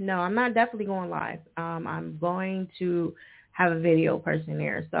be, no, I'm not definitely going live. I'm going to have a video person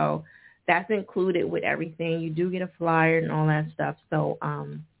there. So that's included with everything. You do get a flyer and all that stuff. So,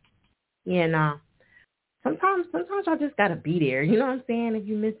 sometimes I just got to be there. You know what I'm saying? If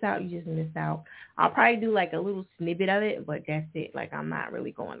you miss out, you just miss out. I'll probably do like a little snippet of it, but that's it. Like, I'm not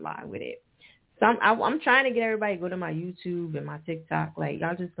really going live with it. So I'm trying to get everybody to go to my YouTube and my TikTok. Like,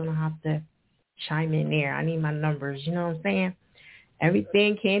 y'all just going to have to chime in there. I need my numbers. You know what I'm saying?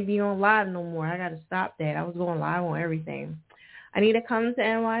 Everything can't be on live no more. I got to stop that. I was going live on everything. I need to come to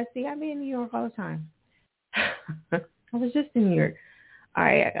NYC. I be in New York all the time. I was just in New York. All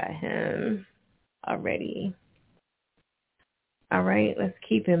right, I got him already. All right, let's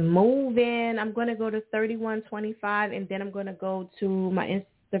keep it moving. I'm going to go to 3125, and then I'm going to go to my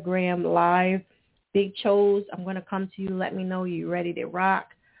Instagram live. Big Chose, I'm going to come to you. Let me know you're ready to rock.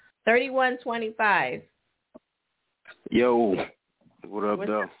 3125. Yo, what up,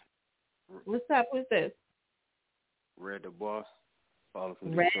 though? What's up? Who's this? Red the Boss, calling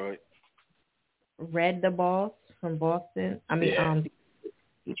from Red, Detroit. Red the Boss from Boston.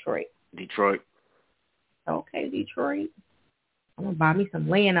 Detroit. Detroit. Okay, Detroit. I'm gonna buy me some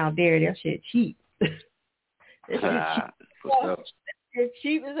land out there. That shit cheap. That shit cheap. That shit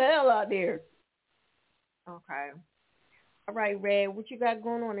cheap as hell out there. Okay. All right, Red. What you got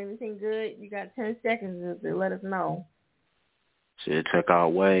going on? Anything good? You got 10 seconds to let us know. Shit, check out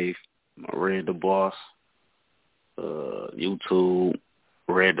Wave. Red the Boss. YouTube.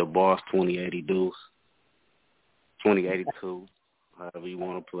 Red the Boss 2080 Deuce. 2082. However you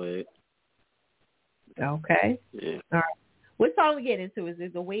want to play it. Okay. Yeah. All right. What song we get into? Is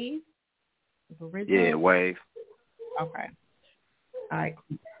it the Wave? Yeah, Wave. Okay. All right.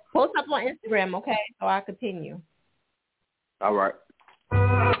 Post up on Instagram, okay? So I continue. All right.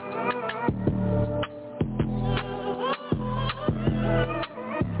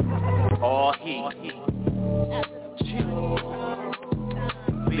 All heat.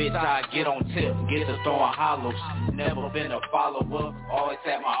 Bitch, I get on tip, get to throwing hollows. Never been a follower, always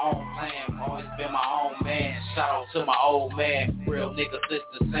had my own plan, always been my own man. Shout out to my old man, real nigga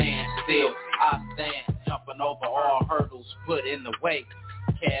sister saying, still I stand, jumping over all hurdles, put in the way.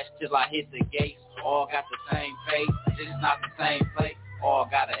 Cash till I hit the gates, all got the same face, just not the same place. All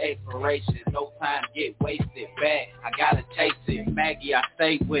got an expiration, no time to get wasted. Bad, I gotta chase it. Maggie, I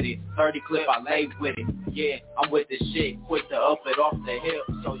stay with it. 30 clip, I lay with it. Yeah, I'm with the shit, quick to up it off the hip.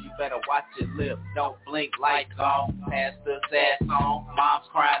 So you better watch your lip. Don't blink, lights on. Pass the sad song. Mom's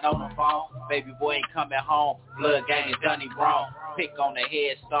crying on the phone. Baby boy ain't coming home. Blood gang is done him wrong. Pick on the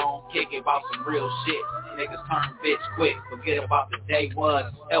headstone, kick it about some real shit. Niggas turn bitch quick, forget about the day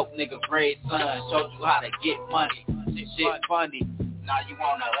one. Help niggas raise sons, showed you how to get money. Shit funny. Now you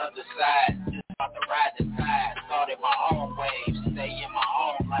on the other side, just about to ride the tide. Started my own waves, stay in my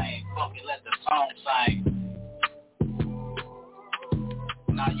own lane. Fuck it, let the song sing.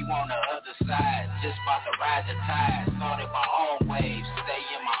 Now you on the other side, just about to ride the tide. Started my own waves, stay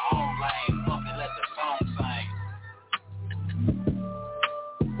in my own lane. Fuck it, let the song sing.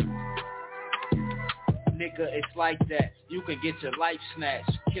 Nigga, it's like that. You can get your life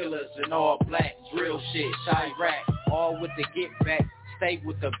snatched. Killers in all black, real shit, Chirac. All with the get back. Stay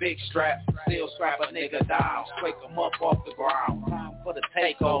with the big strap, still scrap a nigga down, wake him up off the ground. Time for the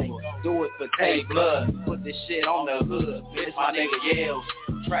takeover, do it for Tay Blood. Put this shit on the hood, miss my nigga yells.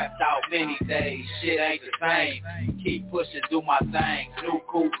 Trapped out many days, shit ain't the same. Keep pushing, do my thing. New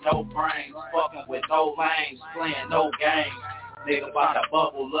coupe, no brains, fucking with no lanes, playing no games. Nigga about to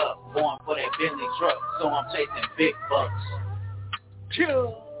bubble up, going for that Bentley truck, so I'm chasing big bucks.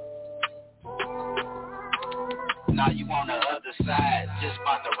 Chill. Now you on the other side, just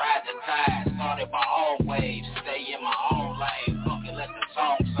about to ride the tide. Started my own waves, stay in my own lane. Fuck it, let the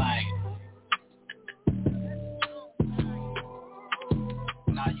song sing.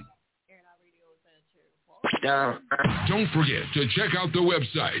 Now you. Don't forget to check out the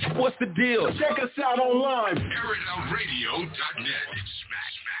website. What's the deal? Check us out online. Airitoutradio.net.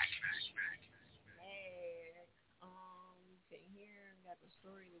 Got the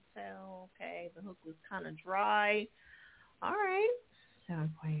story to tell. Okay, the hook was kind of dry. All right,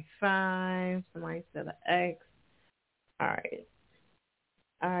 7.5. Somebody said an X. All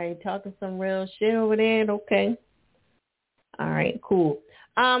right, talking some real shit over there. Okay. All right, cool.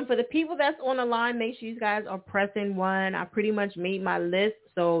 For the people that's on the line, make sure you guys are pressing 1. I pretty much made my list,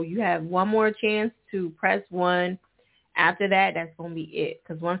 so you have one more chance to press 1. After that, that's going to be it.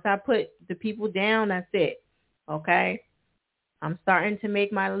 Because once I put the people down, that's it. Okay? I'm starting to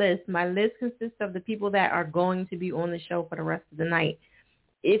make my list. My list consists of the people that are going to be on the show for the rest of the night.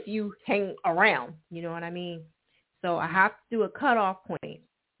 If you hang around, you know what I mean? So I have to do a cutoff point.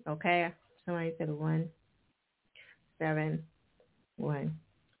 Okay? Somebody said 1, 7, 1.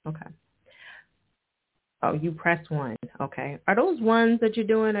 Okay. Oh, you press 1. Okay. Are those ones that you're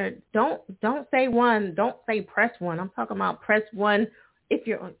doing? Or don't say 1. Don't say press 1. I'm talking about press 1 if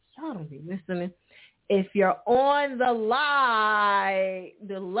you're on. Y'all don't be listening. If you're on the line,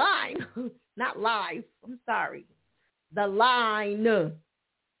 not live. I'm sorry. The line,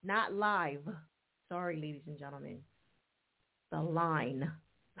 not live. Sorry, ladies and gentlemen. The line.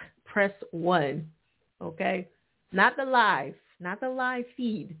 Press 1. Okay. Not the live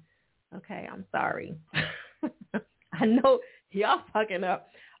feed. Okay, I'm sorry. I know y'all fucking up.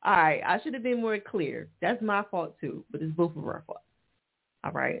 All right, I should have been more clear. That's my fault too, but it's both of our fault.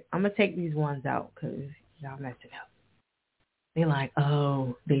 All right, I'm going to take these ones out because y'all messing up. They're like,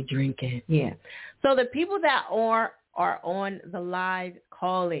 oh, they drinking. Yeah. So the people that are on the live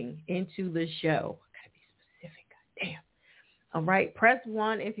calling into the show. I got to be specific. Damn. All right, press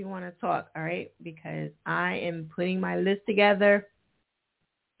 1 if you want to talk, all right, because I am putting my list together,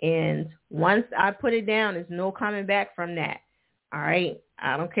 and once I put it down, there's no coming back from that, all right?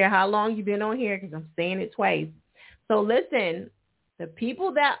 I don't care how long you've been on here because I'm saying it twice. So listen, the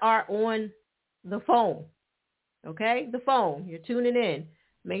people that are on the phone, okay, the phone, you're tuning in,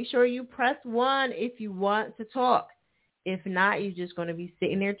 make sure you press 1 if you want to talk. If not, you're just going to be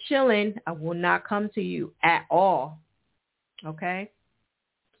sitting there chilling. I will not come to you at all. Okay,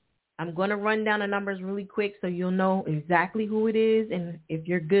 I'm going to run down the numbers really quick so you'll know exactly who it is and if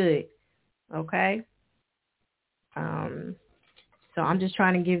you're good. Okay. So I'm just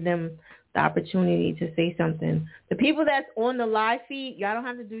trying to give them the opportunity to say something. The people that's on the live feed, y'all don't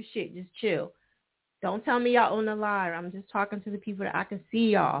have to do shit. Just chill. Don't tell me y'all on the live. I'm just talking to the people that I can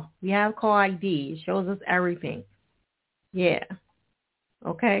see y'all. We have call ID. It shows us everything. Yeah.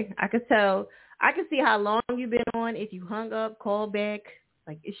 Okay. I can tell. I can see how long you've been on. If you hung up, call back.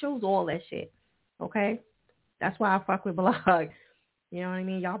 Like, it shows all that shit. Okay? That's why I fuck with blog. You know what I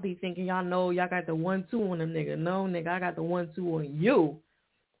mean? Y'all be thinking y'all know y'all got the 1-2 on them nigga. No, nigga, I got the 1-2 on you.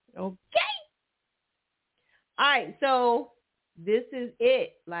 Okay? All right, so this is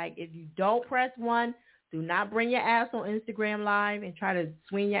it. Like, if you don't press 1, do not bring your ass on Instagram Live and try to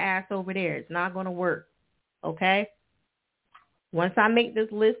swing your ass over there. It's not going to work. Okay? Once I make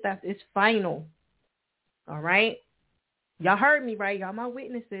this list, it's final. All right? Y'all heard me, right? Y'all my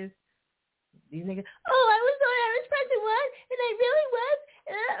witnesses. These niggas, I was pressing 1, and I really was.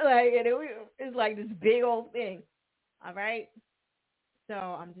 It's like this big old thing. All right? So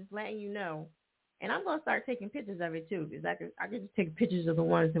I'm just letting you know. And I'm going to start taking pictures of it, too, because I could just take pictures of the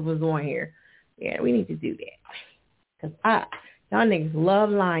ones that was on here. Yeah, we need to do that. Because y'all niggas love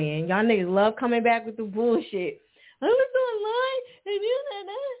lying. Y'all niggas love coming back with the bullshit. I was on line, and you said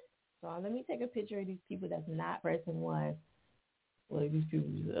that. So let me take a picture of these people that's not pressing one. Well, these people,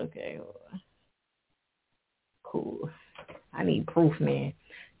 okay, hold on. Cool. I need proof, man.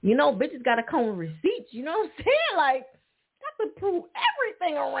 You know, bitches got to come with receipts. You know what I'm saying? Like, got to prove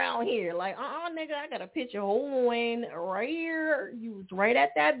everything around here. Like, nigga, I got a picture holding right here. You was right at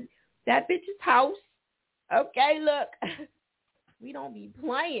that bitch's house. Okay, look. We don't be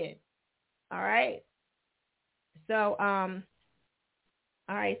playing. All right. So, all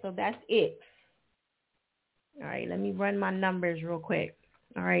right, so that's it. All right, let me run my numbers real quick.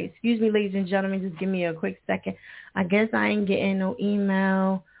 All right, excuse me, ladies and gentlemen, just give me a quick second. I guess I ain't getting no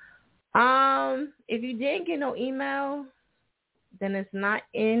email. If you didn't get no email, then it's not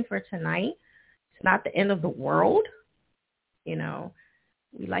in for tonight. It's not the end of the world. You know,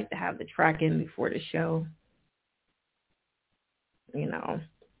 we like to have the track in before the show. You know.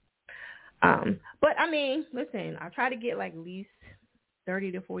 But I mean, listen, I try to get like at least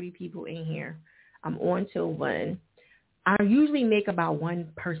 30 to 40 people in here. I'm on till 1. I usually make about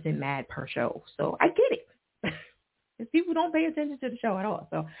one person mad per show. So I get it. Because people don't pay attention to the show at all.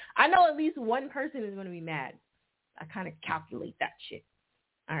 So I know at least one person is going to be mad. I kind of calculate that shit.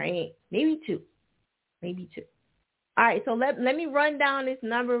 All right. Maybe 2. All right. So let me run down this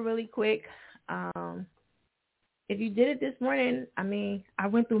number really quick. If you did it this morning, I mean, I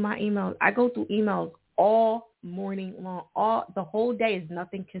went through my emails. I go through emails all morning long. The whole day is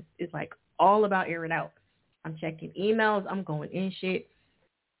nothing. It's like all about air it out. I'm checking emails. I'm going in shit.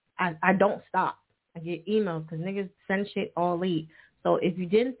 I don't stop. I get emails because niggas send shit all late. So if you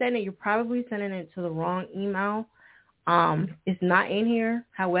didn't send it, you're probably sending it to the wrong email. It's not in here.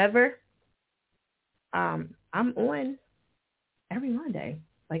 However, I'm on every Monday.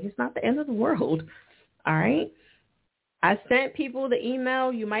 Like, it's not the end of the world. All right. I sent people the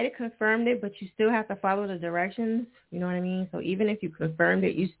email. You might have confirmed it, but you still have to follow the directions. You know what I mean? So even if you confirmed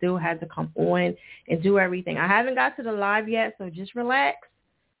it, you still had to come on and do everything. I haven't got to the live yet, so just relax.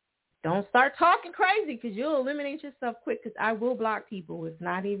 Don't start talking crazy because you'll eliminate yourself quick because I will block people. It's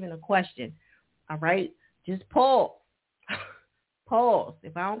not even a question. All right? Just pause. Pause.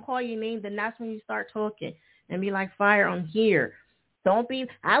 If I don't call your name, then that's when you start talking and be like, Fire, I'm here. Don't be,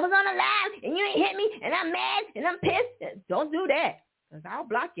 I was on a live and you ain't hit me and I'm mad and I'm pissed. Don't do that because I'll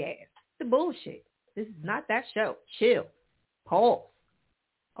block your ass. It's the bullshit. This is not that show. Chill. Pause.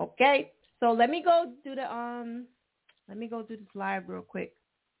 Okay? So let me go do this live real quick.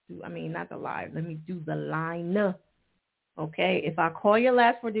 Not the live. Let me do the line. Okay? If I call your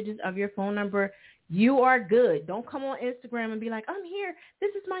last 4 digits of your phone number, you are good. Don't come on Instagram and be like, I'm here.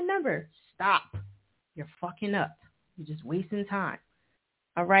 This is my number. Stop. You're fucking up. You're just wasting time.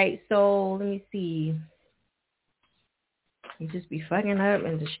 All right, so let me see. You just be fucking up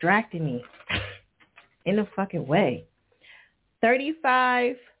and distracting me in a fucking way.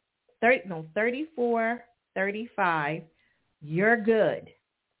 34, 35. You're good.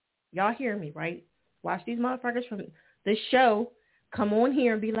 Y'all hear me, right? Watch these motherfuckers from the show come on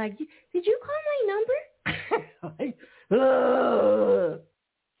here and be like, did you call my number?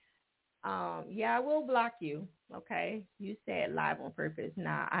 Yeah, I will block you. Okay, you said live on purpose.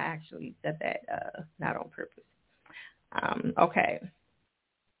 Nah, I actually said that not on purpose. Okay.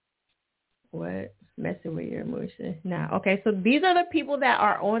 What? Messing with your emotions? Nah. Okay, so these are the people that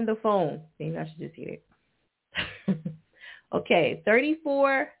are on the phone. Maybe I should just hit it. Okay,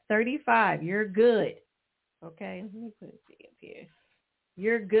 34, 35. You're good. Okay, let me put it up here.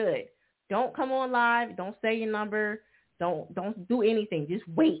 You're good. Don't come on live. Don't say your number. Don't do anything. Just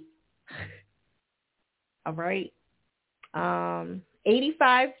wait. All right.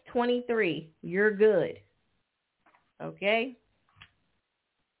 8523. You're good. Okay.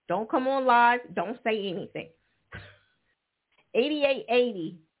 Don't come on live. Don't say anything.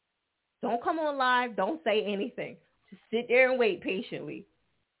 8880. Don't come on live. Don't say anything. Just sit there and wait patiently.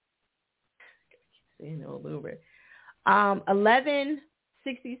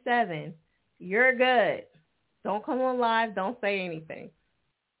 1167. You're good. Don't come on live. Don't say anything.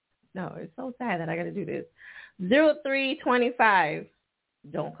 No, it's so sad that I got to do this. 0325.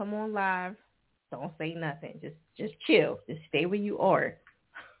 Don't come on live. Don't say nothing. Just chill. Just stay where you are.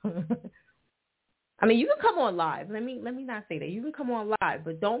 I mean, you can come on live. Let me not say that. You can come on live,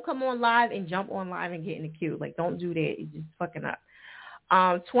 but don't come on live and jump on live and get in the queue. Like, don't do that. It's just fucking up.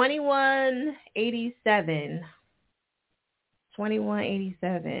 2187.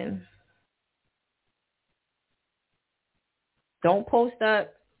 2187. Don't post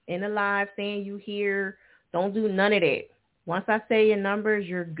up in the live saying you here. Don't do none of that. Once I say your numbers,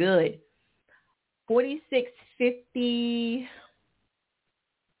 you're good. 4650.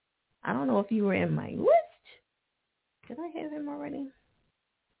 I don't know if you were in my list. Did I have him already?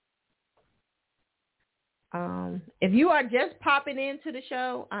 If you are just popping into the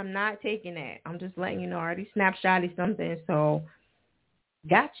show, I'm not taking that. I'm just letting you know. I already snapshotted something, so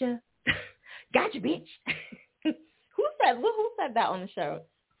gotcha. Gotcha, bitch. Who said that on the show?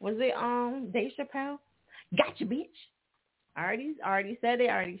 Was it Dave Chappelle? Gotcha, bitch. I already said it.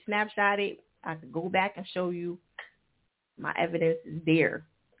 I already snapshotted. I could go back and show you. My evidence is there.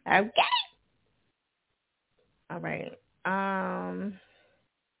 Okay. All right.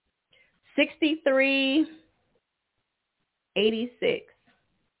 6386.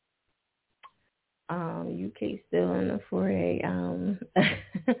 UK still in the foray.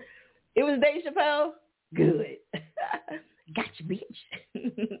 It was Dave Chappelle. Good. Gotcha, bitch.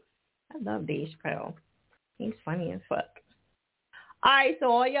 I love Dave Chappelle. He's funny as fuck. All right,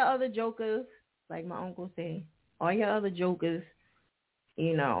 so all your other jokers, like my uncle say, all your other jokers,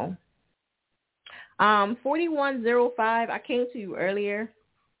 you know. 4105, I came to you earlier.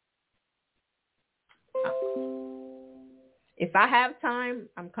 If I have time,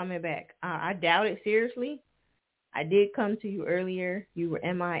 I'm coming back. I doubt it, seriously. I did come to you earlier. You were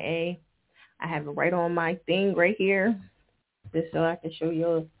MIA. I have it right on my thing right here, just so I can show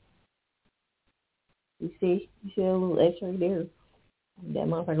you. You see a little X-ray there? That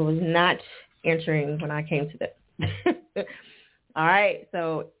motherfucker was not answering when I came to that. All right,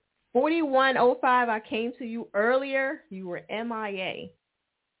 so 4105, I came to you earlier. You were MIA.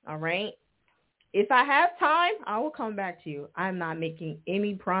 All right. If I have time, I will come back to you. I'm not making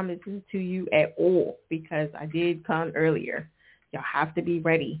any promises to you at all because I did come earlier. Y'all have to be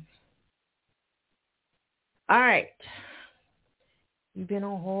ready. All right. You've been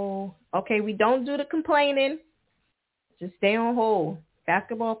on hold. Okay, we don't do the complaining. Just stay on hold.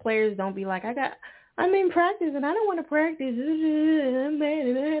 Basketball players don't be like, I'm in practice and I don't want to practice. I'm mad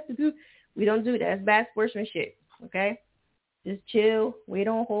and I have to do. We don't do that. That's bad sportsmanship. Okay? Just chill. Wait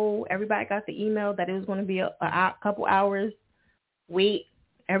on hold. Everybody got the email that it was going to be a couple hours. Wait.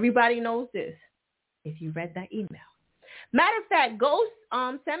 Everybody knows this. If you read that email. Matter of fact, Ghost,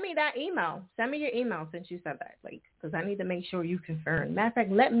 send me that email. Send me your email since you said that, like, because I need to make sure you confirm. Matter of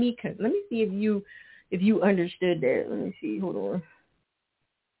fact, let me see if you understood that. Let me see. Hold on.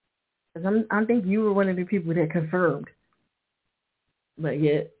 Because I think you were one of the people that confirmed. But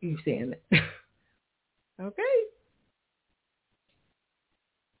yet, you saying that. Okay.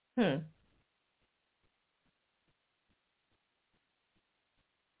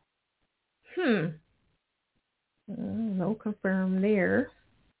 No confirm there.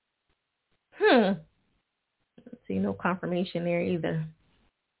 See, no confirmation there either.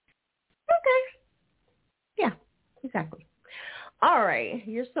 Okay. Yeah, exactly. All right.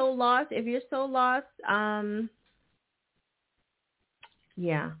 You're so lost. If you're so lost,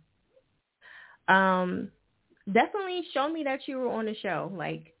 yeah. Definitely show me that you were on the show.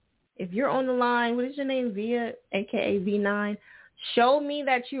 Like, if you're on the line, what is your name? Via, aka V9. Show me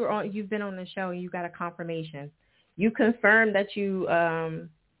that you've been on the show and you got a confirmation. You confirmed that you read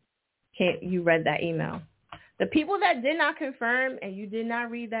that email. The people that did not confirm and you did not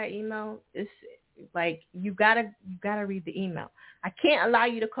read that email, it's like you gotta read the email. I can't allow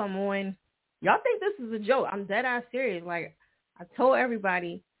you to come on. Y'all think this is a joke. I'm dead ass serious. Like, I told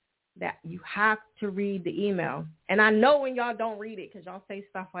everybody that you have to read the email. And I know when y'all don't read it because y'all say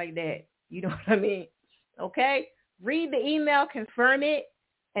stuff like that. You know what I mean? Okay? Read the email, confirm it,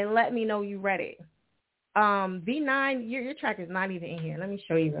 and let me know you read it. V9, your track is not even in here. Let me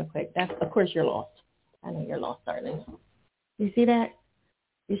show you real quick. Of course you're lost. I know you're lost, darling. You see that?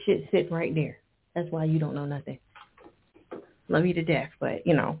 This shit sit right there. That's why you don't know nothing. Love you to death, but,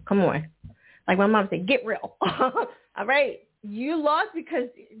 come on. Like my mom said, get real. All right? You lost because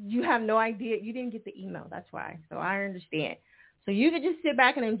you have no idea. You didn't get the email. That's why. So I understand. So you could just sit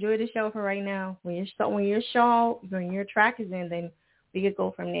back and enjoy the show for right now. When your track is in, then we could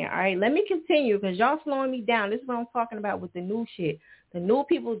go from there. All right, let me continue because y'all slowing me down. This is what I'm talking about with the new shit. The new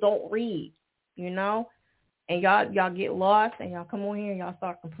people don't read, and y'all get lost and y'all come on here and y'all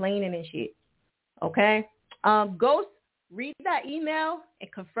start complaining and shit. Okay, Ghost, read that email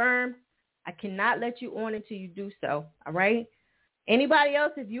and confirm. I cannot let you on until you do so. All right. Anybody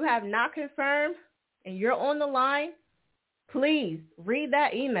else, if you have not confirmed and you're on the line, please read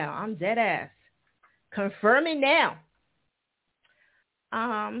that email. I'm dead ass. Confirm it now.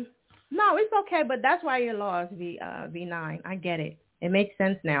 No, it's okay, but that's why you're lost, V9. I get it. It makes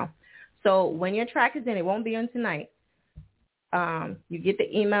sense now. So when your track is in, it won't be on tonight. You get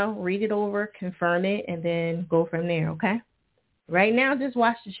the email, read it over, confirm it, and then go from there, okay? Right now, just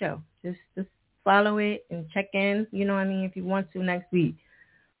watch the show. Just follow it and check in, if you want to next week.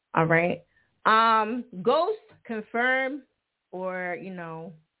 All right? Ghost, confirm, or,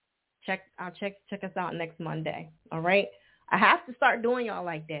 check us out next Monday. All right. I have to start doing y'all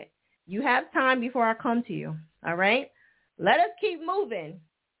like that. You have time before I come to you. All right. Let us keep moving.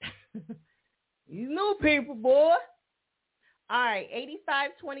 You new people, boy. All right.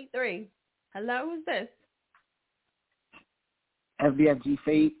 8523. Hello. Who's this? FBFG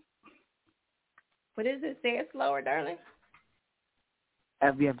Fate. What is it? Say it slower, darling.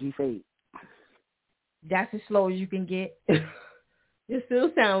 FBFG Fate. That's as slow as you can get. You still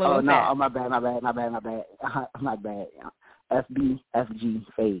sound a little no, fast. oh, my bad. My bad. FBFG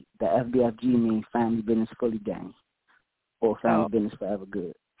Fate. The FBFG means Family Business Fully Gang, or Family Business Forever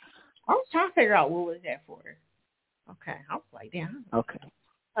Good. I was trying to figure out what was that for. Okay, I was like, damn. Okay.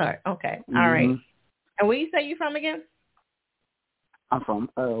 All right. Okay. Mm-hmm. All right. And where you say you from again? I'm from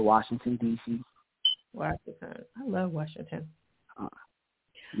Washington, D.C. Washington. I love Washington.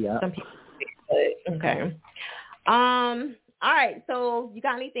 Yeah. Some people but okay. All right. So you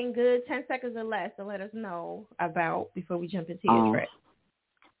got anything good? 10 seconds or less to let us know about before we jump into your track.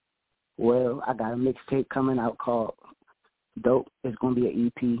 Well, I got a mixtape coming out called Dope. It's going to be an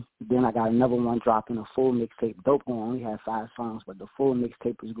EP. Then I got another one dropping, a full mixtape. Dope going to only have 5 songs, but the full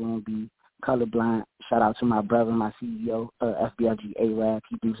mixtape is going to be Colorblind. Shout out to my brother, my CEO, FBLG A-Rap.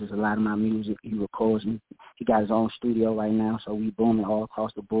 He produces a lot of my music. He records me. He got his own studio right now, so we booming all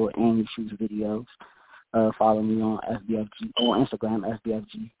across the board, and he shoots videos. Follow me on FBFG, on Instagram,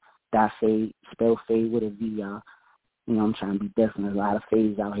 FBFG.fade, spell fade with a V, y'all. You know, I'm trying to be different. There's a lot of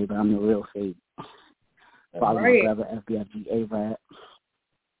fades out here, but I'm the real fade. Follow my brother, FBFG A-Rap.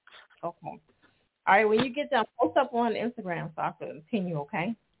 Okay. All right, when you get done, post up on Instagram so I can continue,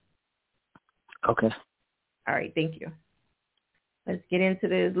 okay? Okay. All right, thank you. Let's get into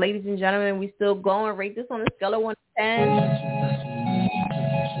this. Ladies and gentlemen, we still going. Rate this on a scale of 1 to 10.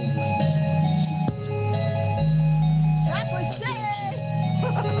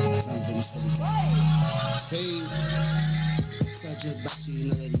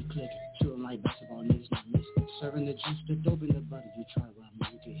 Serving the juice, the dope in the butter. You try around me,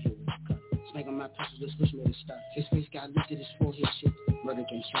 you can hear it cut. Smack on my pistols, just push me to stop. His face got lifted, his forehead shit. Murder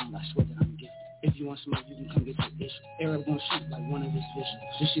game strong, I swear that I'm gifted. If you want smoke, you can come get your issue. Arab gon' shoot like one of his visions.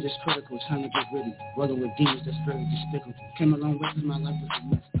 This shit is critical, time to get rid of. Rolling with demons, that's very despicable. Came a long way cause my life was a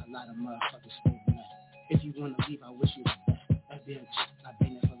mess. A lot of motherfuckers stay blessed. If you wanna leave, I wish you the best. I've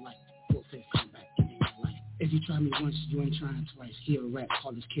been there for life. Full faith, come back, give me your life. If you try me once, you ain't trying twice. Hear a rap,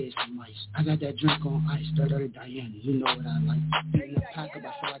 call his kids some mice. I got that drink on ice, dirty Diana, you know what I like. Beating the pack up,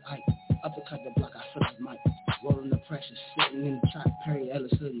 I feel like Ike. Uppercut the block, I feel like Mike. Rolling the pressure, sitting in the trap, Perry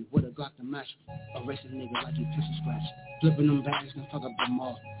Ellis hoodie with a Glock to match. Erasing nigga like he pencil scratch. Flipping them bags and fuck up the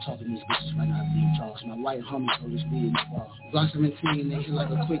mall. Talking these bitches right now, being Charles. My white homie told us we in the wall. Glock 17 and they hit like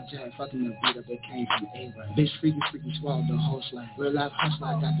a quick jab. Fucking the beat up, it came from A-Rap. Bitch freaky swallowed the whole slag. Real life hustler,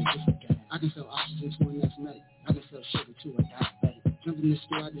 I got the different gas. I can sell oxygen to a next medic. I can sell sugar to a diabetic. Jumped in the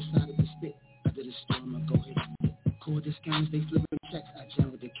store, I decided to spit. After the store, I'ma go hit it. Cool discounts, they flipping checks. I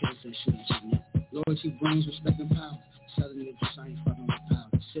jam with the kids and shoot at your neck. Loyalty, brains, respect, and power. Selling it just I ain't fucking with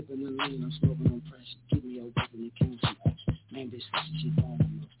powder. Sipping the lean, I'm smoking on pressure. Keep me awake and the king some extra. Name this fishy, she born the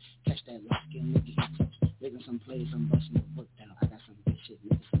most. Catch that light skin, nigga, he close. Making some plays, I'm busting the book down. I got some big shit,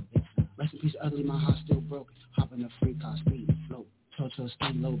 nigga, some big sound. Rest in peace, ugly, my heart still broken. Hop in the free car, speed and float. Toto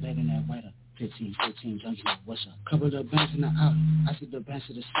skin low, begging that white up. 15, 14, junkie, what's up? Cover the bands in the out. I see the bands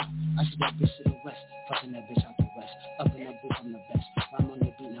to the south. I see that bitch to the west. Fucking that bitch out the west. Up in that bitch, I'm the best. I'm on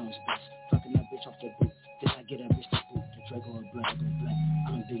the beat, now it's best. Fucking that bitch off the boot. Then I get that bitch to boot. The Draco or blood, I go black.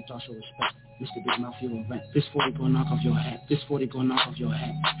 I'm a big dog, show respect. Mr. Big Mouth, you a rap. This 40 gon' knock off your hat. This 40 gon' knock off your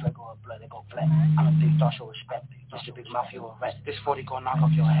hat. Draco or blood, I go black. I'm a big dog, show respect. Mr. Big Mouth, you a rap. This 40 gon' knock off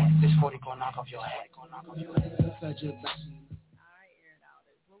your hat. This 40 gon' knock off your hat. Gon' knock off your hat.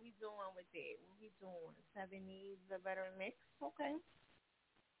 What we doing with it? What we doing? 70s, the better mix? Okay.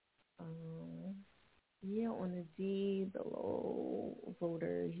 Yeah, on the D, the low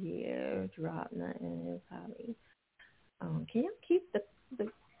voters, yeah, drop nothing, probably. Can you keep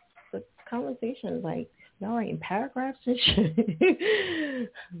the conversation like y'all writing paragraphs and shit?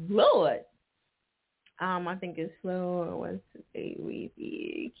 Lord. I think it's slow. 1, 2, 3,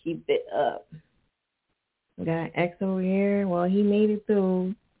 we keep it up. Got X over here. Well, he made it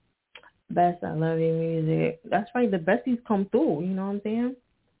through. Best, I love your music. That's right. The besties come through. You know what I'm saying?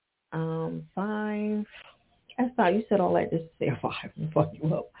 5. That's not. You said all that just to say a 5 and fuck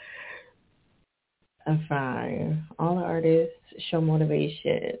you up. A 5. All the artists show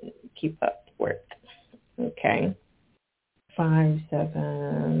motivation. Keep up the work. Okay. 5,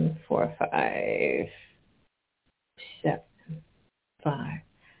 7, 4, 5, 7, 5.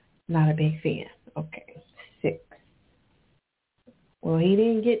 Not a big fan. Okay. 6. Well, he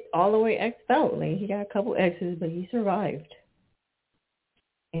didn't get all the way X'd out. Like, he got a couple X's, but he survived.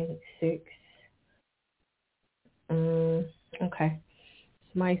 And 6. Okay.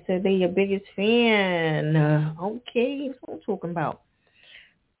 Somebody said they your biggest fan. Okay, that's what I'm talking about.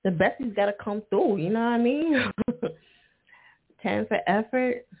 The bestie's got to come through, you know what I mean? 10 for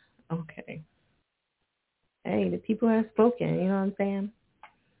effort. Okay. Hey, the people have spoken, you know what I'm saying?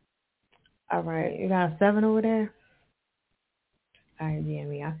 All right, you got a 7 over there? All right,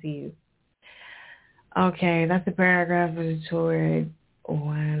 Jamie, I see you. Okay, that's a paragraph toward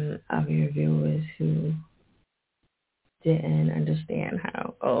one of your viewers who didn't understand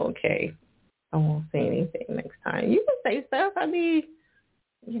how. Oh, okay. I won't say anything next time. You can say stuff. I mean,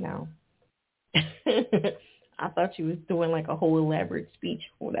 you know. I thought you was doing like a whole elaborate speech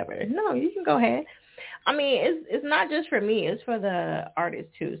or whatever. No, you can go ahead. I mean, it's not just for me. It's for the artist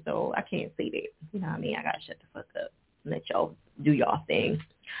too. So I can't say that. You know what I mean? I got to shut the fuck up and let y'all do y'all thing.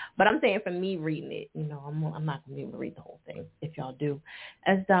 But I'm saying for me reading it, you know, I'm not going to be able to read the whole thing if y'all do.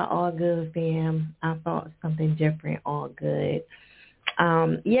 That's all good, fam. I thought something different, all good.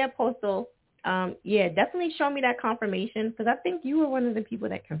 Yeah, Postal. Yeah, definitely show me that confirmation because I think you were one of the people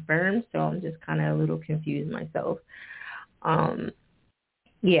that confirmed, so I'm just kind of a little confused myself.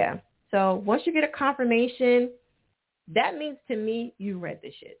 Yeah, so once you get a confirmation, that means to me you read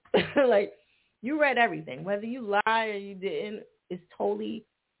the shit. Like, you read everything. Whether you lie or you didn't, it's totally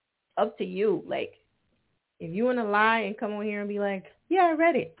up to you. Like, if you want to lie and come on here and be like, yeah, I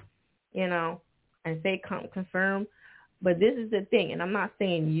read it, you know, and say confirm. But this is the thing, and I'm not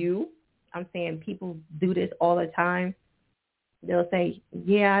saying you. I'm saying people do this all the time. They'll say,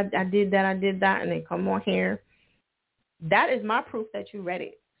 yeah, I did that, and they come on here. That is my proof that you read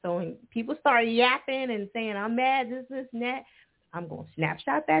it. So when people start yapping and saying, I'm mad, this, and that, I'm going to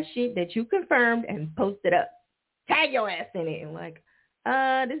snapshot that shit that you confirmed and post it up. Tag your ass in it and like,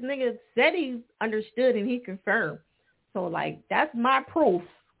 this nigga said he understood and he confirmed. So, like, that's my proof.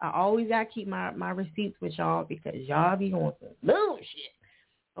 I always got to keep my receipts with y'all because y'all be on some little shit.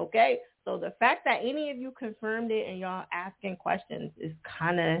 Okay? So the fact that any of you confirmed it and y'all asking questions is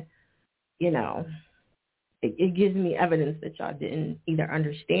kind of, you know, it gives me evidence that y'all didn't either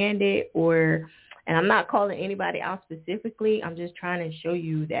understand it or, and I'm not calling anybody out specifically. I'm just trying to show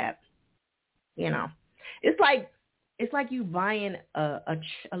you that, you know, it's like you buying a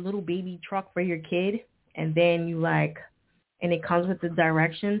little baby truck for your kid and then you like, and it comes with the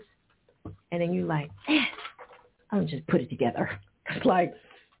directions and then you like, I'll just put it together. It's like,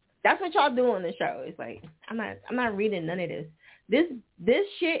 that's what y'all do on the show. It's like, I'm not reading none of this. This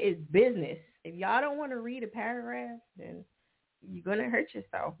shit is business. If y'all don't want to read a paragraph, then you're going to hurt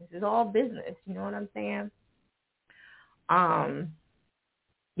yourself. This is all business. You know what I'm saying?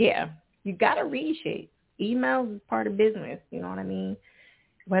 Yeah, you got to read shit. Emails is part of business. You know what I mean?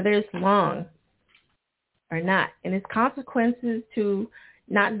 Whether it's long or not. And it's consequences to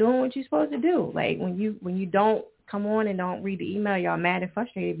not doing what you're supposed to do. Like when you don't come on and don't read the email, y'all mad and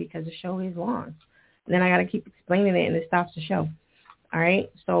frustrated because the show is long. And then I got to keep explaining it and it stops the show. All right.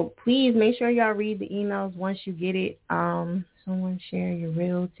 So please make sure y'all read the emails once you get it. Someone share your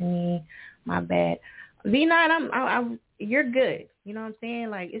real to me. My bad. V9, you're good. You know what I'm saying?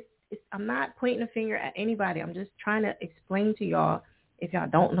 Like I'm not pointing a finger at anybody. I'm just trying to explain to y'all if y'all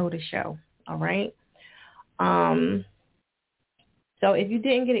don't know the show. All right. So if you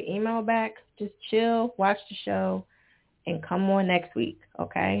didn't get an email back, just chill, watch the show, and come on next week,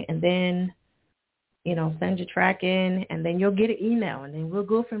 okay? And then, you know, send your track in, and then you'll get an email, and then we'll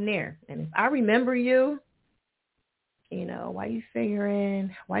go from there. And if I remember you, you know, why you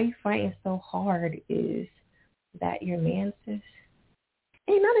fighting so hard is that your man, sis?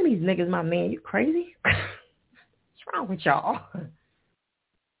 Ain't none of these niggas my man. You crazy? What's wrong with y'all?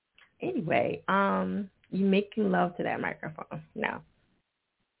 Anyway, you making love to that microphone.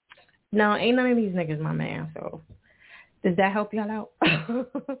 No, ain't none of these niggas my man. So does that help y'all out?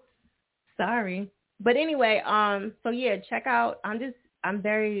 Sorry. But anyway, so yeah, check out. I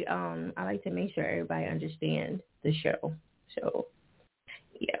like to make sure everybody understands the show. So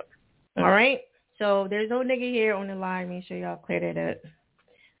yeah. All right. So there's no nigga here on the line. Make sure y'all clear that up.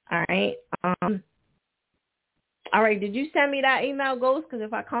 All right. All right. Did you send me that email, Ghost? Because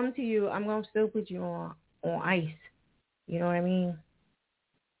if I come to you, I'm going to still put you on ice. You know what I mean?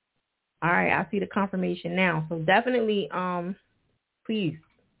 All right. I see the confirmation now. So definitely, please,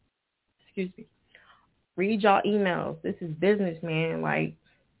 excuse me, read y'all emails. This is business, man. Like,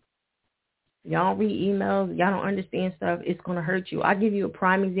 y'all read emails. Y'all don't understand stuff. It's going to hurt you. I'll give you a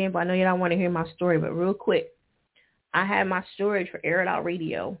prime example. I know you don't want to hear my story, but real quick, I had my storage for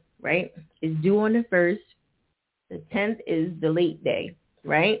Airitoutradio, right? It's due on the 1st. The 10th is the late day,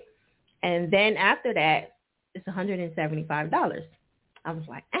 right? And then after that, it's $175. I was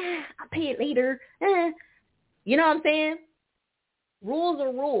like, I'll pay it later. You know what I'm saying? Rules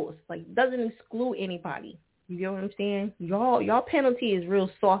are rules. Like, it doesn't exclude anybody. You get what I'm saying? Y'all penalty is real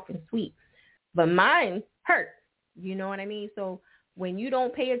soft and sweet. But mine hurt. You know what I mean? So when you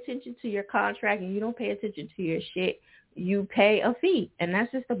don't pay attention to your contract and you don't pay attention to your shit, you pay a fee. And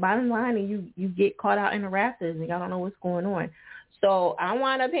that's just the bottom line. And you get caught out in the rafters and y'all don't know what's going on. So I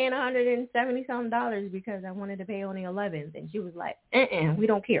wound up paying $170-something because I wanted to pay only $11. And she was like, we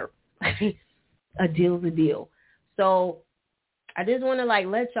don't care. A deal's a deal. So I just want to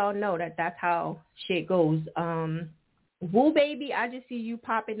let y'all know that that's how shit goes. Woo baby, I just see you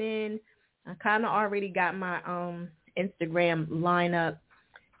popping in. I kind of already got my Instagram lineup.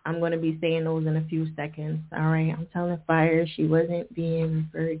 I'm going to be saying those in a few seconds. All right. I'm telling Fire she wasn't being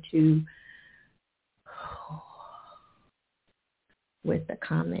referred to with the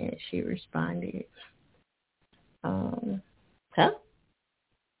comment. She responded.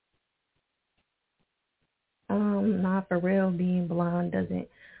 Not for real. Being blonde doesn't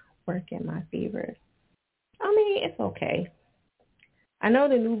work in my favor. I mean, it's okay. I know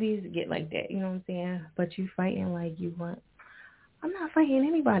the newbies get like that, you know what I'm saying? But you fighting like you want. I'm not fighting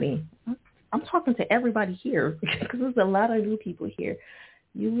anybody. I'm talking to everybody here because there's a lot of new people here.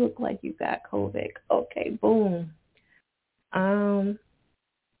 You look like you got COVID. Okay, boom. All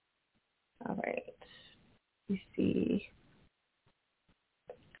right. You see.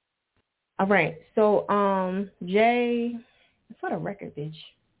 All right. So, Jay, for the record, bitch,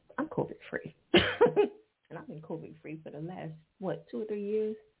 I'm COVID free. And I've been COVID free for the last, 2 or 3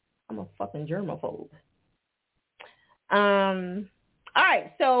 years? I'm a fucking germaphobe. All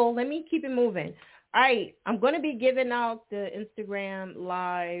right, so let me keep it moving. All right, I'm going to be giving out the Instagram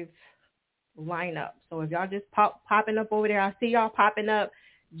live lineup. So if y'all just popping up over there, I see y'all popping up.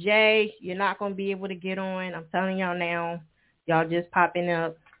 Jay, you're not going to be able to get on. I'm telling y'all now. Y'all just popping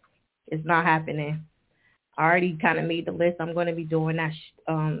up. It's not happening. I already kind of made the list. I'm going to be doing that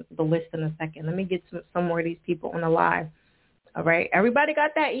the list in a second. Let me get some more of these people on the live. All right. Everybody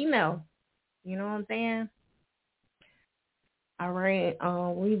got that email. You know what I'm saying? All right.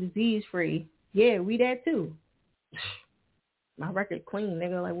 We disease free. Yeah, we that too. My record clean,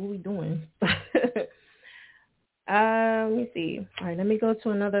 nigga. Like, what we doing? Let me see. All right. Let me go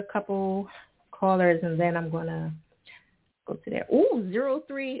to another couple callers, and then I'm going to go to that. Ooh,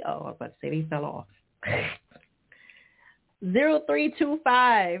 03. Oh, I was about to say they fell off.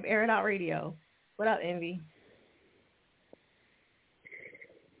 0325 Airitoutradio. What up, Envy?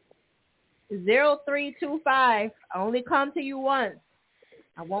 0325. I only come to you once.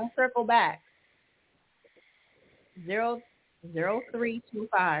 I won't circle back.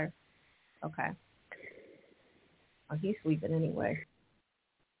 0325. Okay. Oh, he's sleeping anyway.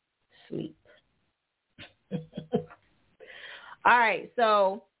 Sleep. All right,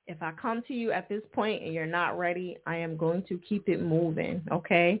 so if I come to you at this point and you're not ready, I am going to keep it moving,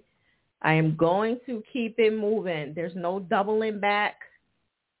 okay? I am going to keep it moving. There's no doubling back,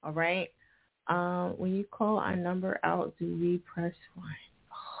 all right? When you call our number out, do we press 1?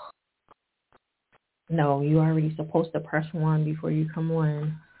 No, you already supposed to press 1 before you come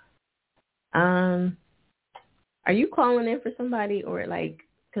on. Are you calling in for somebody or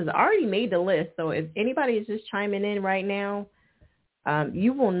because I already made the list, so if anybody is just chiming in right now,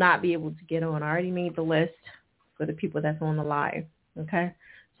 you will not be able to get on. I already made the list for the people that's on the live, okay?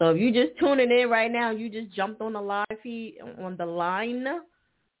 So if you just tuning in right now, you just jumped on the live feed, on the line,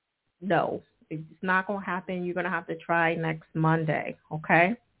 no, it's not going to happen. You're going to have to try next Monday,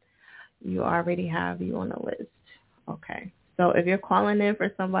 okay? You already have you on the list, okay? So if you're calling in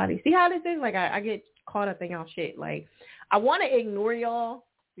for somebody, see how this is? I get caught up in y'all shit. I want to ignore y'all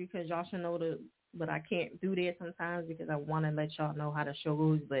because y'all should know but I can't do that sometimes because I want to let y'all know how the show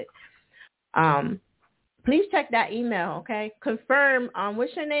goes. But please check that email, okay? Confirm.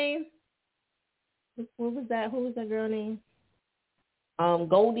 What's your name? What was that? Who was that girl name?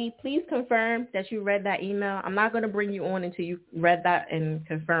 Goldie. Please confirm that you read that email. I'm not going to bring you on until you read that and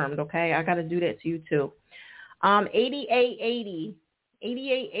confirmed, okay? I got to do that to you too. 8880.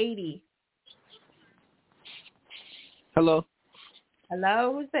 8880. Hello.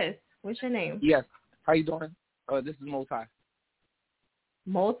 Hello. Who's this? What's your name? Yes. How you doing? This is Most High.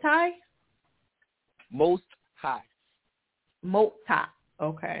 Most High? Most High. Most High.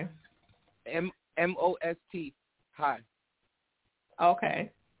 Okay. MOST High.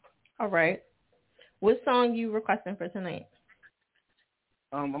 Okay. All right. What song you requesting for tonight?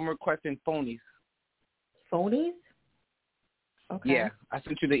 I'm requesting Phonies. Phonies? Okay. Yeah, I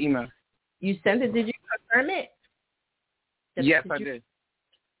sent you the email. You sent it? Did you confirm it? Yes, I did.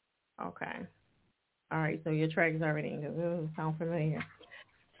 Okay. All right, so your track is already in. Ooh, sound familiar.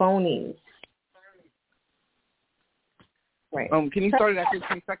 Phonies. Right. Can you start it at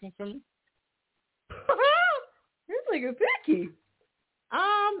 15 seconds for me? This nigga picky.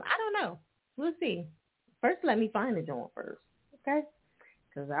 I don't know. We'll see. First, let me find the joint first, okay?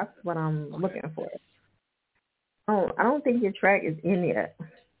 Because that's what I'm looking for. Oh, I don't think your track is in yet.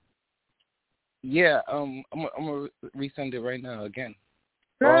 Yeah. I'm gonna resend it right now again.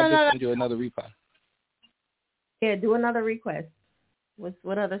 No, or I'll no, just no. send you another reply. Yeah, do another request.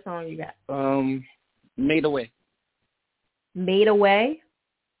 What other song you got? Made Away. Made Away?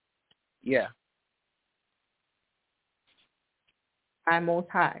 Yeah. I Most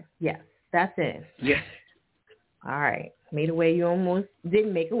High. Yes, that's it. Yeah. All right. Made Away, you almost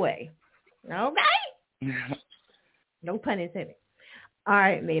didn't make away. Okay. No pun intended. All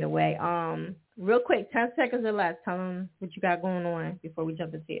right, Made Away. Real quick, 10 seconds or less. Tell them what you got going on before we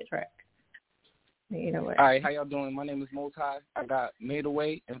jump into your track. Made Away. All right, how y'all doing? My name is Most High. I got Made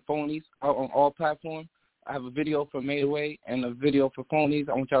Away and Phonies out on all platforms. I have a video for Made Away and a video for Phonies.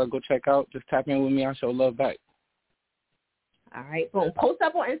 I want y'all to go check out. Just tap in with me. I'll show love back. All right, boom. Post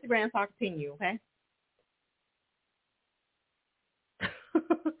up on Instagram so I can ping you, okay?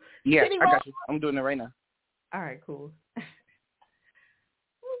 Yeah, I got you. I'm doing it right now. All right, cool. I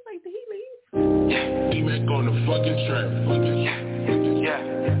was like, did he leave? He back on the fucking track. Yeah.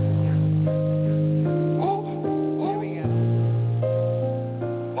 There we go.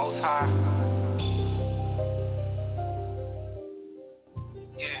 Most High.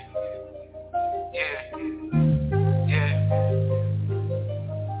 Yeah.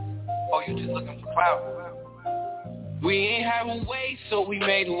 Oh, you just looking for clout? We ain't having way, so we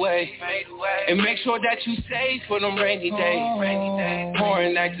made a way. And make sure that you save for them rainy days.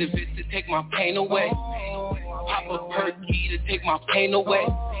 Pouring activists to take my pain away. Pop a perky to take my pain away.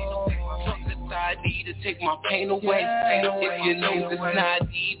 Something I need to take my pain away. If you know it's not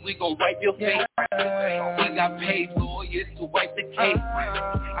deep, we gon' wipe your face. We got paid lawyers to wipe the case.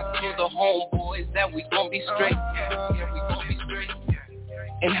 I told the homeboys that we gon' be straight. Yeah, we gon' be straight.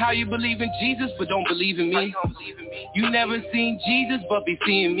 And how you believe in Jesus but don't believe in me? You never seen Jesus but be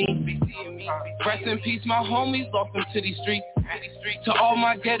seeing me. Rest in peace, my homies, lost them to these streets. To all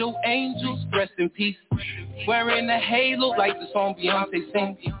my ghetto angels, rest in peace. Wearing a halo like the song Beyonce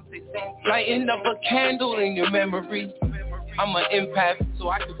sings. Lighting up a candle in your memory. I'm an empath, so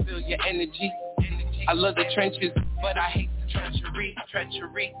I can feel your energy. I love the trenches, but I hate the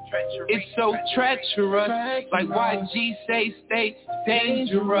treachery. It's so treacherous, like YG say stay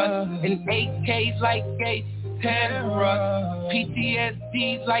dangerous. And AK's like gay terror.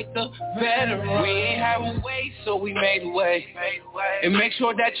 PTSD's like the veteran. We ain't having way, so we made a way. And make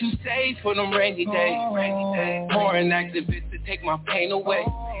sure that you save for them rainy days. Pouring activists to take my pain away.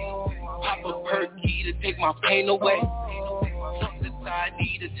 Pop a perky to take my pain away. I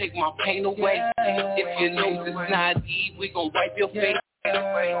need to take my pain away. If you know it's not deep, we gon' wipe your face.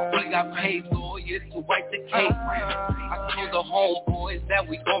 We got paid lawyers to wipe the case. I told the homeboys that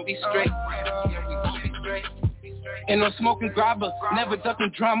we gon' be straight. Yeah, we gon' be straight. And no smoking grabber, never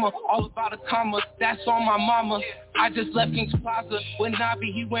ducking drama. All about a comma, that's on my mama. I just left King's Plaza with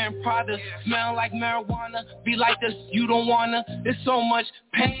Nabi, he wearing Prada. Smell like marijuana, be like this, you don't wanna. There's so much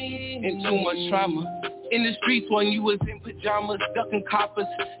pain and too much trauma. In the streets when you was in pajamas, ducking coppers,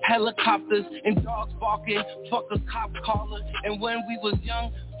 helicopters, and dogs barking, fuck a cop caller. And when we was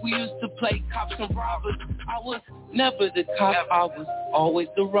young, we used to play cops and robbers. I was never the cop, I was always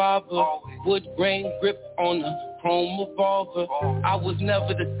the robber. Wood grain grip on a chrome revolver. I was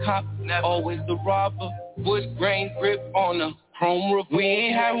never the cop, always the robber. Wood grain grip on a chrome revolver. We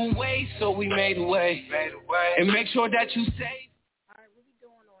ain't having way, so we made a way. And make sure that you save. All right, what we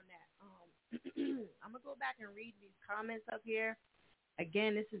doing on that? I'm going to go back and read these comments up here.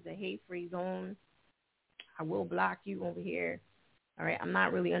 Again, this is a hate-free zone. I will block you over here. All right, I'm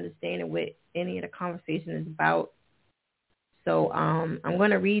not really understanding what any of the conversation is about. So I'm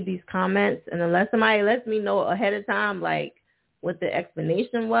going to read these comments, and unless somebody lets me know ahead of time, like, what the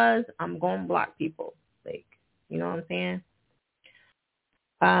explanation was, I'm going to block people. Like, you know what I'm saying?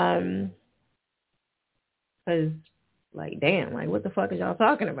 Because, like, damn, like, what the fuck is y'all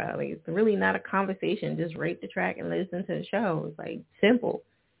talking about? Like, it's really not a conversation. Just rate the track and listen to the show. It's, like, simple.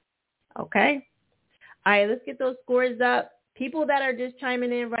 Okay? All right, let's get those scores up. People that are just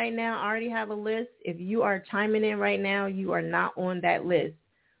chiming in right now already have a list. If you are chiming in right now, you are not on that list.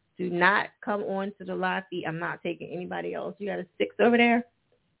 Do not come on to the live feed. I'm not taking anybody else. You got a 6 over there?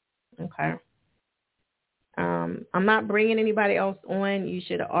 Okay. I'm not bringing anybody else on. You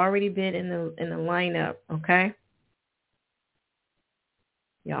should have already been in the lineup, okay?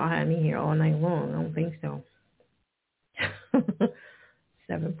 Y'all had me here all night long. I don't think so.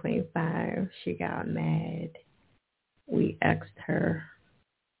 7.5. She got mad. We asked her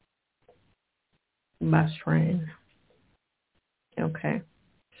best friend. Okay.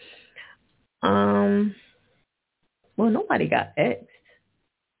 Well, nobody got X.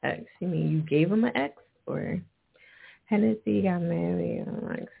 X. You mean you gave him an X, or Hennessy got married?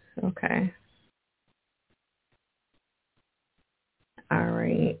 X. Okay. All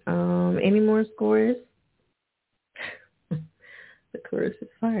right. Any more scores? The chorus is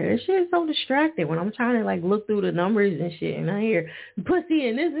fire. That shit is so distracting when I'm trying to like look through the numbers and shit, and I hear pussy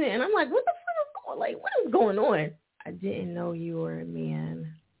and this and I'm like, what the fuck is going? Like, what is going on? I didn't know you were a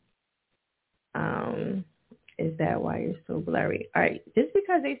man. Is that why you're so blurry? All right, just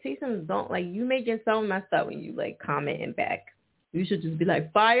because they say something, don't like you make it so messed up when you like commenting back. You should just be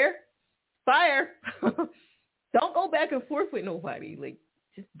like, fire. Don't go back and forth with nobody. Like,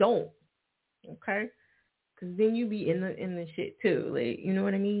 just don't. Okay? Because then you be in the shit too. Like, you know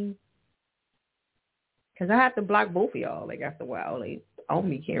what I mean? Because I have to block both of y'all. Like, after a while, like, I don't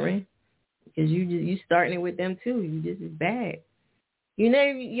be caring. Because you starting it with them too. You just is bad. You know,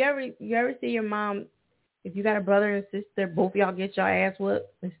 you ever see your mom? If you got a brother and sister, both of y'all get your ass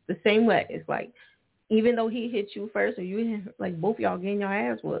whooped. It's the same way. It's like, even though he hit you first, or you like both of y'all getting your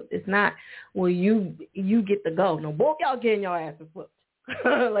ass whooped. It's not, well, you get to go. No, both y'all getting your asses whooped.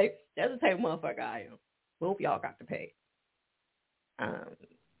 Like, that's the type of motherfucker I am. Both y'all got to pay. Let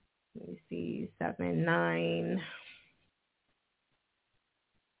me see, 7, 9.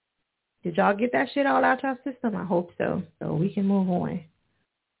 Did y'all get that shit all out your system? I hope so. So we can move on.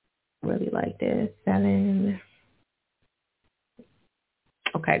 Really like this. 7.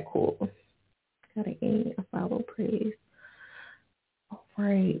 Okay, cool. Gotta gain a follow, praise. All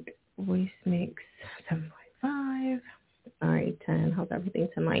right. Voice mix 7.5. All right, 10. How's everything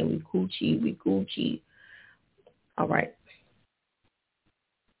tonight? We Gucci. All right.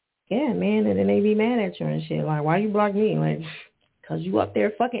 Yeah, man, and then they be mad at you and shit. Like, why you block me? Like, because you up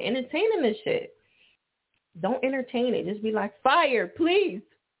there fucking entertaining this shit. Don't entertain it. Just be like, fire, please.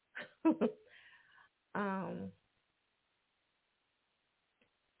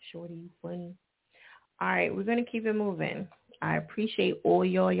 Shorty, funny. All right, we're going to keep it moving. I appreciate all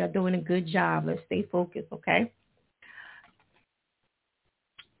y'all. Y'all doing a good job. Let's stay focused, okay?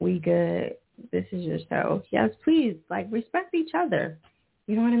 We good. This is your show. Yes, please, like, respect each other.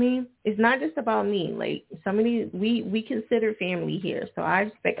 You know what I mean? It's not just about me. Like, some of these, we consider family here. So I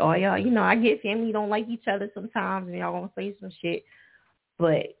respect all y'all. You know, I get family don't like each other sometimes, and y'all going to say some shit.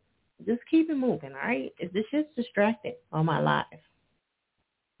 But just keep it moving, all right? This shit's distracting on my life.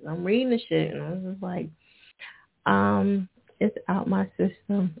 I'm reading the shit, and I'm just like, it's out my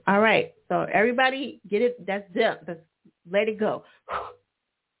system. All right, so everybody get it. That's done. Let it go.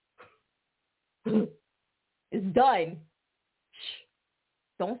 It's done.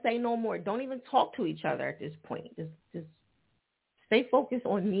 Don't say no more. Don't even talk to each other at this point. Just stay focused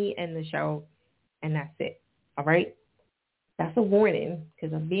on me and the show, and that's it. All right? That's a warning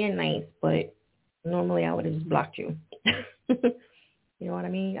because I'm being nice, but normally I would have just blocked you. You know what I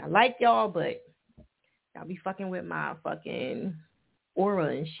mean? I like y'all, but y'all be fucking with my fucking aura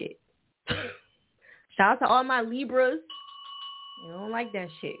and shit. Shout out to all my Libras. You don't like that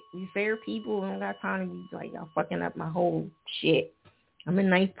shit. We fair people. We don't got time to be like, y'all fucking up my whole shit. I'm a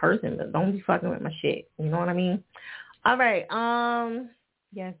nice person, but don't be fucking with my shit. You know what I mean? All right.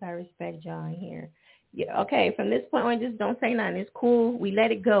 Yes, I respect y'all in here. Yeah, okay. From this point on, just don't say nothing. It's cool. We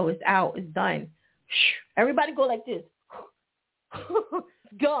let it go. It's out. It's done. Everybody go like this.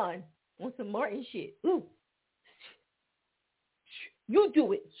 It's gone. Want some Martin shit. Ooh. You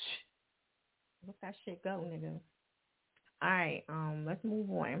do it. Let that shit go, nigga. All right, let's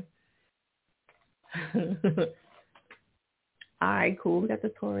move on. All right, cool. We got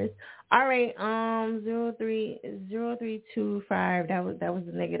the Taurus. All right, 0325. That was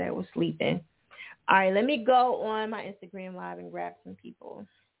the nigga that was sleeping. All right, let me go on my Instagram live and grab some people.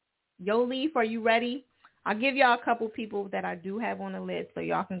 Yo, Leaf, are you ready? I'll give y'all a couple people that I do have on the list so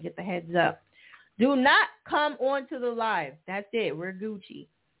y'all can get the heads up. Do not come on to the live. That's it. We're Gucci.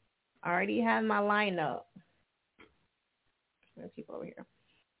 I already have my lineup. There's people over here.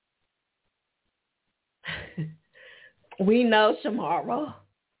 We know Shamara.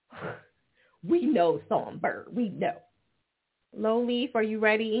 We know Songbird. We know. Low Leaf, are you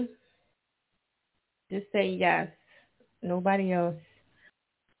ready? Just say yes. Nobody else.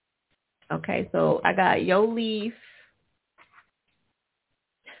 Okay, so I got Yo Leaf.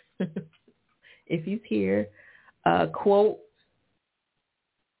 If he's here. Quote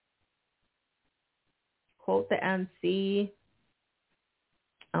the MC.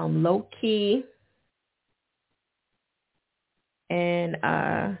 Low Key, and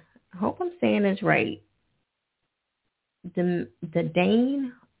I hope I'm saying this right.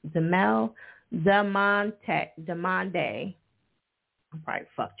 Demande. I probably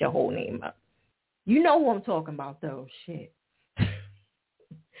fucked your whole name up. You know who I'm talking about, though. Shit.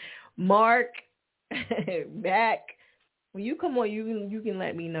 Mark, back. When you come on, you can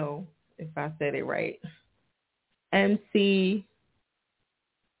let me know if I said it right. MC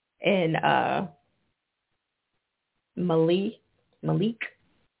and Malik.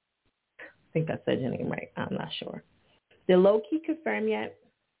 I think I said your name right. I'm not sure. Did Low Key confirm yet?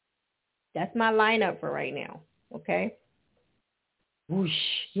 That's my lineup for right now. Okay. Whoosh.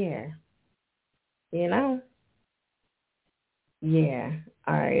 Yeah. You know. Yeah.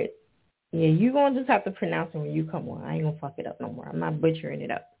 All right. Yeah, you're going to just have to pronounce it when you come on. I ain't going to fuck it up no more. I'm not butchering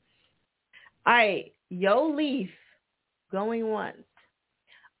it up. All right. Yo Leaf, going once.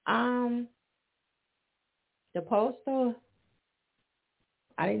 The postal,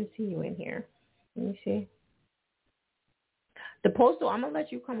 I didn't see you in here. Let me see. The postal, I'm going to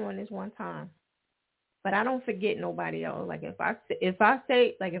let you come on this one time. But I don't forget nobody else. Like if I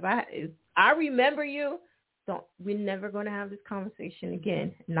remember you, we're never going to have this conversation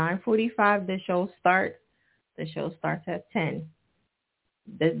again. 9:45, the show starts. The show starts at 10.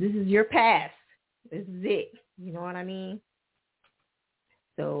 This is your pass. This is it. You know what I mean?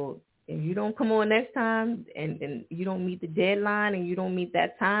 So if you don't come on next time and you don't meet the deadline and you don't meet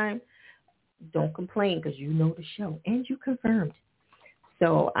that time, don't complain because you know the show and you confirmed.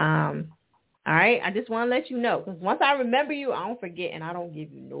 So, all right, I just want to let you know because once I remember you, I don't forget and I don't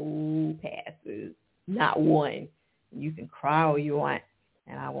give you no passes. Not one. You can cry all you want,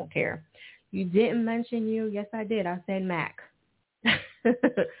 and I won't care. You didn't mention you. Yes, I did. I said Mac. I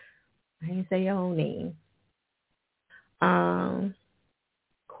didn't say your whole name.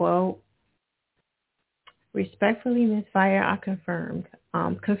 Quote, respectfully, Miss Fire, I confirmed.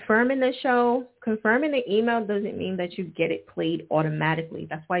 Confirming the show, confirming the email doesn't mean that you get it played automatically.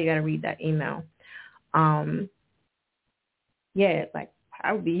 That's why you got to read that email. Yeah, like,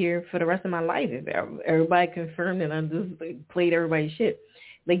 I would be here for the rest of my life if everybody confirmed and I just played everybody's shit.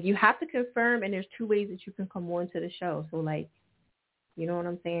 Like, you have to confirm, and there's two ways that you can come on to the show. So, like, you know what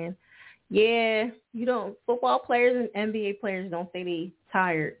I'm saying? Yeah, football players and NBA players don't say they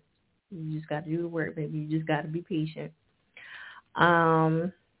tired. You just got to do the work, baby. You just got to be patient.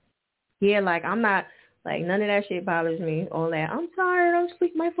 Yeah, like, I'm not, like, none of that shit bothers me. All that, I'm tired, I'm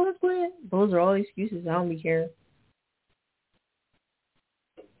sleeping, my phone's split. Those are all excuses. I don't be caring.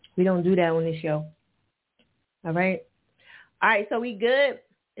 We don't do that on this show. All right? All right, so we good?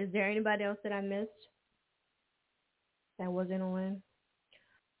 Is there anybody else that I missed that wasn't on?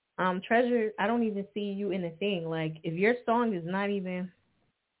 Treasure, I don't even see you in the thing. Like, if your song is not even...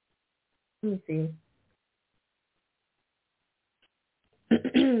 Let me see.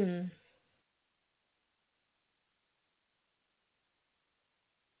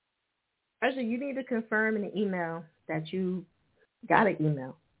 Treasure, you need to confirm in the email that you got an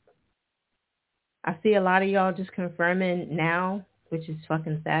email. I see a lot of y'all just confirming now, which is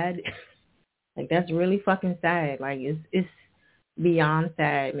fucking sad. Like, that's really fucking sad. Like, it's beyond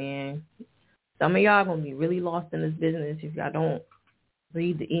sad, man. Some of y'all gonna be really lost in this business if y'all don't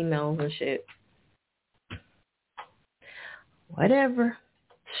read the emails and shit. Whatever.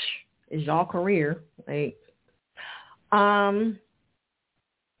 It's y'all career. Like,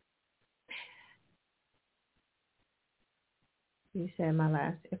 you said my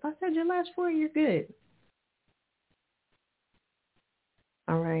last. If I said your last four, you're good.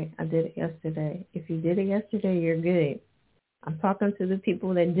 All right, I did it yesterday. If you did it yesterday, you're good. I'm talking to the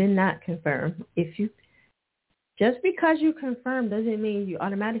people that did not confirm. Just because you confirm doesn't mean you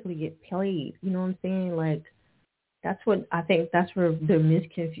automatically get played. You know what I'm saying? Like, that's what I think. That's where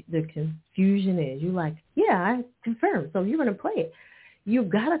the confusion is. You like, yeah, I confirmed, so you're gonna play it. You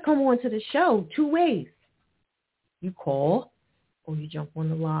gotta come on to the show two ways. You call or you jump on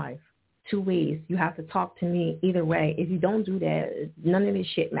the live. Two ways. You have to talk to me either way. If you don't do that, none of this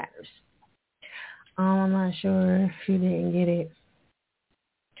shit matters. I'm not sure if you didn't get it.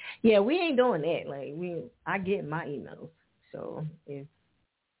 Yeah, we ain't doing that. Like, I get my emails. So it's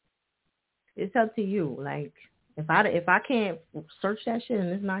up to you. Like, if I can't search that shit and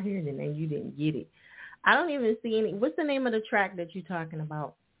it's not here, then you didn't get it. I don't even see any. What's the name of the track that you're talking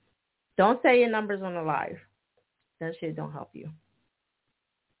about? Don't say your numbers on the live. That shit don't help you.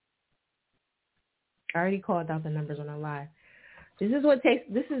 I already called out the numbers on the live. This is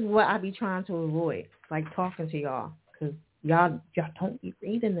what I be trying to avoid, like talking to y'all, because y'all don't be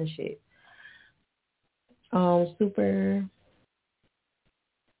reading this shit. Super.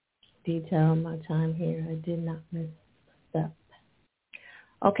 Detail my time here. I did not miss a step.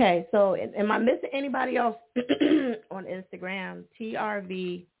 Okay, so am I missing anybody else on Instagram?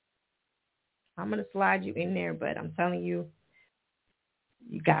 TRV. I'm going to slide you in there, but I'm telling you,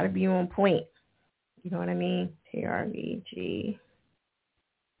 you got to be on point. You know what I mean? TRVG.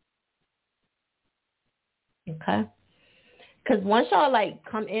 Okay? Because once y'all, like,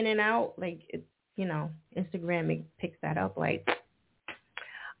 come in and out, like, Instagram picks that up, like,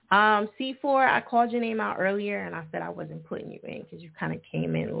 C4, I called your name out earlier, and I said I wasn't putting you in because you kind of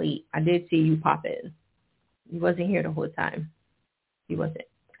came in late. I did see you pop in. You wasn't here the whole time. You wasn't.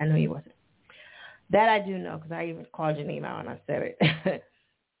 I know you wasn't. That I do know because I even called your name out and I said it.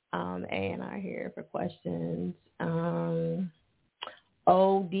 A&R here for questions.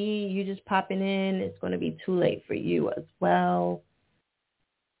 OD, you just popping in. It's going to be too late for you as well.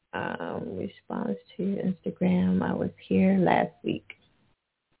 Response to Instagram. I was here last week.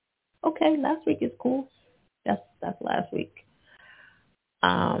 Okay, last week is cool. That's last week.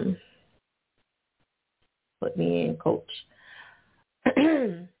 Put me in, coach.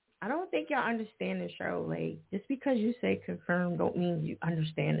 I don't think y'all understand the show. Like, just because you say confirm don't mean you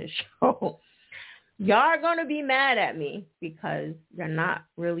understand the show. Y'all are going to be mad at me because you're not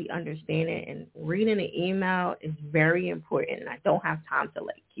really understanding, and reading the email is very important, and I don't have time to,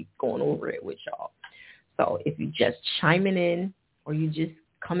 like, keep going over it with y'all. So if you just chiming in or you just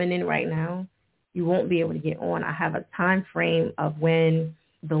coming in right now, you won't be able to get on. I have a time frame of when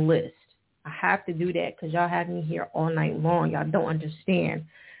the list. I have to do that because y'all have me here all night long. Y'all don't understand.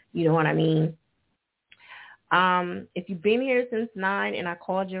 You know what I mean? If you've been here since 9 and I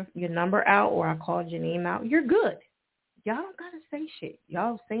called your number out or I called your name out, you're good. Y'all don't got to say shit.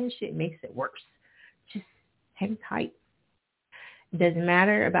 Y'all saying shit makes it worse. Just hang tight. It doesn't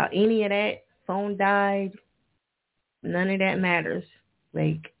matter about any of that. Phone died. None of that matters.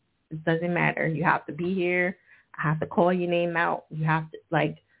 Like, it doesn't matter. You have to be here. I have to call your name out. You have to,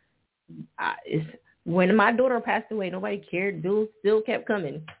 like, when my daughter passed away, nobody cared. Dudes still kept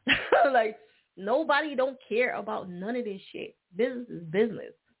coming. Like, nobody don't care about none of this shit. Business is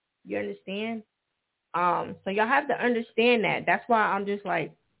business. You understand? So y'all have to understand that. That's why I'm just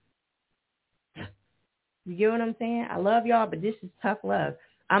like, you get what I'm saying? I love y'all, but this is tough love.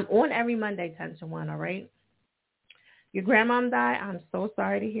 I'm on every Monday, 10 to 1, all right? Your grandmom died. I'm so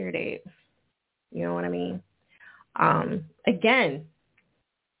sorry to hear that. You know what I mean? Again,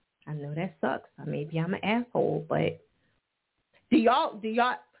 I know that sucks. Maybe I'm an asshole, but do y'all,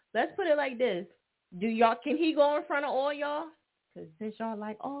 let's put it like this. Can he go in front of all y'all? Because since y'all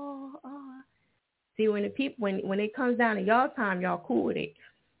like, see, when it comes down to y'all time, y'all cool with it.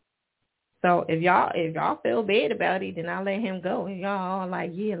 So if y'all feel bad about it, then I'll let him go. If y'all all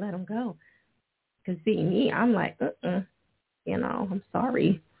like, yeah, let him go. Because see, me, I'm like, I'm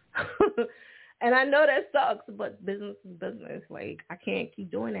sorry. And I know that sucks, but business is business. Like, I can't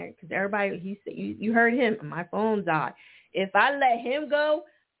keep doing that because everybody, he said, you heard him, my phone died. If I let him go,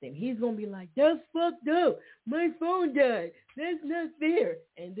 then he's going to be like, that's fucked up. My phone died. That's not fair.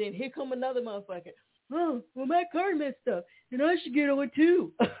 And then here come another motherfucker. Oh, well, my car messed up, and I should get on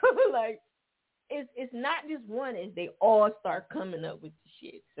too. Like, it's not just one, it's they all start coming up with the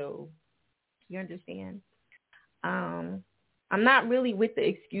shit. So, you understand? I'm not really with the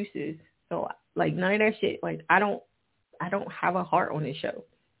excuses. So, like, none of that shit. Like, I don't have a heart on this show.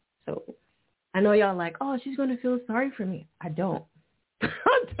 So, I know y'all like, oh, she's going to feel sorry for me. I don't.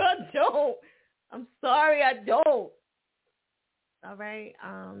 I don't. I'm sorry, I don't. All right.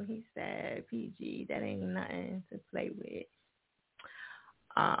 He said, PG, that ain't nothing to play with.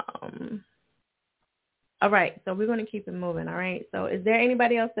 All right. So we're going to keep it moving. All right. So is there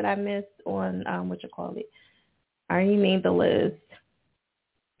anybody else that I missed on what you call it? I already made the list.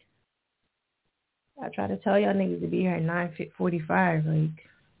 I try to tell y'all niggas to be here at 9:45. Like,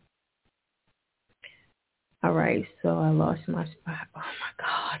 all right. So I lost my spot. Oh my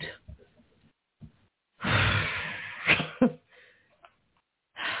God.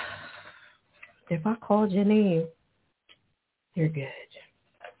 If I called your name, you're good.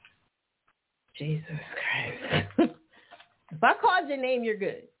 Jesus Christ. If I called your name, you're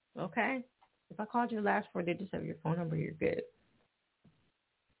good. Okay? If I called your last 4 digits of your phone number, you're good.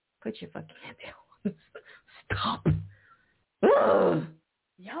 Put your fucking hand down. Stop. Ugh.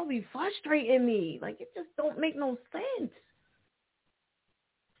 Y'all be frustrating me. Like, it just don't make no sense.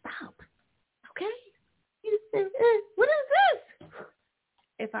 Stop. Okay? You say, what is this?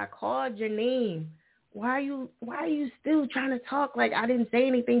 If I called your name, why are you still trying to talk like I didn't say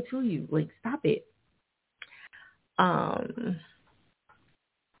anything to you? Like, stop it.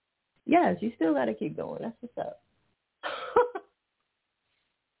 Yes, you still gotta keep going. That's what's up.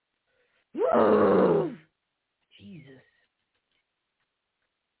 Jesus.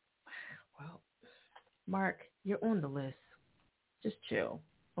 Well, Mark, you're on the list. Just chill,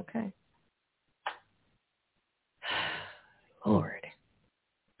 okay? Lord.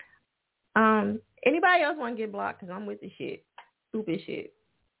 Anybody else want to get blocked? Because I'm with the shit. Stupid shit.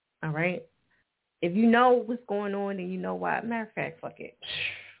 All right? If you know what's going on and you know why, matter of fact, fuck it. I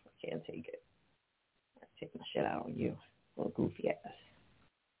can't take it. I take my shit out on you. Little goofy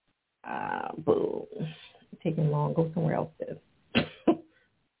ass. Boo. Taking long. Go somewhere else, then.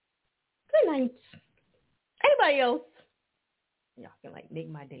 Good night. Anybody else? Y'all can, like, make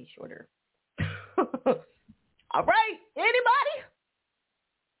my day shorter. All right. Anybody?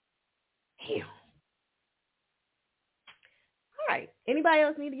 Damn. All right. Anybody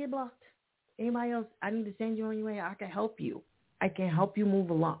else need to get blocked? Anybody else? I need to send you on your way. I can help you. I can help you move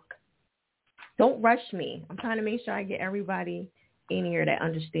along. Don't rush me. I'm trying to make sure I get everybody in here that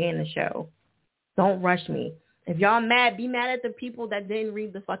understand the show. Don't rush me. If y'all mad, be mad at the people that didn't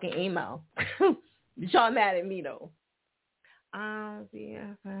read the fucking email. Y'all mad at me, though. See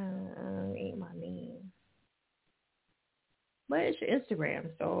if I ain't my name. But it's your Instagram,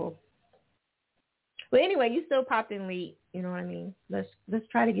 so. But anyway, you still popped in late. You know what I mean? Let's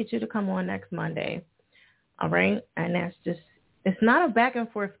try to get you to come on next Monday. All right? And that's just, it's not a back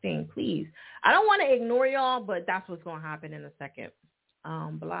and forth thing, please. I don't want to ignore y'all, but that's what's going to happen in a second.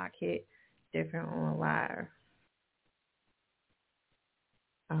 Block hit different on live.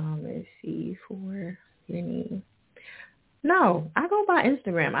 Let's see for your name. No, I go by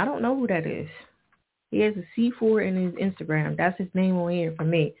Instagram. I don't know who that is. He has a C4 in his Instagram. That's his name on here for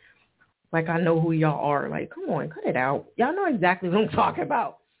me. Like, I know who y'all are. Like, come on, cut it out. Y'all know exactly what I'm talking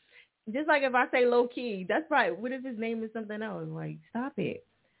about. Just like if I say low key, that's right. What if his name is something else? Like, stop it.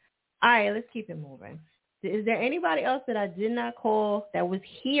 All right, let's keep it moving. Is there anybody else that I did not call that was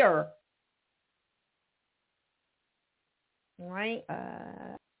here? All right. All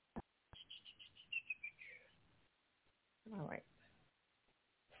right.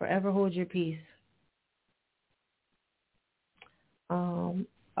 Forever hold your peace.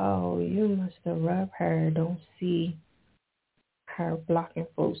 Oh, you must have rubbed her. Don't see her blocking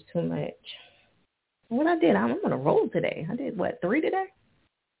folks too much. What I did, I'm on a roll today. I did, 3 today? I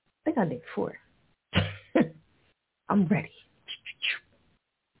think I did 4. I'm ready.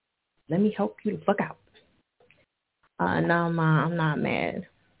 Let me help you the fuck out. No, I'm not mad.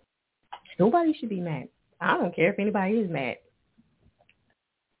 Nobody should be mad. I don't care if anybody is mad.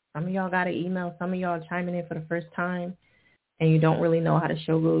 Some of y'all got an email. Some of y'all chiming in for the first time, and you don't really know how the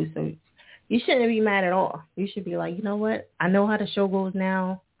show goes. So you shouldn't be mad at all. You should be like, you know what? I know how the show goes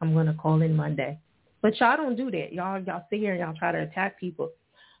now. I'm going to call in Monday. But y'all don't do that. Y'all sit here and y'all try to attack people.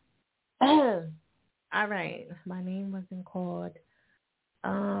 All right. My name wasn't called.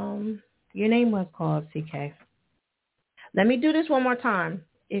 Your name was called, CK. Let me do this one more time.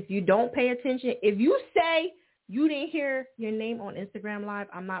 If you don't pay attention, if you say you didn't hear your name on Instagram Live,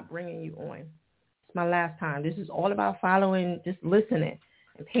 I'm not bringing you on. It's my last time. This is all about following, just listening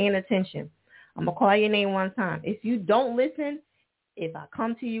and paying attention. I'm going to call your name one time. If you don't listen, if I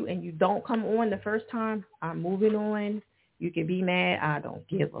come to you and you don't come on the first time, I'm moving on. You can be mad. I don't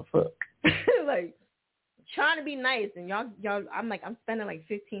give a fuck. Like, trying to be nice. And y'all, I'm spending like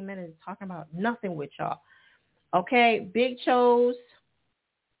 15 minutes talking about nothing with y'all. Okay, Big Chose.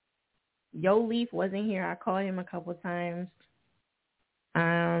 Yo Leaf wasn't here. I called him a couple of times.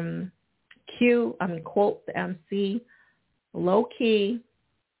 Quote the MC. Low Key.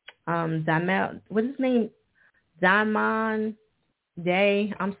 Damel, what's his name? Diamond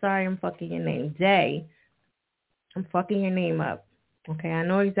Day. I'm sorry, I'm fucking your name. Day. I'm fucking your name up. Okay, I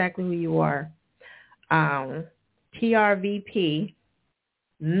know exactly who you are. TRVP.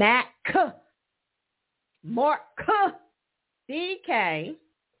 Mac. Mark. DK.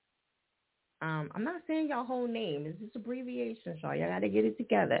 I'm not saying y'all whole name. It's just abbreviations, y'all. Y'all got to get it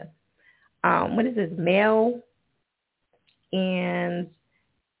together. What is this? Mail and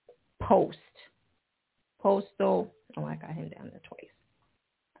post. Postal. Oh, I got him down there twice.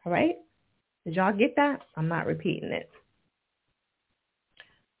 All right? Did y'all get that? I'm not repeating it.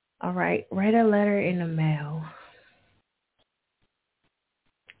 All right. Write a letter in the mail.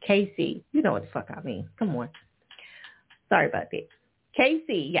 Casey. You know what the fuck I mean. Come on. Sorry about that.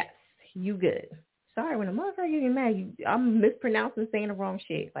 Casey, yes. You good. Sorry, when a motherfucker get mad, I'm mispronouncing, saying the wrong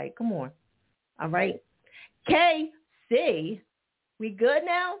shit. Like, come on. All right. KC, we good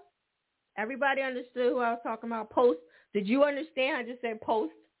now? Everybody understood who I was talking about? Post. Did you understand? I just said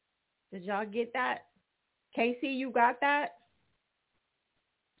post. Did y'all get that? KC, you got that?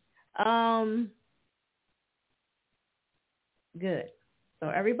 Good. So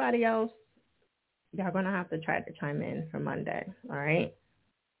everybody else, y'all going to have to try to chime in for Monday, all right?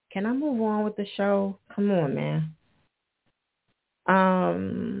 Can I move on with the show? Come on, man.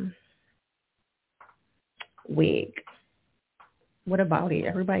 Wig. What about it?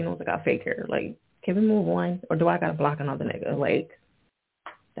 Everybody knows I got fake hair. Like, can we move on? Or do I got to block another nigga? Like,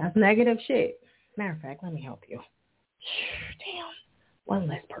 that's negative shit. Matter of fact, let me help you. Damn. One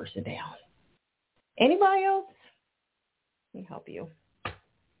less person down. Anybody else? Let me help you.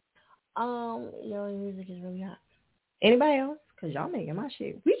 Your music is really hot. Anybody else? Because y'all making my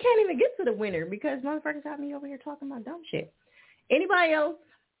shit. We can't even get to the winner because motherfuckers got me over here talking about dumb shit. Anybody else?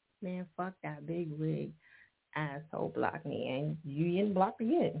 Man, fuck that big wig asshole block me and you getting blocked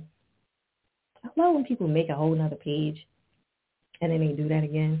again. I love when people make a whole nother page and then they do that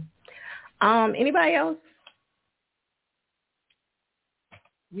again. Anybody else?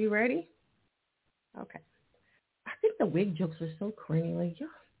 You ready? Okay. I think the wig jokes are so corny. Like, yo,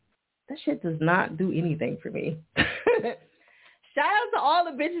 that shit does not do anything for me. Shout out to all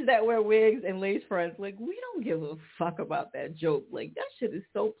the bitches that wear wigs and lace fronts. Like, we don't give a fuck about that joke. Like, that shit is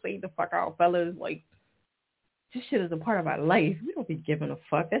so played the fuck out, fellas. Like, this shit is a part of our life. We don't be giving a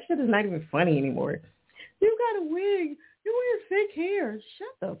fuck. That shit is not even funny anymore. You got a wig. You wear fake hair.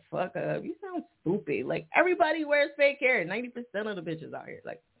 Shut the fuck up. You sound stupid. Like, everybody wears fake hair. 90% of the bitches out here.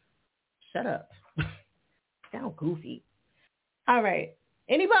 Like, shut up. Sound goofy. All right.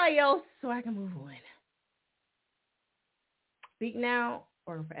 Anybody else so I can move on? Speak now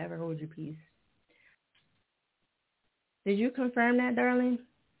or forever hold your peace. Did you confirm that, darling?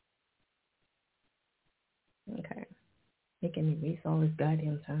 Okay. Making me waste all this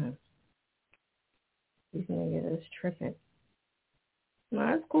goddamn time. These niggas is tripping. No,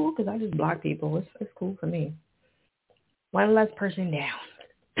 that's cool because I just block people. It's cool for me. One less person down.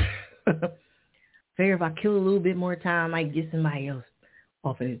 Figure if I kill a little bit more time, I might get somebody else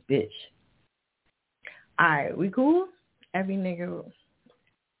off of this bitch. All right, we cool? Every nigga's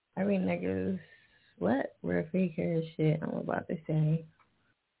what? Wear fake hair and shit. I'm about to say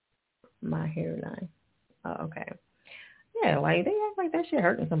my hairline. Oh, okay. Yeah, like they act like that shit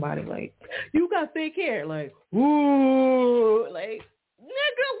hurting somebody. Like, you got fake hair. Like, ooh, like,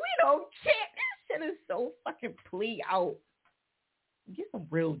 nigga, we don't care. This shit is so fucking plea out. Get some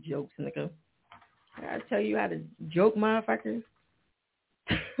real jokes, nigga. I gotta tell you how to joke, motherfuckers.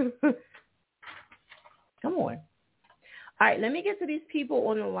 Come on. All right, let me get to these people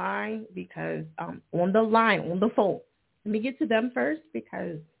on the line because on the phone. Let me get to them first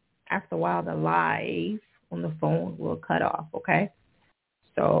because after a while the live on the phone will cut off, okay?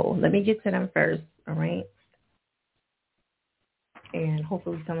 So let me get to them first, all right? And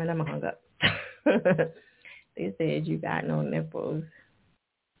hopefully some of them are hung up. They said you got no nipples.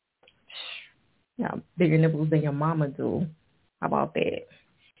 You got bigger nipples than your mama do. How about that?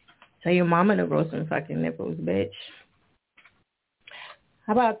 Tell your mama to grow some fucking nipples, bitch.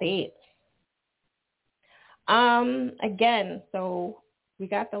 How about that? Again, so we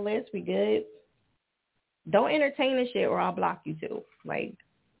got the list. We good. Don't entertain this shit or I'll block you too. Like,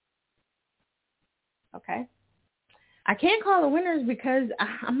 okay. I can't call the winners because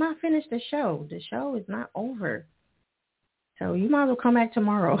I'm not finished the show. The show is not over. So you might as well come back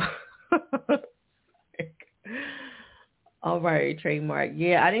tomorrow. All right, trademark.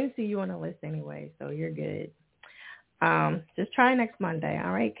 Yeah, I didn't see you on the list anyway, so you're good. Just try next Monday,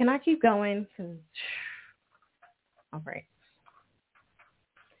 all right? Can I keep going? All right.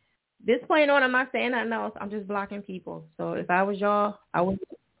 This point on, I'm not saying nothing else. I'm just blocking people. So if I was y'all, I would.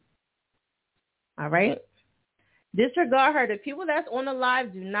 All right? Disregard her. The people that's on the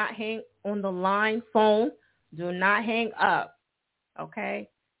live, do not hang on the line phone. Do not hang up, okay?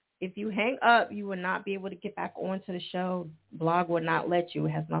 If you hang up, you will not be able to get back onto the show. Blog will not let you.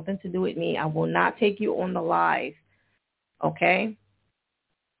 It has nothing to do with me. I will not take you on the live, okay?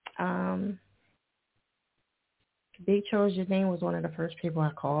 Big Chose, your name was one of the first people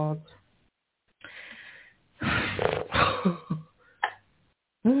I called.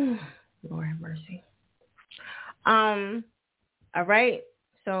 Lord have mercy. All right.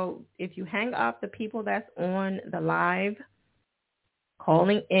 So if you hang up, the people that's on the live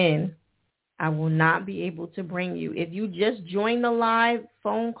calling in, I will not be able to bring you. If you just joined the live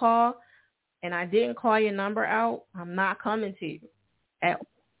phone call and I didn't call your number out, I'm not coming to you.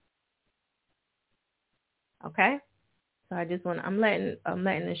 Okay? So I'm letting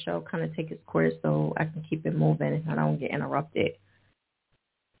the show kind of take its course so I can keep it moving and I don't get interrupted.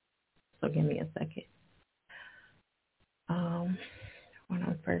 So give me a second. When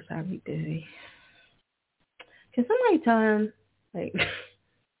I'm first, I'll be busy. Can somebody tell him, like,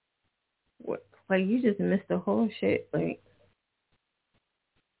 what? Like, you just missed the whole shit. Like,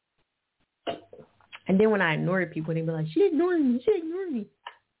 And then when I ignore people, they be like, she ignored me.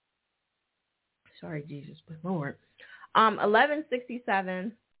 Sorry, Jesus, but Lord.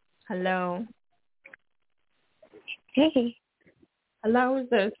 1167. Hello. Hey. Hello, who's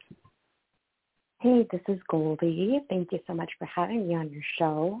this? Hey, this is Goldie. Thank you so much for having me on your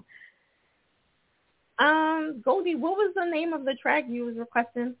show. Goldie, what was the name of the track you was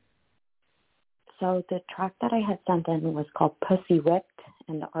requesting? So the track that I had sent in was called Pussy Whipped,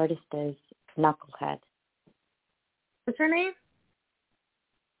 and the artist is Knucklehead. What's her name?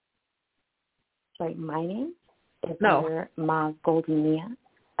 Sorry, my name is No. Goldie Mia.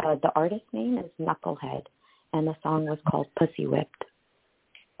 The artist name is Knucklehead, and the song was called Pussy Whipped.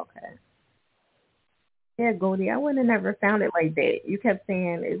 Okay. Yeah, Goldie, I would have never found it like that. You kept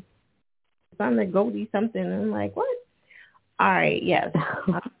saying it's something Goldie something, and I'm like, what? All right, yes.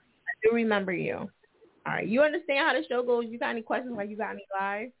 I do remember you. All right, you understand how the show goes. You got any questions while you got me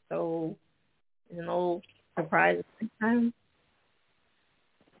live? So, there's no surprise this time.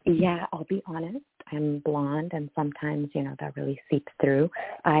 Yeah, I'll be honest. I'm blonde, and sometimes, that really seeps through.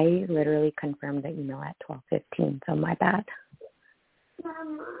 I literally confirmed the email at 12:15, so my bad.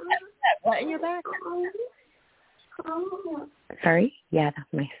 What in your back? Sorry? Yeah,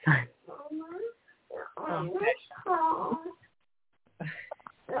 that's my son.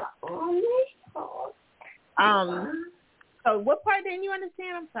 So what part didn't you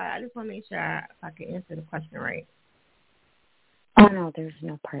understand? I'm sorry. I just want to make sure I can answer the question right. Oh, no, there's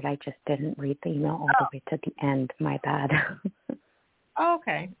no part. I just didn't read the email all the way to the end. My bad. Oh,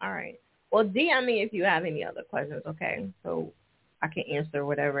 okay. All right. Well, DM me if you have any other questions, okay? So I can answer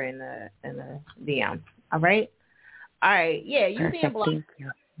whatever in the DM. All right? All right. Yeah, you Perfect, being blind. thank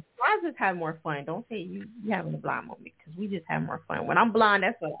you. I just have more fun. Don't say you having a blind moment because we just have more fun. When I'm blind,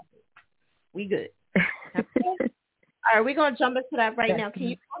 that's what I do. We good. All right, we're going to jump into that right now. Can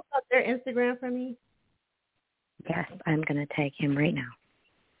you post up their Instagram for me? Yes, I'm going to tag him right now.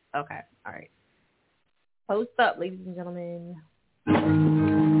 Okay, all right. Post up, ladies and gentlemen.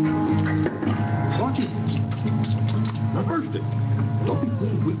 Funky. My birthday. Don't be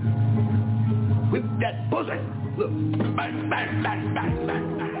whip that pussy. Look. Bang, bang, bang, bang,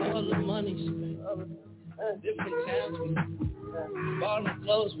 bang, bang. All the money spent. Different towns we bought the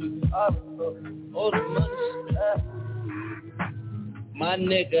clothes we all the money spent. My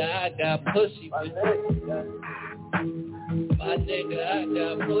nigga, I got pussy with. My nigga, I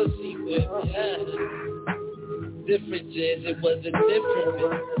got pussy with. Yeah. Difference is it was a different.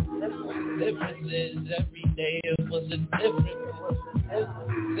 Difference is every day it was a different.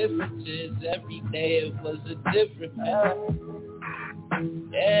 Difference is every day it was a different.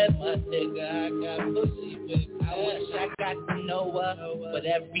 Yeah, my nigga, I got pussy with. I wish I got to know her, but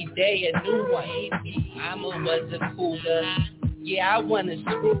every day a new one. Mama wasn't cool enough. Yeah, I wanna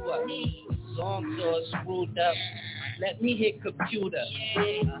screw up. The song's all screwed up. Let me hit computer.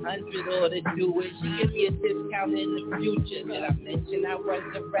 100 ought to do it. She give me a discount in the future. Did I mention I was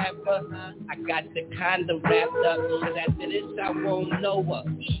a rapper? I got the condom wrapped up. Cause after this I won't know her.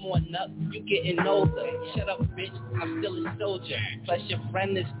 Come on up, you getting older. Shut up, bitch, I'm still a soldier. Plus your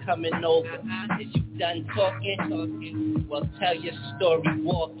friend is coming over. Is you done talking? Well, tell your story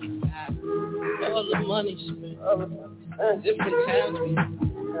walking. All the money spent. Different towns we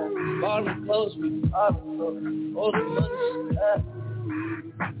bought the clothes we all the money spent.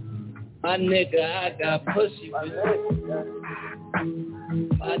 My nigga, I got pussy with.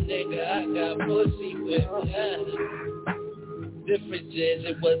 My nigga, I got pussy with. Yeah. Difference is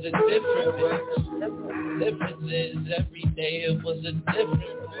it was a different. Difference is every day it was a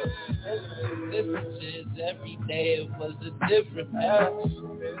different. Difference is every day it was a different.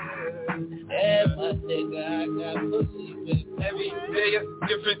 Yeah, my nigga, I got pussy with. Every day a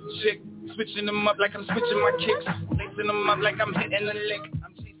different chick. Switching them up like I'm switching my kicks. Lacing them up like I'm hitting a lick.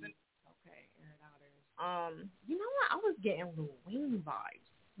 I'm chasing. Okay, Airitoutradio. You know what? I was getting Lil Wayne vibes.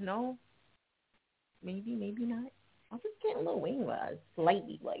 No? Maybe not. I was getting Lil Wayne vibes.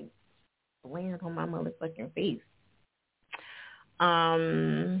 Slightly, like, land on my motherfucking face.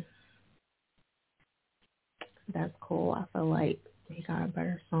 That's cool. I feel like he got a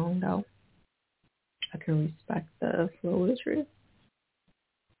better song, though. I can respect the flow of the truth.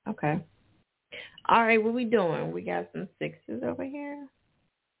 Okay. All right, what we doing? We got some sixes over here.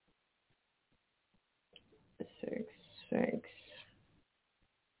 6.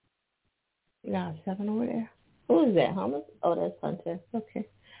 You got a 7 over there. Who is that? How much? Oh, that's Hunter. Okay.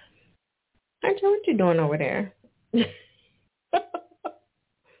 Hunter, what you doing over there?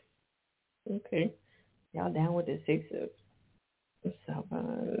 Okay. Y'all down with the 6s.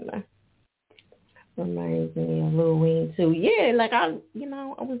 7. Reminds me of Lil Wayne too. Yeah, like I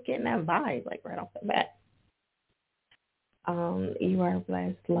was getting that vibe like right off the bat. You are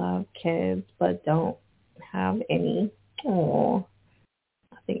blessed, love kids, but don't have any. Oh,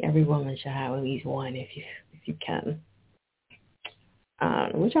 I think every woman should have at least one if you can.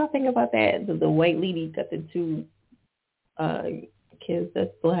 What y'all think about that? The white lady got the two kids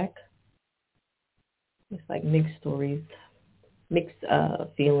that's black. It's like mixed stories, mixed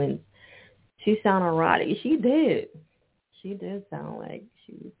feelings. She sounded erotic. She did sound like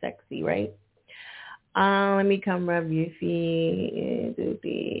she was sexy, right? Let me come rub your feet. Do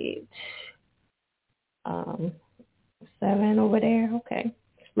the 7 over there. Okay.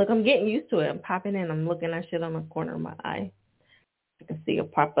 Look, I'm getting used to it. I'm popping in. I'm looking at shit on the corner of my eye. I can see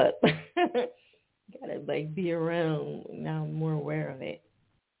it pop up. Gotta like be around. Now I'm more aware of it.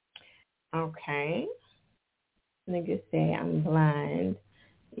 Okay. Niggas say I'm blind.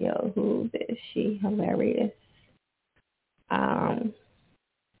 Yo, who is she? Hilarious. All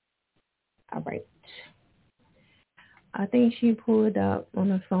right. I think she pulled up on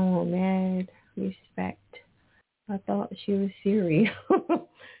the phone. Mad respect. I thought she was serious.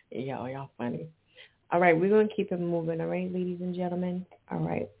 Y'all funny. All right, we're going to keep it moving, all right, ladies and gentlemen? All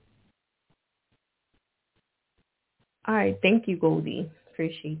right. All right, thank you, Goldie.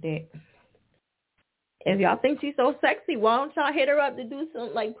 Appreciate that. If y'all think she's so sexy, why don't y'all hit her up to do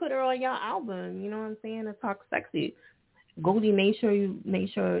some, like, put her on y'all album, you know what I'm saying, to talk sexy. Goldie, make sure them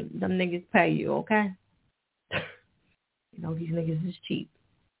niggas pay you, okay? You know, these niggas is cheap.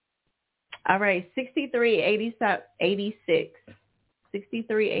 All right, 6386.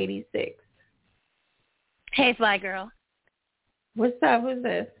 6386. Hey, Fly Girl. What's up? Who's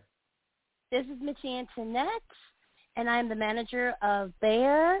this? This is Mitchie Antoinette, and I'm the manager of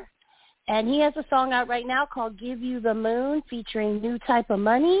Bear. And he has a song out right now called Give You the Moon, featuring New Type of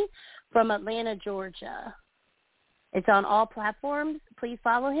Money from Atlanta, Georgia. It's on all platforms. Please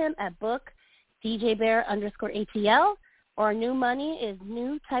follow him at book DJBear_ATL, or New Money is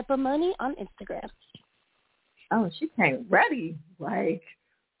New Type of Money on Instagram. Oh, she came ready. Like,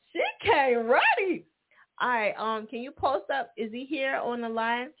 she came ready. All right, can you post up? Is he here on the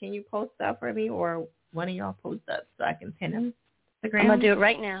line? Can you post up for me, or one of y'all post up so I can pin him? Instagram? I'm going to do it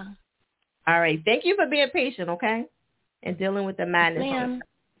right now. All right. Thank you for being patient, okay? And dealing with the madness. Ma'am.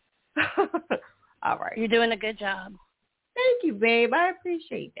 All right. You're doing a good job. Thank you, babe. I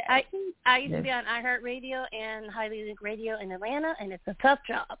appreciate that. I used to be on iHeartRadio and Highly Link Radio in Atlanta, and it's a tough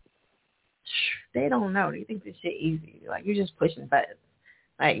job. They don't know. They think this shit easy. Like, you're just pushing buttons.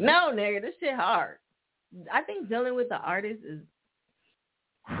 Like, no, nigga, this shit hard. I think dealing with the artist is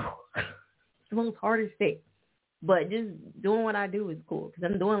the most hardest thing. But just doing what I do is cool because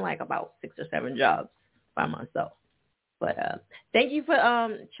I'm doing like about 6 or 7 jobs by myself. But thank you for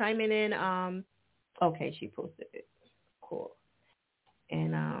chiming in. Okay, she posted it. Cool.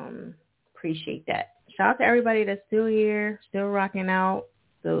 And appreciate that. Shout out to everybody that's still here, still rocking out.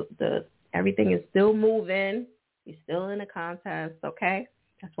 The everything is still moving. You're still in the contest, okay?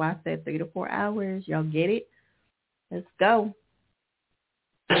 That's why I said 3 to 4 hours. Y'all get it? Let's go.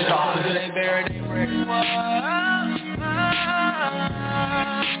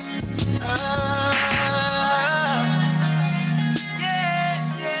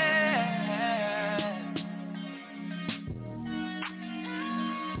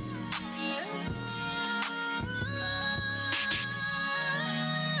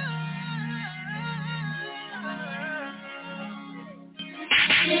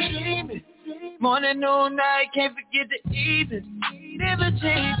 Morning, noon, night, can't forget the evening. Never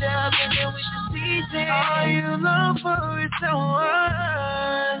change up, and then we just season. All you long for is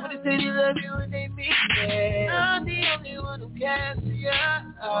someone. When they say they love you and they mean it, I'm the only one who cares for you.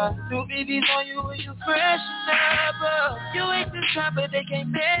 2 babies on you when you freshen up. You ain't the time, but they can't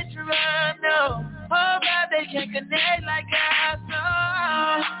measure up, no. Oh, God, they can't connect like I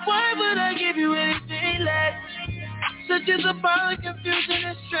know. Why would I give you anything less? Such as a ball of confusion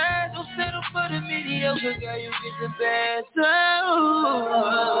and stress. Don't settle for the mediocre, girl, you get the best.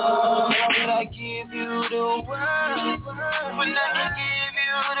 Oh, when I give you the world, when I can give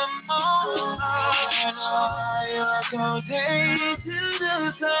you the moon, and all your days to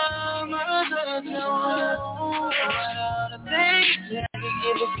the summer, the snow, all the things that I can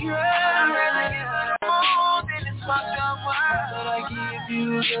give a girl, more than it's my world. But I give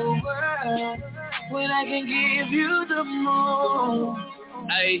you the world, when I can give you the moon.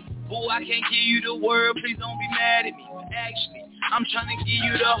 Hey, boo, I can't give you the world, please don't be mad at me. Actually, I'm trying to give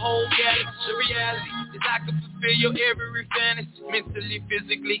you the whole galaxy. The reality is I can fulfill your every fantasy, mentally,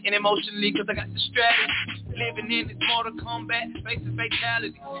 physically, and emotionally, cause I got the strategy. Living in this Mortal Kombat, facing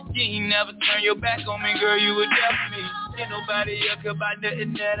fatality. You ain't never turn your back on me, girl, you were there for me. Ain't nobody else care about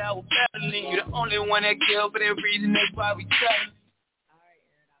nothing that I was battling. You the only one that care for that reason, that's why we traveling.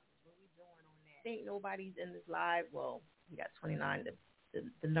 Ain't nobody's in this live. Well, we got 29.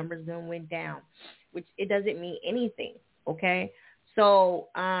 The numbers then went down, which it doesn't mean anything. Okay, so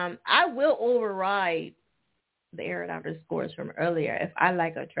I will override the air out of scores from earlier if I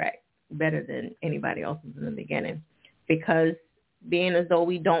like a track better than anybody else's in the beginning, because being as though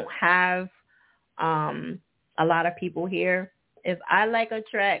we don't have a lot of people here, if I like a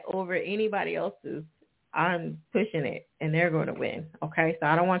track over anybody else's, I'm pushing it, and they're going to win, okay? So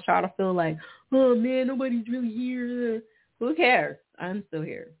I don't want y'all to feel like, oh, man, nobody's really here. Who cares? I'm still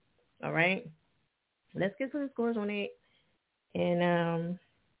here, all right? Let's get some scores on it. And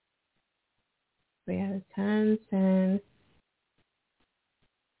we have 10 cents.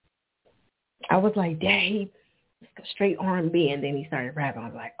 I was like, dang, straight R&B, and then he started rapping. I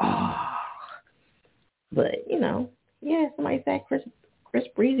was like, oh. But, you know, yeah, somebody said Chris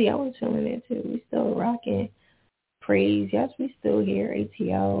Breezy, I was feeling it too. We still rocking. Praise, yes, we still here.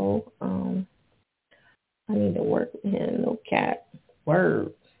 ATO. I need to work with him. No cap.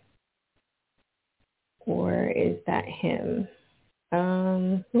 Word. Or is that him?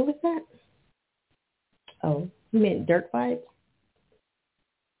 Who was that? Oh, you meant Dirk vibes?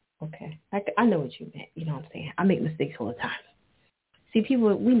 Okay. I know what you meant. You know what I'm saying? I make mistakes all the time. See,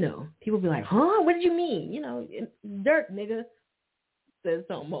 people, we know. People be like, huh? What did you mean? You know, Dirk, nigga, says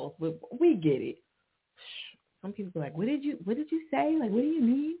something else, but we get it. Some people be like, what did you say? Like, what do you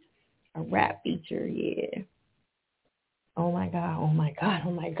mean? A rap feature, yeah. Oh my God, oh my God,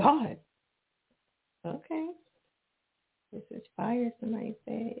 oh my God. Okay. This is fire, somebody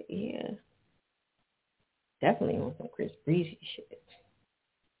said. Yeah. Definitely on some Chris Breezy shit.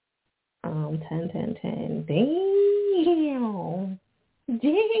 10. Damn.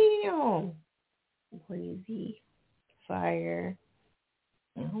 Breezy. Fire.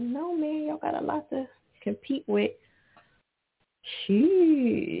 I don't know, man. Y'all got a lot to compete with.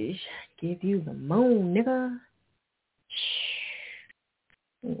 Sheesh. Give you the moon, nigga.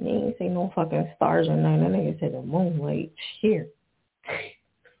 They ain't say no fucking stars or nothing. That nigga said the moon. Like, here.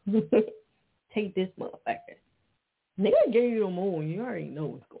 Take this motherfucker. Nigga gave you the moon. You already know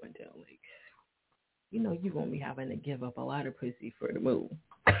what's going down. Like, you know you're going to be having to give up a lot of pussy for the moon.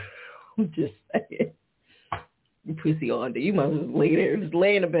 I'm just saying. You pussy all day. You might as well lay there. Just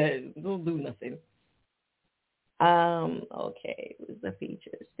lay in the bed. Don't do nothing. Okay. What's the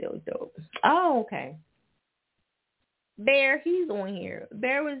feature? Still dope. Oh, okay. Bear, he's on here.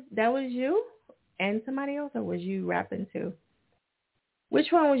 Bear, that was you and somebody else, or was you rapping too?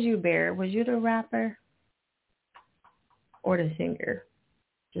 Which one was you, Bear? Was you the rapper or the singer?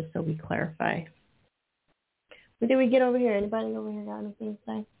 Just so we clarify. What did we get over here? Anybody over here got anything to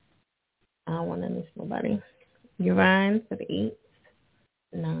say? I don't want to miss nobody. Urine for the 8,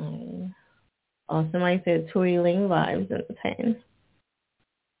 9. Oh, somebody said twirling vibes in the 10.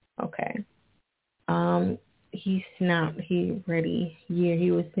 Okay. He snapped. He ready. Yeah,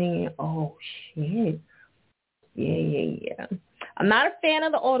 he was singing. Oh, shit. Yeah. I'm not a fan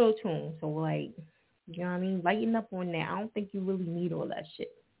of the auto-tune. So, like, you know what I mean? Lighten up on that. I don't think you really need all that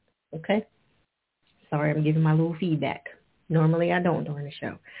shit. Okay? Sorry, I'm giving my little feedback. Normally I don't during the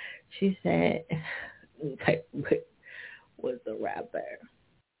show. She said, was the rapper.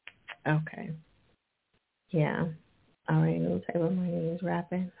 Okay. Yeah. All right, no type of money is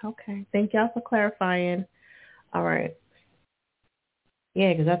rapping. Okay. Thank y'all for clarifying. All right.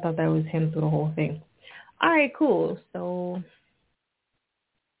 Yeah, because I thought that was him through the whole thing. All right, cool. So,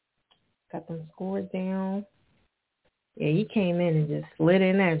 got them scores down. Yeah, he came in and just slid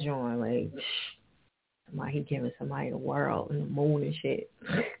in that joint. Like, he giving somebody the world and the moon and shit.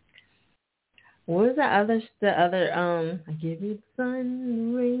 What was the other, I give you the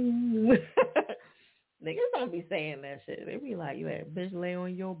sun ring. Niggas don't be saying that shit. They be like, you had bitch lay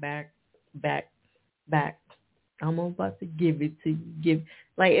on your back. I'm about to give it to you.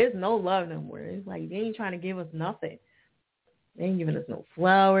 Like, it's no love no more. It's like, they ain't trying to give us nothing. They ain't giving us no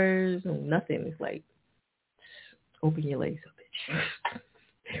flowers, no nothing. It's like, open your legs up,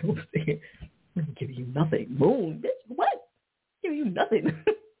 bitch. I'm giving you nothing. Moon, bitch, what? Give you nothing.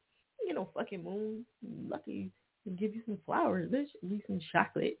 You know, fucking moon. Lucky to give you some flowers, bitch. At least some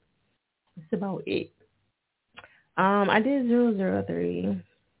chocolate. That's about it. I did 003.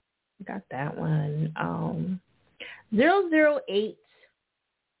 Got that one. 008.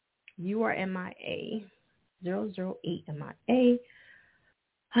 You are MIA. 008 MIA.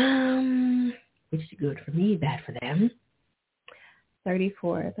 Which is good for me, bad for them.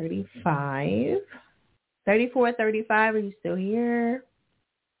 34, 35. 3435, are you still here?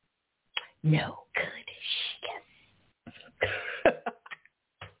 No. Good.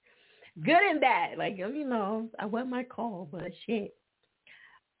 Good and bad. Like, you know, I want my call, but shit.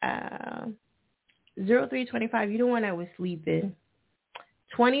 0325, you the one that was sleeping.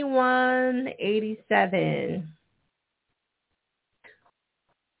 2187.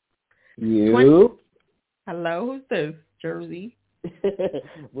 You. Hello, who's this? Jersey.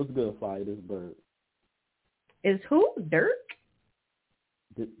 What's good, Fire? This Bird. Is who? Dirk?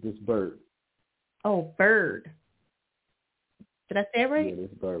 This Bird. Oh, Bird. Did I say it right? Yeah,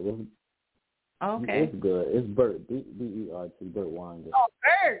 this Bird. Okay. It's good. It's Bert. B-E-R-T. Bert Wander. Oh,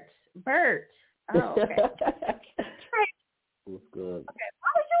 Bert. Oh, okay. What's good? Okay. Why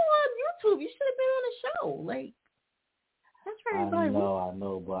was you on YouTube? You should have been on the show. Like, that's right. I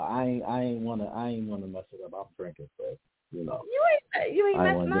know, but I ain't wanna mess it up. I'm drinking, so you know. You ain't I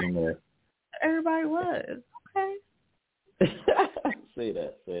messing want to get in there. Everybody was. Okay. Say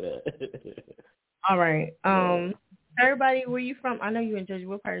that. All right. Everybody, where you from? I know you in Jersey.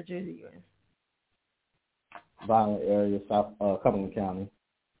 What part of Jersey you in? Violent area, South Cumberland County.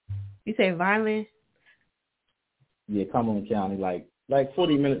 You say violent? Yeah, Cumberland County, like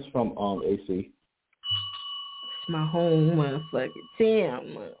 40 minutes from AC. It's my home, motherfucker. Damn,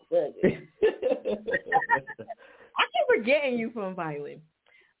 motherfucker. I keep forgetting you from violent.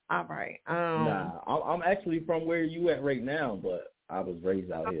 All right. Nah, I'm actually from where you at right now, but I was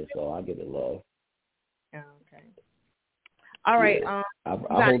raised out here, so I get it love. Okay. All right. Yeah.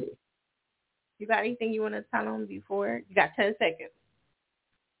 You got anything you want to tell them before? You got 10 seconds.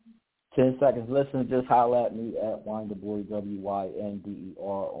 10 seconds. Listen, just holler at me at Winderboy, WYNDER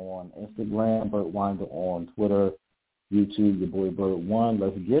on Instagram, Bert Winder on Twitter, YouTube, your boy Bert One.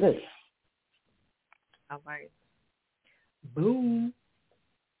 Let's get it. All right. Boom.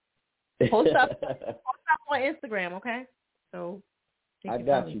 Post up on Instagram, okay? So I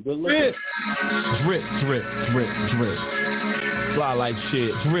got you. Good looking. Drip. Fly like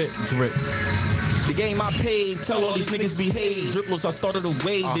shit. Drip. The game I paid, tell all these niggas behave. Dribblers, I started a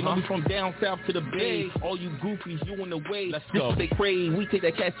wave. They know me from down south to the bay. All you goofies, you in the way. Let's go. This is they crave. We take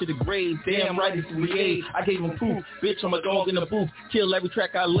that cash to the grave. Damn right, it's 3A. I gave them proof. Bitch, I'm a dog in the booth. Kill every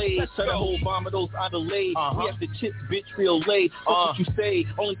track I laid. Tell the whole bomb of those on the lay. We have the chips, bitch, real late. What you say?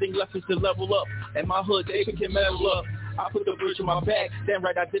 Only thing left is to level up. And my hood, they can metal up. I put the bridge on my back. Damn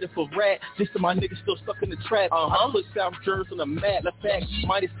right, I did it for rat. Just to my niggas still stuck in the trap. I put South Jersey on the map. The fact,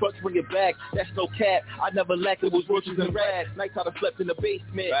 minus trucks, bring it back. That's no cap. I never lacked. It was roaches and rats. Nights I slept in the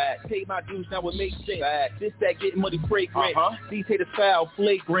basement. Paid my dues, now it makes sense. This, that, getting money fragrant. These haters foul,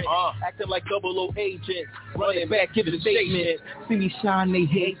 flagrant. Acting like 00 agents. Running back, give it a statement. See me shine, they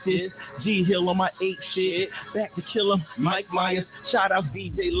hate this. G Hill on my 8 shit. Back to kill him, Mike Myers. Shout out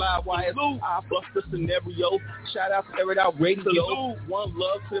DJ Livewire. I bust the scenario. Shout out to Airitoutradio. One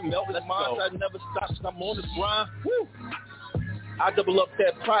love to the melt like mine. I never stop, so I'm on the grind. Woo. I double up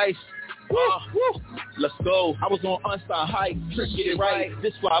that price. Let's go. I was on Unsigned Hype. Trick, get it right.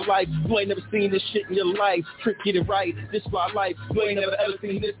 This why I like. You ain't never seen this shit in your life. Trick, get it right. This why I like. You ain't never ever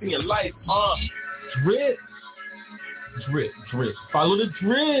seen this in your life. Drip. Follow the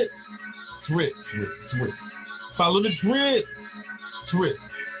drip. Drip. Follow the drip. Drip.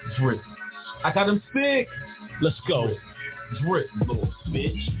 I got him sick. Let's go. Drip, little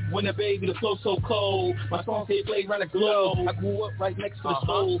bitch. When the baby, the flow so cold. My song said play around the globe. I grew up right next to the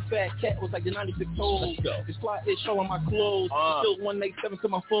stove. Fat cat was like the 96 old. This fly is showing my clothes. Still 187 to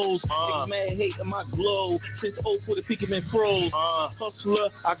my foes. Niggas mad hate in my glow. Since 04 the peak have been froze. Hustler,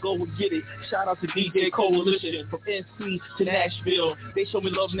 I go and get it. Shout out to DJ Coalition. From NC to Nashville. They show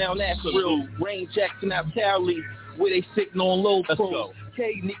me love now, that's real. Rain Jackson out Cali. Where they sitting on low. Let's go.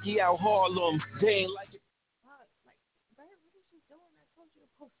 K Nikki out Harlem. They ain't like it.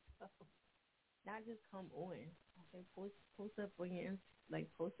 Not just come on. Okay, post up on your,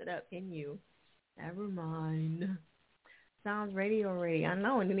 post it up in you. Never mind. Sounds ready already. I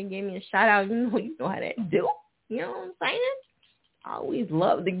know. And then he gave me a shout out. You know how that do. You know what I'm saying? I always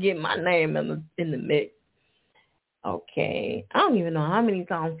love to get my name in the mix. Okay. I don't even know how many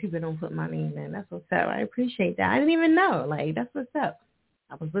songs people don't put my name in. That's what's up. I appreciate that. I didn't even know. That's what's up.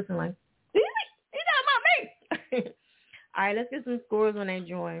 I was listening like, he's not my mate. All right, let's get some scores when they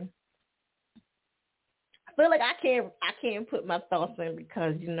join. I feel like I can't put my thoughts in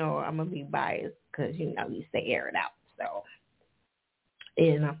because, I'm going to be biased because, you say air it out. So,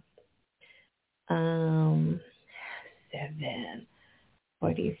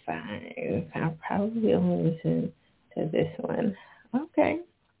 7:45. I'll probably only listen to this one. Okay.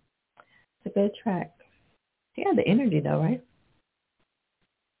 It's a good track. She had the energy though, right?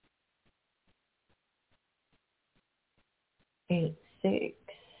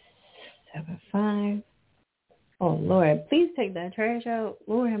 875. Oh, Lord, please take that trash out.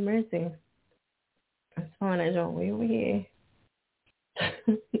 Lord have mercy. I'm throwing that joint way over here.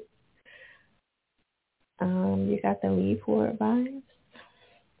 You got the lead for it vibes.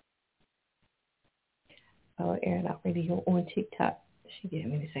 Oh, Air It Out Radio on TikTok. She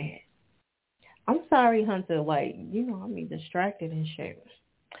getting me to say it. I'm sorry, Hunter. Like, I'm be distracted and shit.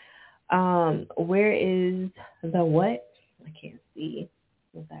 Where is the what? I can't see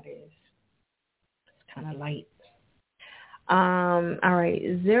what that is. It's kind of light. All right,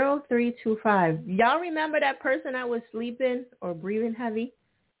 0325. Y'all remember that person that was sleeping or breathing heavy?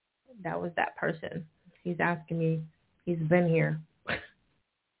 That was that person. He's asking me. He's been here.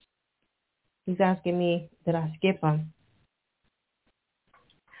 He's asking me, did I skip him?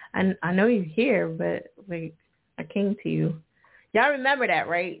 I know you're here, but like I came to you. Y'all remember that,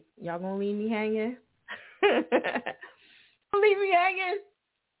 right? Y'all gonna leave me hanging? Leave me hanging?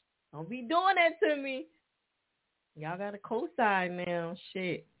 Don't be doing that to me. Y'all got a cosign now.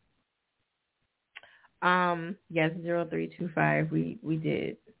 Shit. Yes, 0325. We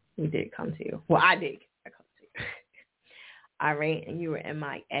did come to you. Well, I did come to you. All right, and you were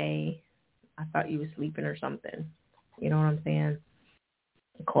MIA. I thought you were sleeping or something. You know what I'm saying?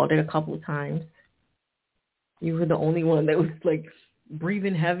 I called it a couple of times. You were the only one that was like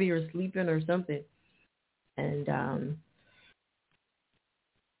breathing heavy or sleeping or something. And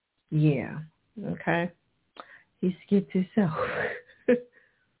yeah, okay. He skipped himself.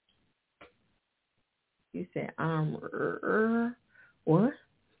 You said, what?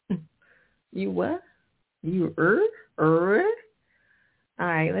 You what? You All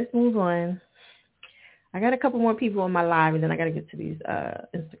right, let's move on. I got a couple more people on my live, and then I got to get to these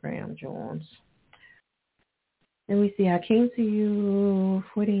Instagram Jones. Let me see. I came to you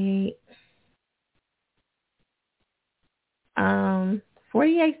 48.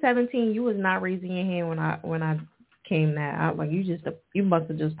 4817. You was not raising your hand when I came that out. Like you must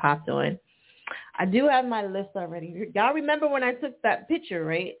have just popped on. I do have my list already. Y'all remember when I took that picture,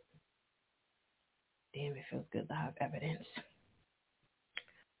 right? Damn, it feels good to have evidence.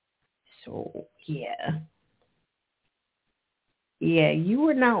 So, yeah. Yeah, you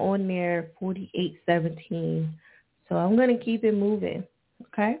were not on there 4817. So I'm going to keep it moving,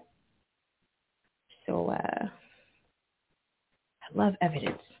 okay? So, I love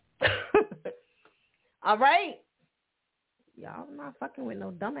evidence. All right. Y'all not fucking with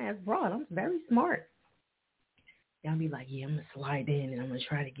no dumbass broad. I'm very smart. Y'all be like, yeah, I'm going to slide in and I'm going to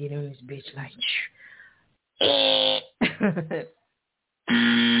try to get on this bitch like,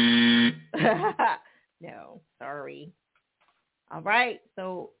 no, sorry. All right,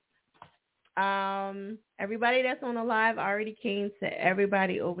 so everybody that's on the live already came to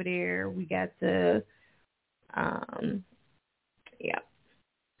everybody over there. We got to, yeah.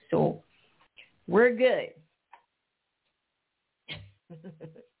 So we're good.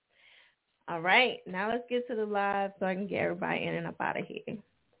 All right, now let's get to the live so I can get everybody in and up out of here.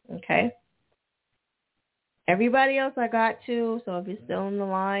 Okay. Everybody else I got to, so if you're still on the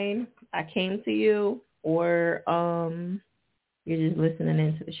line, I came to you, or you're just listening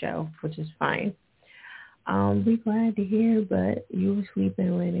into the show, which is fine. We're glad to hear, but you were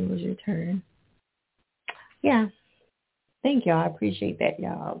sleeping when it was your turn. Yeah. Thank y'all. I appreciate that,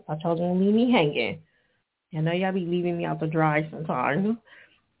 y'all. I told you to leave me hanging. I know y'all be leaving me out to dry sometimes.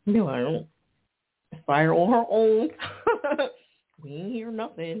 You know, fire on her own. We ain't hear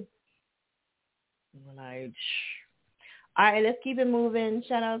nothing. Like, all right, let's keep it moving.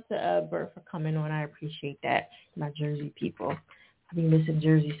 Shout out to Bert for coming on. I appreciate that. My Jersey people. I be missing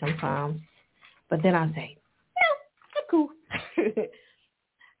Jersey sometimes. But then I say, yeah, I'm cool. I'm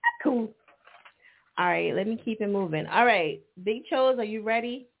cool. All right, let me keep it moving. All right, Big Chose, are you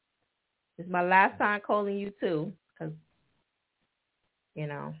ready? This is my last time calling you too. Because,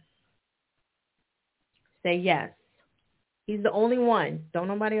 say yes. He's the only one. Don't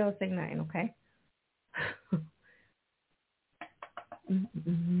nobody else say nothing, okay?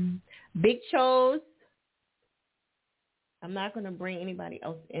 Big Chose. I'm not going to bring anybody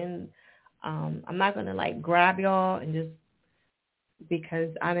else in. I'm not going to grab y'all and just because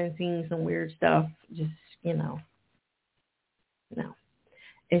I done seen some weird stuff. Just, no.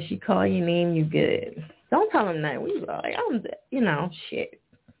 If she call your name, you good. Don't tell them that. We like, shit.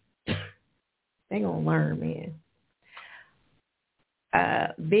 They going to learn,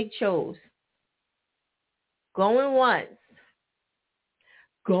 man. Big Chose. Going once.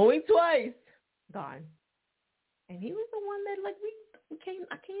 Going twice. Gone. And he was the one that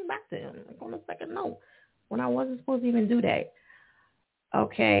I came back to him on a second note when I wasn't supposed to even do that.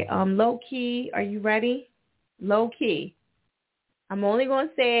 Okay, Low Key, are you ready? Low Key. I'm only going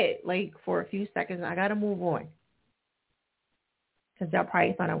to say it like for a few seconds. I got to move on. Because y'all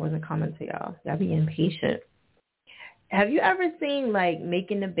probably thought I wasn't coming to y'all. Y'all be impatient. Have you ever seen like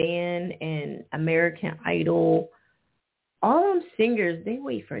Making the Band and American Idol? All them singers, they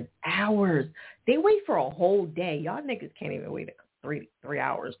wait for hours. They wait for a whole day. Y'all niggas can't even wait 3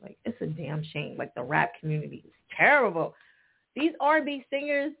 hours. Like, it's a damn shame. Like, the rap community is terrible. These R&B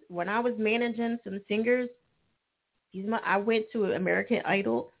singers, when I was managing some singers, I went to American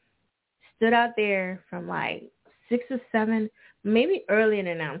Idol, stood out there from like 6 or 7, maybe earlier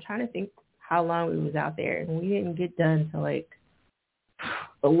than that. I'm trying to think how long we was out there, and we didn't get done till like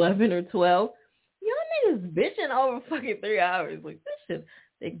 11 or 12. Y'all niggas bitching over fucking 3 hours. Like, this shit,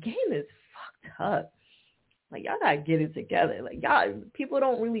 the game is fucked up. Like, y'all gotta get it together. Like, y'all, people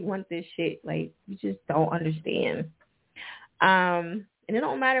don't really want this shit. Like, you just don't understand. And it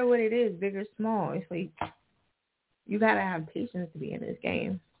don't matter what it is, big or small. It's like, you gotta have patience to be in this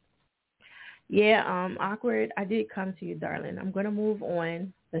game. Yeah, Awkward, I did come to you, darling. I'm gonna move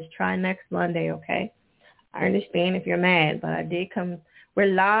on. Let's try next Monday, okay? I understand if you're mad, but I did come.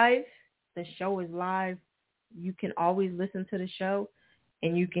 We're live. The show is live. You can always listen to the show,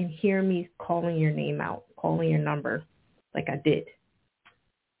 and you can hear me calling your name out, calling your number, like I did.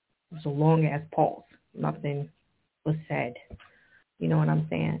 It was a long-ass pause. Nothing was said. You know what I'm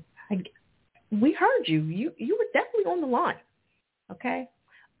saying? We heard you. You were definitely on the line, okay?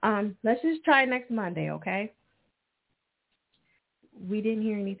 Let's just try next Monday, okay? We didn't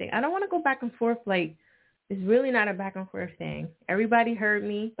hear anything. I don't want to go back and forth. Like, it's really not a back and forth thing. Everybody heard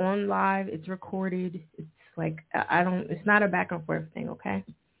me on live. It's recorded. It's like, it's not a back and forth thing, okay?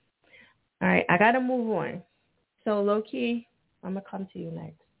 All right, I got to move on. So, low-key, I'm going to come to you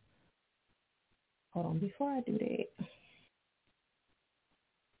next. Hold on, before I do that.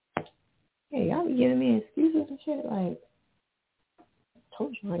 Hey, y'all be giving me excuses and shit. Like, I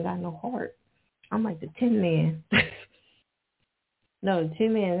told you I ain't got no heart. I'm like the Tin Man. No, the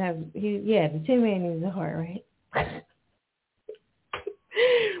Tin Man the Tin Man needs a heart, right?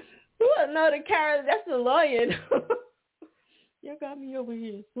 No, the carrot, that's the lion. You got me over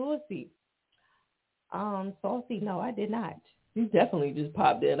here saucy. Saucy, no, I did not. You definitely just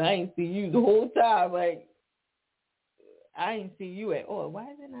popped in. I ain't see you the whole time. Like, I ain't see you at all.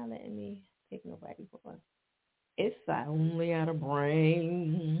 Why is it not letting me pick nobody for? If I only had a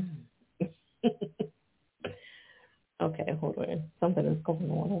brain. Okay, hold on. Something is going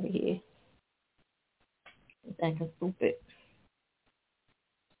on over here. That is stupid.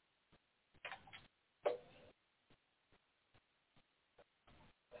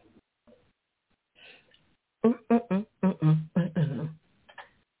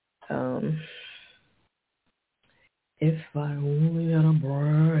 If I only had a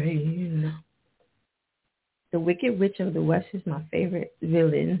brain. The Wicked Witch of the West is my favorite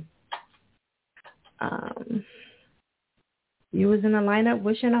villain. You was in the lineup.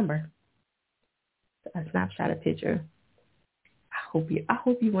 What's your number? A snapshot, a picture. I hope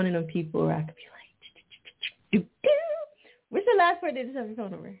you one of them people where I could be like, what's the last four digits of your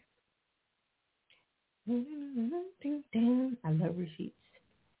phone number? I love receipts.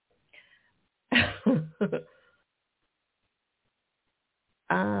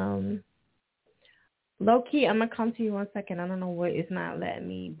 Low key, I'm gonna come to you 1 second. I don't know what is not letting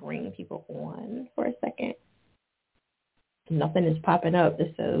me bring people on for a second. Nothing is popping up.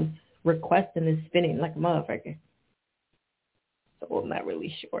 It says requesting is spinning like a motherfucker. So I'm not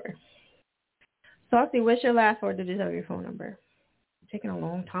really sure. Saucy, what's your last four digits of your phone number? It's taking a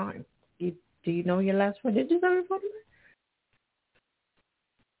long time. Do you know your last four digits of your phone number?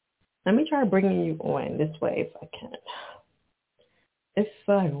 Let me try bringing you on this way if I can. If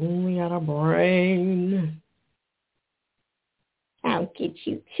I only had a brain. I'll get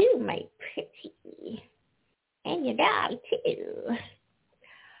you too, my pretty. And your dog too.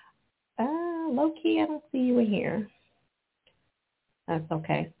 Low-key, I don't see you in here. That's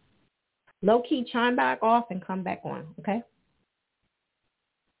okay. Low-key, chime back off and come back on, okay?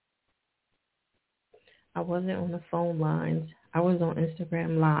 I wasn't on the phone lines. I was on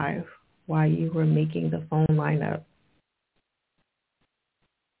Instagram Live while you were making the phone line up.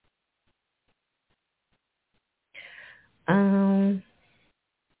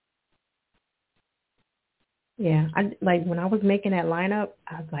 Yeah, when I was making that lineup,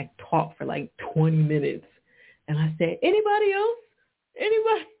 I talked for 20 minutes, and I said, anybody else?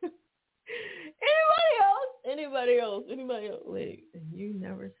 Anybody? Anybody else? You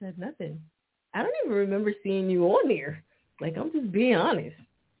never said nothing. I don't even remember seeing you on there. I'm just being honest.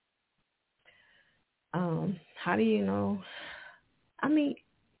 How do you know? I mean,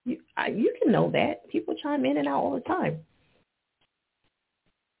 you can know that. People chime in and out all the time.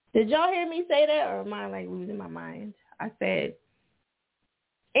 Did y'all hear me say that, or am I like losing my mind? I said,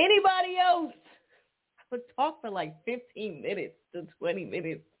 anybody else? I would talk for like 15 minutes to 20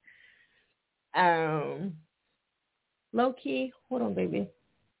 minutes. Low key, hold on, baby.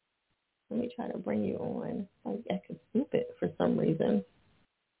 Let me try to bring you on. Like I can snoop it for some reason.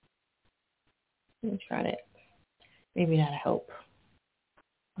 Let me try that. Maybe that'll help.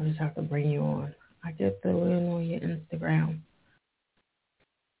 I'll just have to bring you on. I just threw in on your Instagram.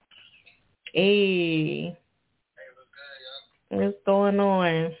 Hey. What's going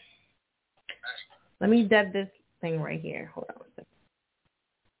on? Let me deb this thing right here. Hold on.